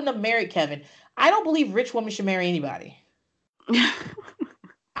probably wouldn't have married Kevin. I don't believe rich women should marry anybody.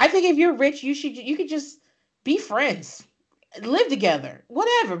 I think if you're rich, you could just be friends, live together,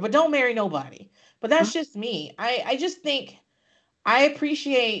 whatever, but don't marry nobody. But that's just me. I just think I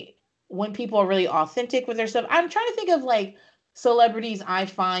appreciate when people are really authentic with their stuff. I'm trying to think of like celebrities I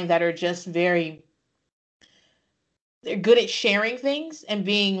find that are just they're good at sharing things and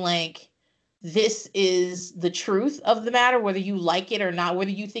being like, this is the truth of the matter, whether you like it or not, whether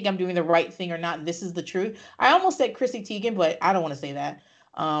you think I'm doing the right thing or not, this is the truth. I almost said Chrissy Teigen, but I don't want to say that.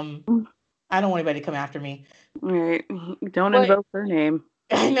 I don't want anybody to come after me. All right. Don't invoke her name.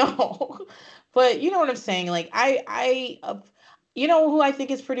 I know. But you know what I'm saying? Like, you know who I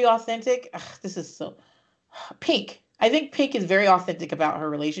think is pretty authentic? Ugh, this is so... Pink. I think Pink is very authentic about her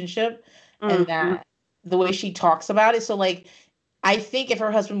relationship and that the way she talks about it. So, like, I think if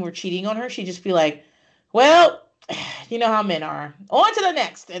her husband were cheating on her, she'd just be like, well, you know how men are. On to the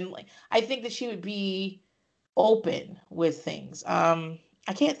next. And like, I think that she would be open with things.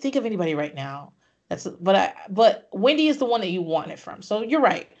 I can't think of anybody right now. But Wendy is the one that you want it from. So you're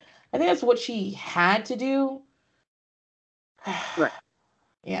right. I think that's what she had to do. Right.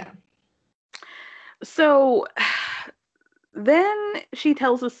 Yeah. So then she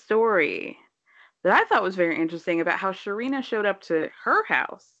tells a story that I thought was very interesting about how Sharina showed up to her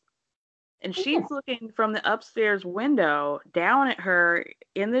house. And she's looking from the upstairs window down at her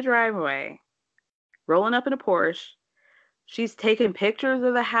in the driveway, rolling up in a Porsche. She's taking pictures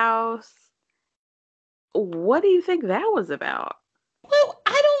of the house. What do you think that was about? Well,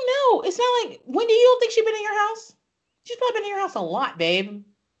 I don't know. It's not like, Wendy, you don't think she's been in your house? She's probably been in your house a lot, babe.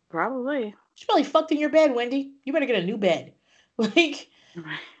 Probably. She's probably fucked in your bed, Wendy. You better get a new bed. Like,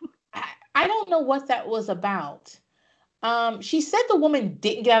 I don't know what that was about. She said the woman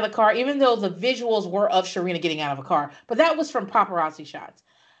didn't get out of the car, even though the visuals were of Sharina getting out of a car. But that was from paparazzi shots.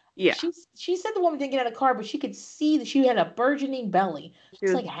 Yeah. She said the woman didn't get out of the car, but she could see that she had a burgeoning belly.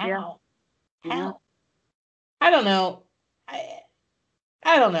 It's like, how? Yeah. How? I don't know. I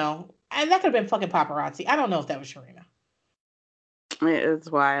don't know. And that could have been fucking paparazzi. I don't know if that was Sharina. It's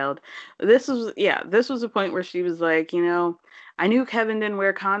wild. This was a point where she was like, you know, I knew Kevin didn't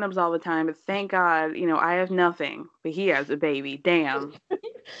wear condoms all the time, but thank God, you know, I have nothing, but he has a baby. Damn. The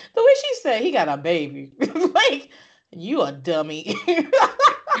way she said he got a baby. Like, you a dummy.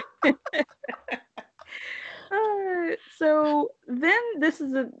 So then this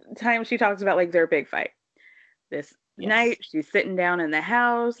is the time she talks about like their big fight. This night, she's sitting down in the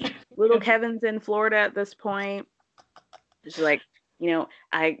house. Little Kevin's in Florida at this point. She's like, you know,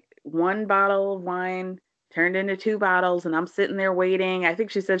 one bottle of wine turned into 2 bottles, and I'm sitting there waiting. I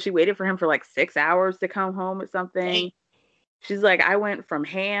think she said she waited for him for like 6 hours to come home with something. She's like, I went from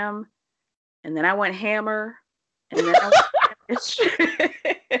ham, and then I went hammer, and then I went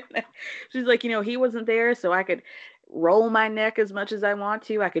she's like, you know, he wasn't there, so I could roll my neck as much as I want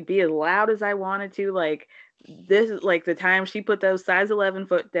to. I could be as loud as I wanted to. Like, this is like the time she put those size 11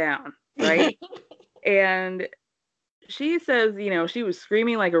 foot down, right? And she says, you know, she was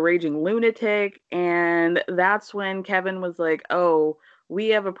screaming like a raging lunatic. And that's when Kevin was like, oh, we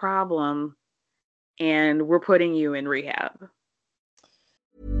have a problem and we're putting you in rehab.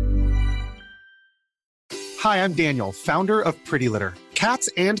 Hi, I'm Daniel, founder of Pretty Litter. Cats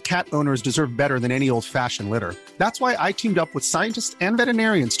and cat owners deserve better than any old-fashioned litter. That's why I teamed up with scientists and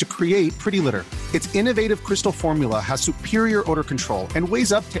veterinarians to create Pretty Litter. Its innovative crystal formula has superior odor control and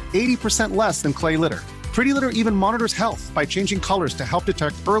weighs up to 80% less than clay litter. Pretty Litter even monitors health by changing colors to help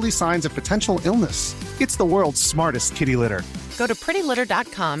detect early signs of potential illness. It's the world's smartest kitty litter. Go to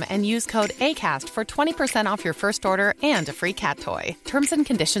prettylitter.com and use code ACAST for 20% off your first order and a free cat toy. Terms and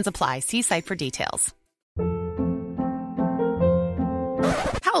conditions apply. See site for details.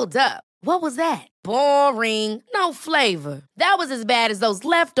 Hold up. What was that? Boring. No flavor. That was as bad as those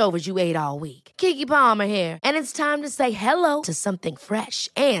leftovers you ate all week. Keke Palmer here, and it's time to say hello to something fresh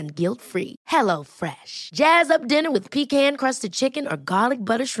and guilt-free. Hello Fresh. Jazz up dinner with pecan-crusted chicken or garlic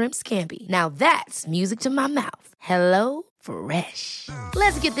butter shrimp scampi. Now that's music to my mouth. Hello Fresh.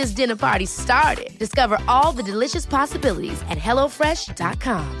 Let's get this dinner party started. Discover all the delicious possibilities at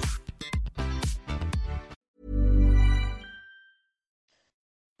hellofresh.com.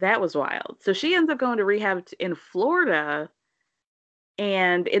 That was wild. So she ends up going to rehab in Florida.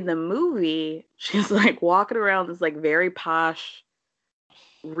 And in the movie, she's like walking around this like very posh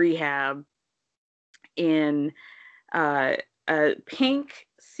rehab in a pink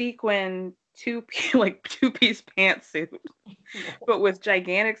sequin two-piece pantsuit, but with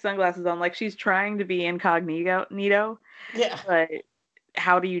gigantic sunglasses on. Like she's trying to be incognito. Yeah. But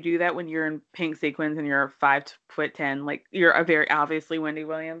how do you do that when you're in pink sequins and you're 5'10"? Like you're a very obviously Wendy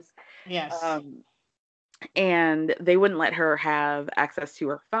Williams. Yes. And they wouldn't let her have access to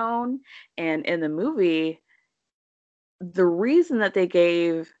her phone. And in the movie, the reason that they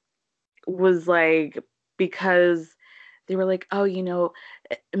gave was like because they were like, oh, you know,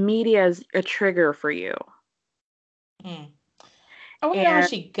 media is a trigger for you. I wonder how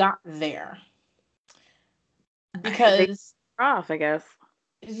she got there. Because off, I guess.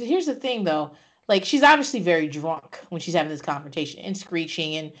 Here's the thing, though. Like, she's obviously very drunk when she's having this confrontation and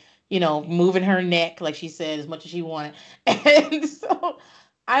screeching and, you know, moving her neck, like she said, as much as she wanted. And so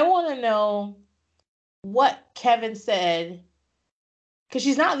I want to know what Kevin said, because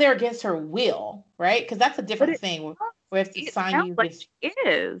she's not there against her will, right? Because that's a different thing. Where we have to sign you. Like it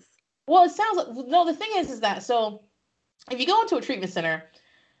is. Well, it sounds like no. The thing is that so if you go into a treatment center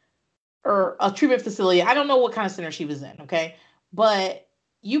or a treatment facility, I don't know what kind of center she was in, okay, but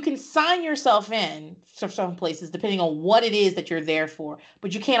you can sign yourself in for some places depending on what it is that you're there for,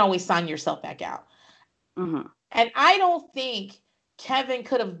 but you can't always sign yourself back out. Mm-hmm. And I don't think Kevin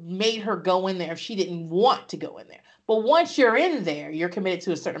could have made her go in there if she didn't want to go in there. But once you're in there, you're committed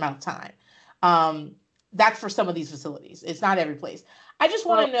to a certain amount of time. That's for some of these facilities. It's not every place. I just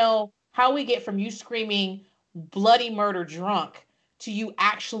want to know how we get from you screaming bloody murder drunk to you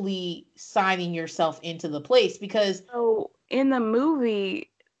actually signing yourself into the place. Because so in the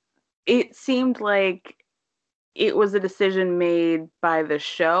movie, it seemed like it was a decision made by the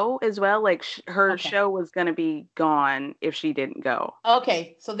show as well. Like her show was going to be gone if she didn't go.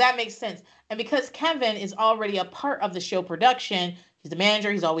 Okay, so that makes sense. And because Kevin is already a part of the show production, he's the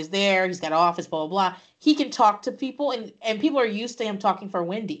manager, he's always there, he's got an office, blah, blah, blah. He can talk to people, and people are used to him talking for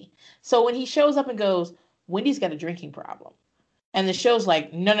Wendy. So when he shows up and goes, Wendy's got a drinking problem. And the show's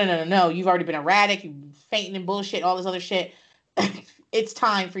like, no, you've already been erratic, you're fainting and bullshit, all this other shit. It's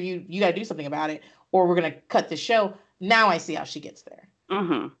time for you. You got to do something about it, or we're going to cut the show. Now I see how she gets there.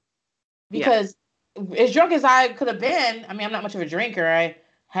 Mm-hmm. Because as drunk as I could have been, I mean, I'm not much of a drinker. I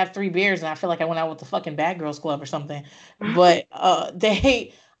have 3 beers and I feel like I went out with the fucking Bad Girls Club or something. But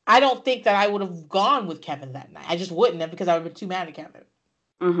I don't think that I would have gone with Kevin that night. I just wouldn't have, because I would have been too mad at Kevin.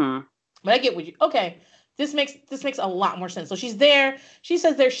 Mm-hmm. But I get what you. Okay, this makes a lot more sense. So she's there. She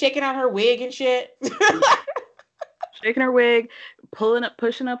says they're shaking out her wig and shit. Shaking her wig,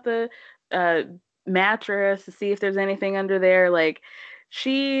 pushing up the mattress to see if there's anything under there. Like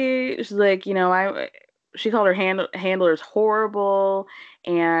she's like, she called her handlers horrible.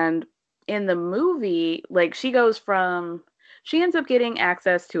 And in the movie, like she ends up getting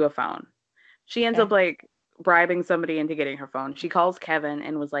access to a phone. She ends up like bribing somebody into getting her phone. She calls Kevin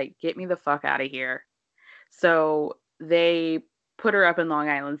and was like, get me the fuck out of here. So they put her up in Long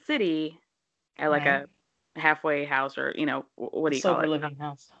Island City at like a halfway house, or what do you call it? Sober living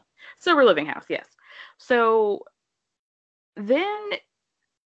house. Sober living house, yes. So then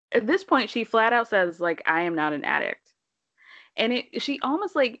at this point she flat out says, like, I am not an addict. And she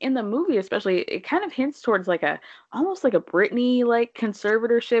almost, like, in the movie especially, it kind of hints towards like almost like a Britney like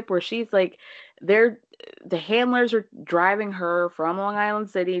conservatorship, where she's like, the handlers are driving her from Long Island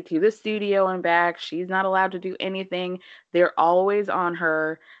City to the studio and back. She's not allowed to do anything. They're always on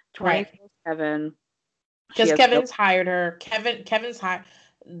her 24/7. Because Kevin's hired her. Kevin's hired.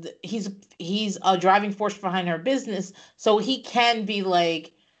 He's a driving force behind her business, so he can be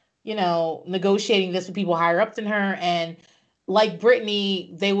like, negotiating this with people higher up than her. And like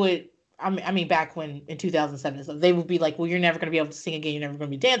Britney, they would. I mean, back when in 2007, so they would be like, well, you're never going to be able to sing again. You're never going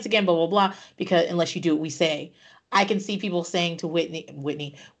to be dance again. Blah blah blah. Because unless you do what we say, I can see people saying to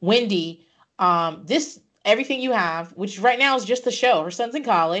Wendy, this everything you have, which right now is just the show. Her son's in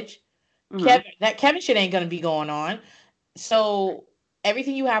college. Mm-hmm. Kevin shit ain't gonna be going on. So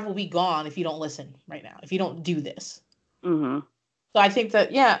everything you have will be gone if you don't listen right now. If you don't do this. Mm-hmm. So I think that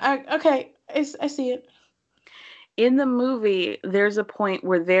I see it. In the movie, there's a point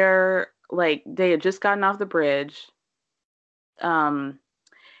where they had just gotten off the bridge, and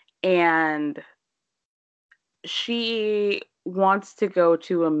she wants to go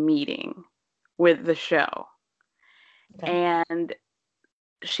to a meeting with the show, and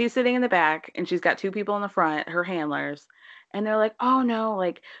she's sitting in the back, and she's got 2 people in the front, her handlers, and they're like, oh no,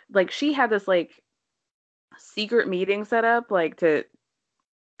 like she had this like secret meeting set up, like to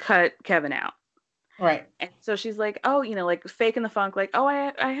cut Kevin out. Right. And so she's like, oh, like faking the funk, like, oh,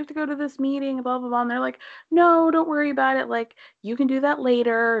 I have to go to this meeting, blah, blah, blah. And they're like, no, don't worry about it. Like, you can do that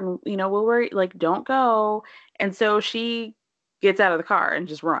later. And, we'll worry, like, don't go. And so she gets out of the car and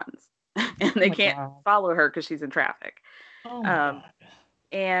just runs. And they can't follow her because she's in traffic. Oh my God.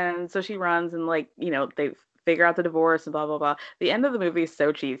 And so she runs, and like, they figure out the divorce and blah, blah, blah. The end of the movie is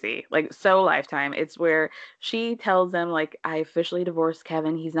so cheesy, like so Lifetime. It's where she tells them, like, I officially divorced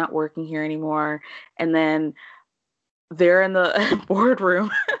Kevin. He's not working here anymore. And then they're in the boardroom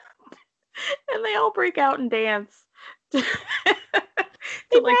and they all break out and dance. They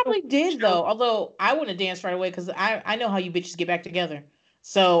probably did, though. Although I wouldn't have danced right away because I know how you bitches get back together.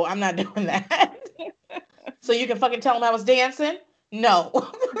 So I'm not doing that. So you can fucking tell them I was dancing?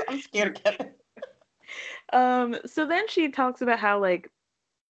 No. I'm scared of Kevin. So then she talks about how, like,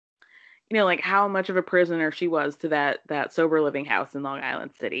 like how much of a prisoner she was to that sober living house in Long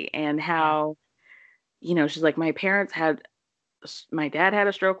Island City, and how, she's like, my parents had my dad had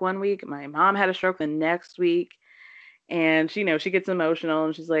a stroke one week, my mom had a stroke the next week, and she gets emotional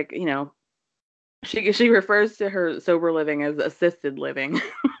and she's like, she refers to her sober living as assisted living.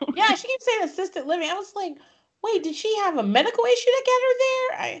 Yeah, she keeps saying assisted living. I was like, wait, did she have a medical issue that got her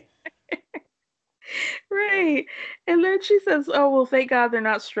there? Right. And then she says, oh, well, thank God they're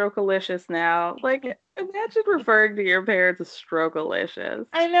not stroke-alicious now. Like, imagine referring to your parents as stroke-alicious.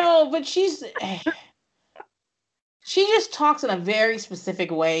 I know, but she just talks in a very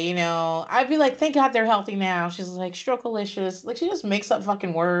specific way, I'd be like, thank God they're healthy now. She's like, stroke-alicious. Like, she just makes up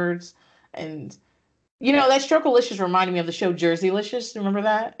fucking words. And, that stroke-alicious reminded me of the show Jerseylicious. Remember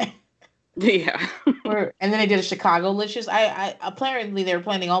that? Yeah. And then they did a Chicago-licious. I apparently they were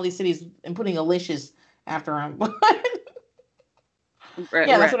planning all these cities and putting alicious after them.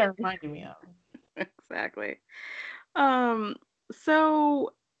 Yeah, that's what it reminded me of. Exactly.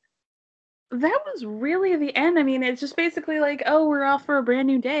 So that was really the end. I mean, it's just basically like, oh, we're off for a brand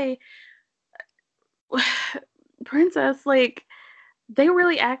new day. Princess, like, they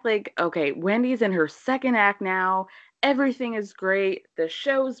really act like, okay, Wendy's in her second act now. Everything is great. The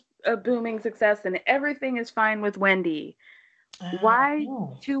show's a booming success and everything is fine with Wendy. Why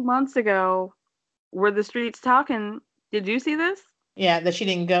 2 months ago were the streets talking? Did you see this? Yeah, that she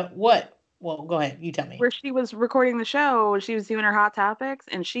didn't go. What? Well, go ahead. You tell me. Where she was recording the show, she was doing her Hot Topics,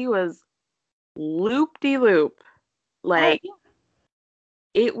 and she was loop-de-loop. Like,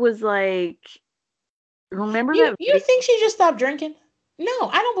 it was like, remember that? You think she just stopped drinking? No,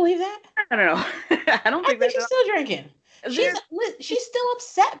 I don't believe that. I don't know. I think she's still drinking. She's still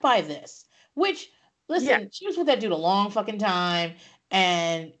upset by this. Which, listen, she was with that dude a long fucking time,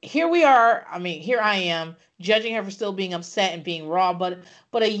 and here we are. I mean, here I am judging her for still being upset and being raw. But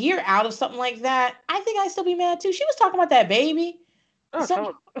a year out of something like that, I think I'd still be mad too. She was talking about that baby.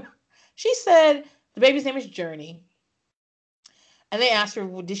 She said the baby's name is Journey, and they asked her,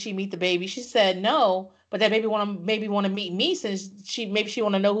 well, did she meet the baby? She said no, but that baby want to meet me since she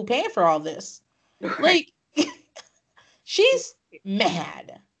want to know who paying for all this. Like. She's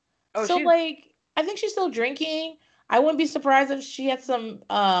mad. I think she's still drinking. I wouldn't be surprised if she had some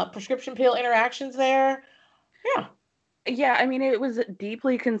prescription pill interactions there. Yeah. Yeah, I mean, it was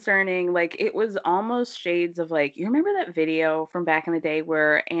deeply concerning. Like, it was almost shades of, like, you remember that video from back in the day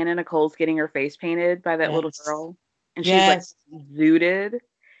where Anna Nicole's getting her face painted by that little girl? And she's, like, zooted?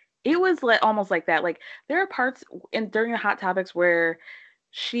 It was almost like that. Like, there are parts during the Hot Topics where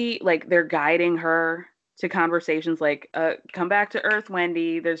they're guiding her to conversations like, come back to Earth,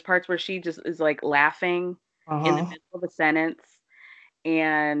 Wendy. There's parts where she just is like laughing in the middle of a sentence,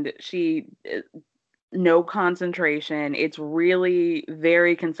 and she no concentration. It's really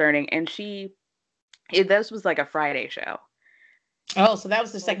very concerning. And this was like a Friday show. Oh, so that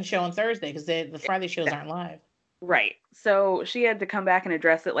was the second show on Thursday, because the Friday shows aren't live. Right. So she had to come back and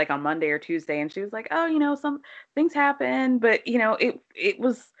address it like on Monday or Tuesday, and she was like, oh, some things happen, but it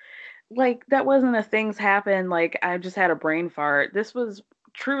was like, that wasn't a things happen, like I just had a brain fart. This was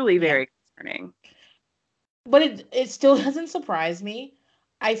truly very concerning. But it still doesn't surprise me.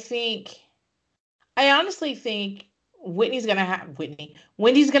 I honestly think Wendy's gonna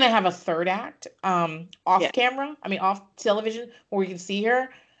have a third act off camera. I mean, off television, where we can see her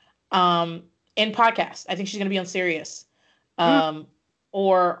in podcasts. I think she's gonna be on Sirius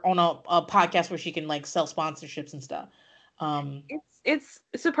or on a podcast where she can like sell sponsorships and stuff. It's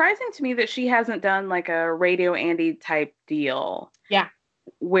surprising to me that she hasn't done like a Radio Andy type deal. Yeah.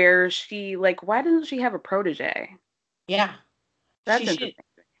 Where she, like, why doesn't she have a protege? Yeah. That's interesting.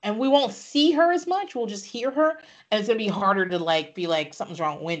 And we won't see her as much. We'll just hear her. And it's going to be harder to like be like, something's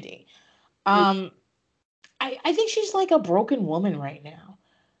wrong with Wendy. I think she's like a broken woman right now.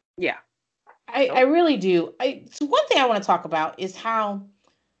 Yeah. I really do. So one thing I want to talk about is how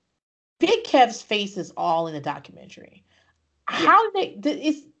Big Kev's face is all in the documentary. How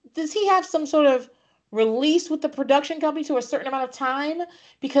does he have some sort of release with the production company to a certain amount of time?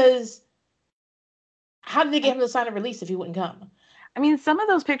 Because how did they get him to sign a release if he wouldn't come? I mean, some of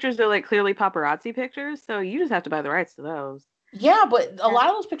those pictures are like clearly paparazzi pictures, so you just have to buy the rights to those. Yeah, but a lot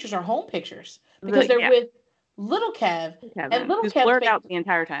of those pictures are home pictures because they're with Little Kev, and Little Kev blurred out the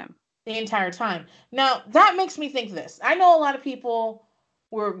entire time. Now that makes me think this. I know a lot of people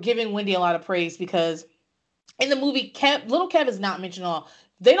were giving Wendy a lot of praise because in the movie, Little Kev is not mentioned at all.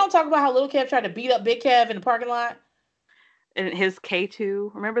 They don't talk about how Little Kev tried to beat up Big Kev in the parking lot. And his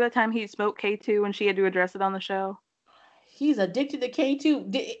K2. Remember that time he smoked K2 and she had to address it on the show? He's addicted to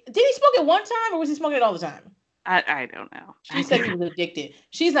K2. Did he smoke it one time or was he smoking it all the time? I don't know. She said he was addicted.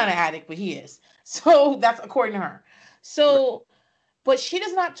 She's not an addict, but he is. So that's according to her. So But she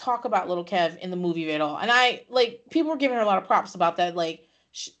does not talk about little Kev in the movie at all. And I, like, people were giving her a lot of props about that. Like,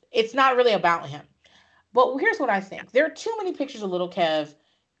 it's not really about him. But here's what I think. There are too many pictures of little Kev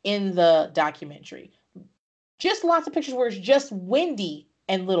in the documentary. Just lots of pictures where it's just Wendy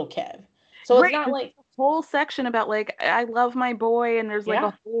and little Kev. So it's not like a whole section about like I love my boy, and there's like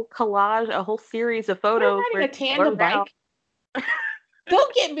a whole collage, a whole series of photos. We're riding a tandem bike.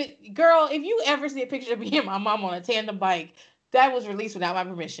 Don't get me, girl. If you ever see a picture of me and my mom on a tandem bike, that was released without my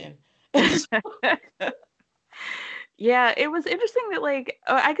permission. Yeah, it was interesting that like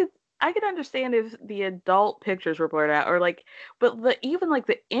I could understand if the adult pictures were blurred out, or like, but even like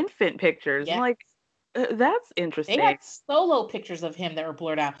the infant pictures, I'm like, that's interesting. They had solo pictures of him that were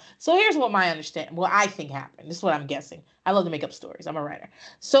blurred out. So here's what I think happened. This is what I'm guessing. I love to make up stories. I'm a writer.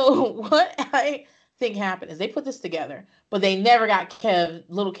 So what I think happened is they put this together, but they never got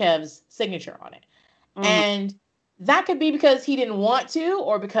little Kev's signature on it. And that could be because he didn't want to,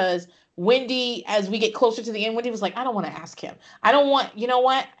 or because Wendy, as we get closer to the end, Wendy was like, I don't want to ask him. I don't want, you know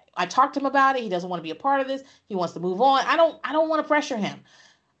what? I talked to him about it. He doesn't want to be a part of this. He wants to move on. I don't want to pressure him.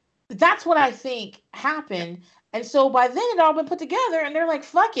 That's what I think happened. And so by then it all been put together, and they're like,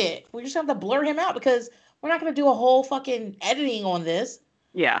 fuck it. We just have to blur him out because we're not going to do a whole fucking editing on this.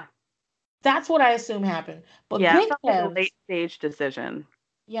 Yeah. That's what I assume happened. But Big Kev's a late stage decision.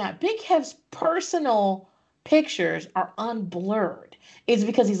 Yeah, Big Kev's personal pictures are unblurred. Is it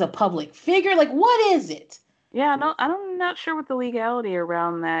because he's a public figure? Like, what is it? Yeah, no, I'm not sure what the legality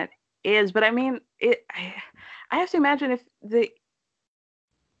around that is, but I mean, I have to imagine if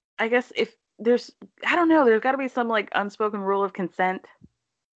there's, I don't know, there's got to be some like unspoken rule of consent.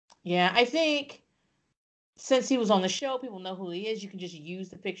 Yeah, I think since he was on the show, people know who he is. You can just use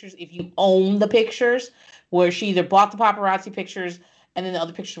the pictures if you own the pictures, where she either bought the paparazzi pictures and then the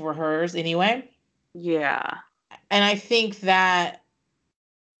other pictures were hers anyway. Yeah. And I think that,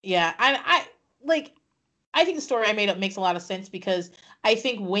 yeah, I think the story I made up makes a lot of sense because I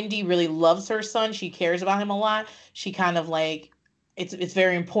think Wendy really loves her son. She cares about him a lot. She kind of like, it's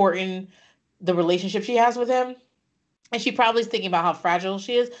very important, the relationship she has with him. And she probably is thinking about how fragile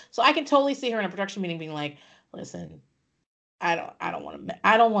she is. So I can totally see her in a production meeting being like, listen, I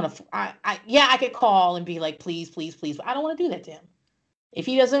could call and be like, please, please, please. But I don't want to do that to him. If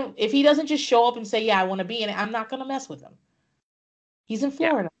he doesn't just show up and say, yeah, I want to be in it, I'm not going to mess with him. He's in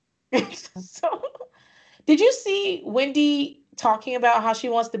Florida. Yeah. So did you see Wendy talking about how she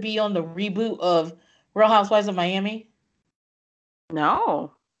wants to be on the reboot of Real Housewives of Miami?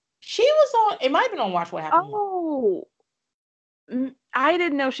 No. She was on, it might have been on Watch What Happened. Oh, I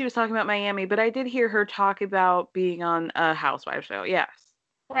didn't know she was talking about Miami, but I did hear her talk about being on a Housewives show. Yes.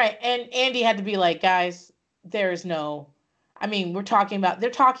 Right. And Andy had to be like, guys, there's no, I mean, they're talking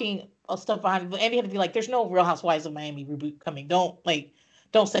stuff behind, but Andy had to be like, there's no Real Housewives of Miami reboot coming. Don't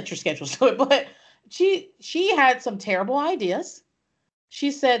set your schedules to it. But she had some terrible ideas.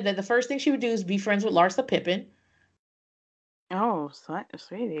 She said that the first thing she would do is be friends with Larsa Pippen. Oh,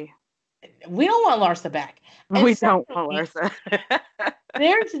 sweetie. We don't want Larsa back. And we don't want Larsa.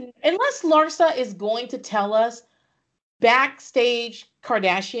 Unless Larsa is going to tell us backstage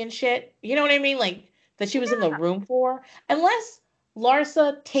Kardashian shit, you know what I mean? Like that she was in the room for. Unless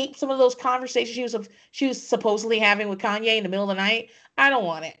Larsa taped some of those conversations she was supposedly having with Kanye in the middle of the night, I don't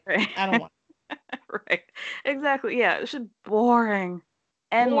want it. Right. I don't want it. Right. Exactly. Yeah. It's just boring.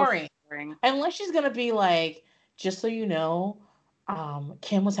 Boring. Unless she's gonna be like, just so you know,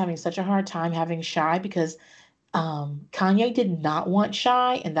 Kim was having such a hard time having Shy because Kanye did not want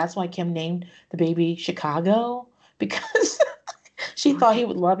Shy, and that's why Kim named the baby Chicago, because she thought he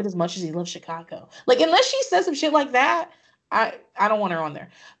would love it as much as he loved Chicago. Like, unless she says some shit like that, I don't want her on there.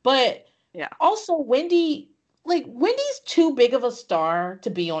 But yeah, also Wendy's too big of a star to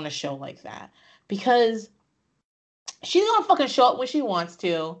be on a show like that, because she's gonna fucking show up when she wants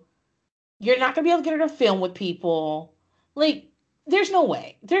to. You're not gonna be able to get her to film with people. Like, there's no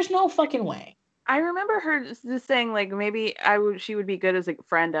way. There's no fucking way. I remember her just saying like maybe she would be good as a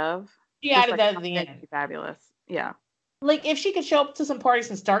friend of. She added that at the end. Fabulous. Yeah. Like, if she could show up to some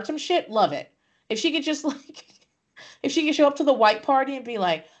parties and start some shit, love it. If she could just if she could show up to the white party and be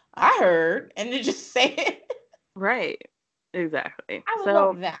like, I heard, and then just say it. Right. Exactly. I would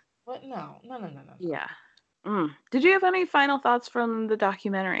love that. But no. Yeah. Did you have any final thoughts from the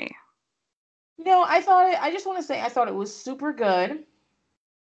documentary? No, I thought it was super good.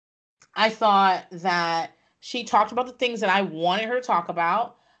 I thought that she talked about the things that I wanted her to talk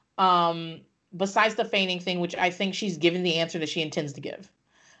about, besides the feigning thing, which I think she's given the answer that she intends to give.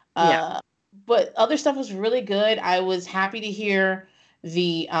 Yeah. But other stuff was really good. I was happy to hear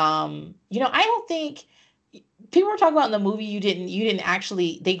the, I don't think people were talking about in the movie you didn't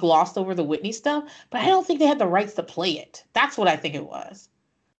actually, they glossed over the Whitney stuff, but I don't think they had the rights to play it. That's what I think it was.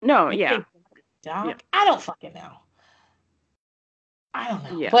 No, yeah. Yeah. I don't fucking know. I don't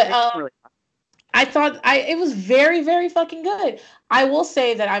know. Yeah, but really I thought it was very, very fucking good. I will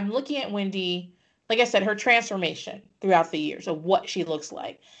say that I'm looking at Wendy, like I said, her transformation throughout the years of what she looks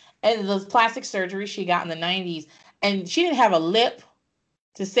like. And the plastic surgery she got in the 90s. And she didn't have a lip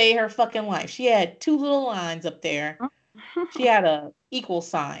to save her fucking life. She had 2 little lines up there. She had a equal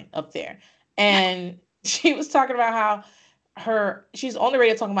sign up there. And she was talking about how she's on the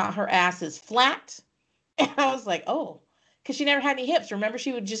radio talking about her ass is flat. And I was like, oh, because she never had any hips. Remember,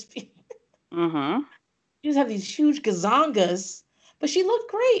 she would just be... She just have these huge gazongas, but she looked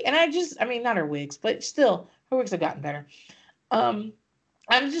great. And I mean, not her wigs, but still, her wigs have gotten better. I'm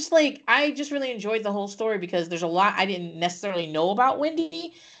just like, I just really enjoyed the whole story because there's a lot I didn't necessarily know about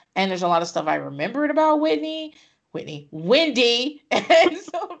Wendy, and there's a lot of stuff I remembered about Wendy, and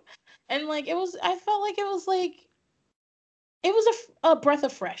so, and like I felt like it was a breath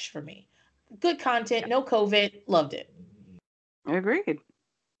of fresh for me. Good content, no COVID, loved it. Agreed.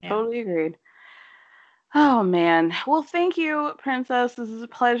 Yeah. Totally agreed. Oh man. Well, thank you, Princess. This is a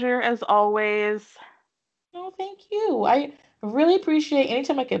pleasure as always. Oh, thank you. I really appreciate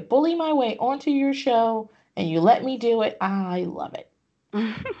anytime I can bully my way onto your show and you let me do it. I love it.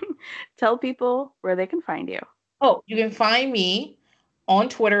 Tell people where they can find you. Oh, you can find me on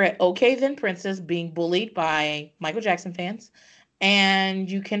Twitter at OkThenPrincess, being bullied by Michael Jackson fans. And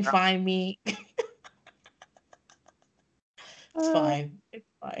you can find me. It's fine. It's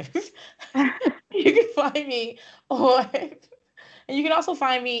fine. You can find me on, and you can also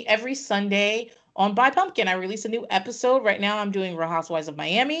find me every Sunday on By Pumpkin. I release a new episode. Right now I'm doing Real Housewives of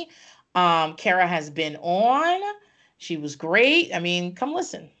Miami. Kara has been on. She was great. I mean, come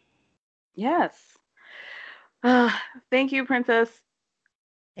listen. Yes. Thank you, Princess.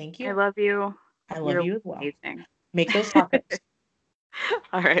 Thank you. I love you. I love you as well. Amazing. Make those tacos.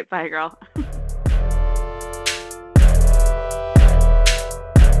 All right. Bye, girl.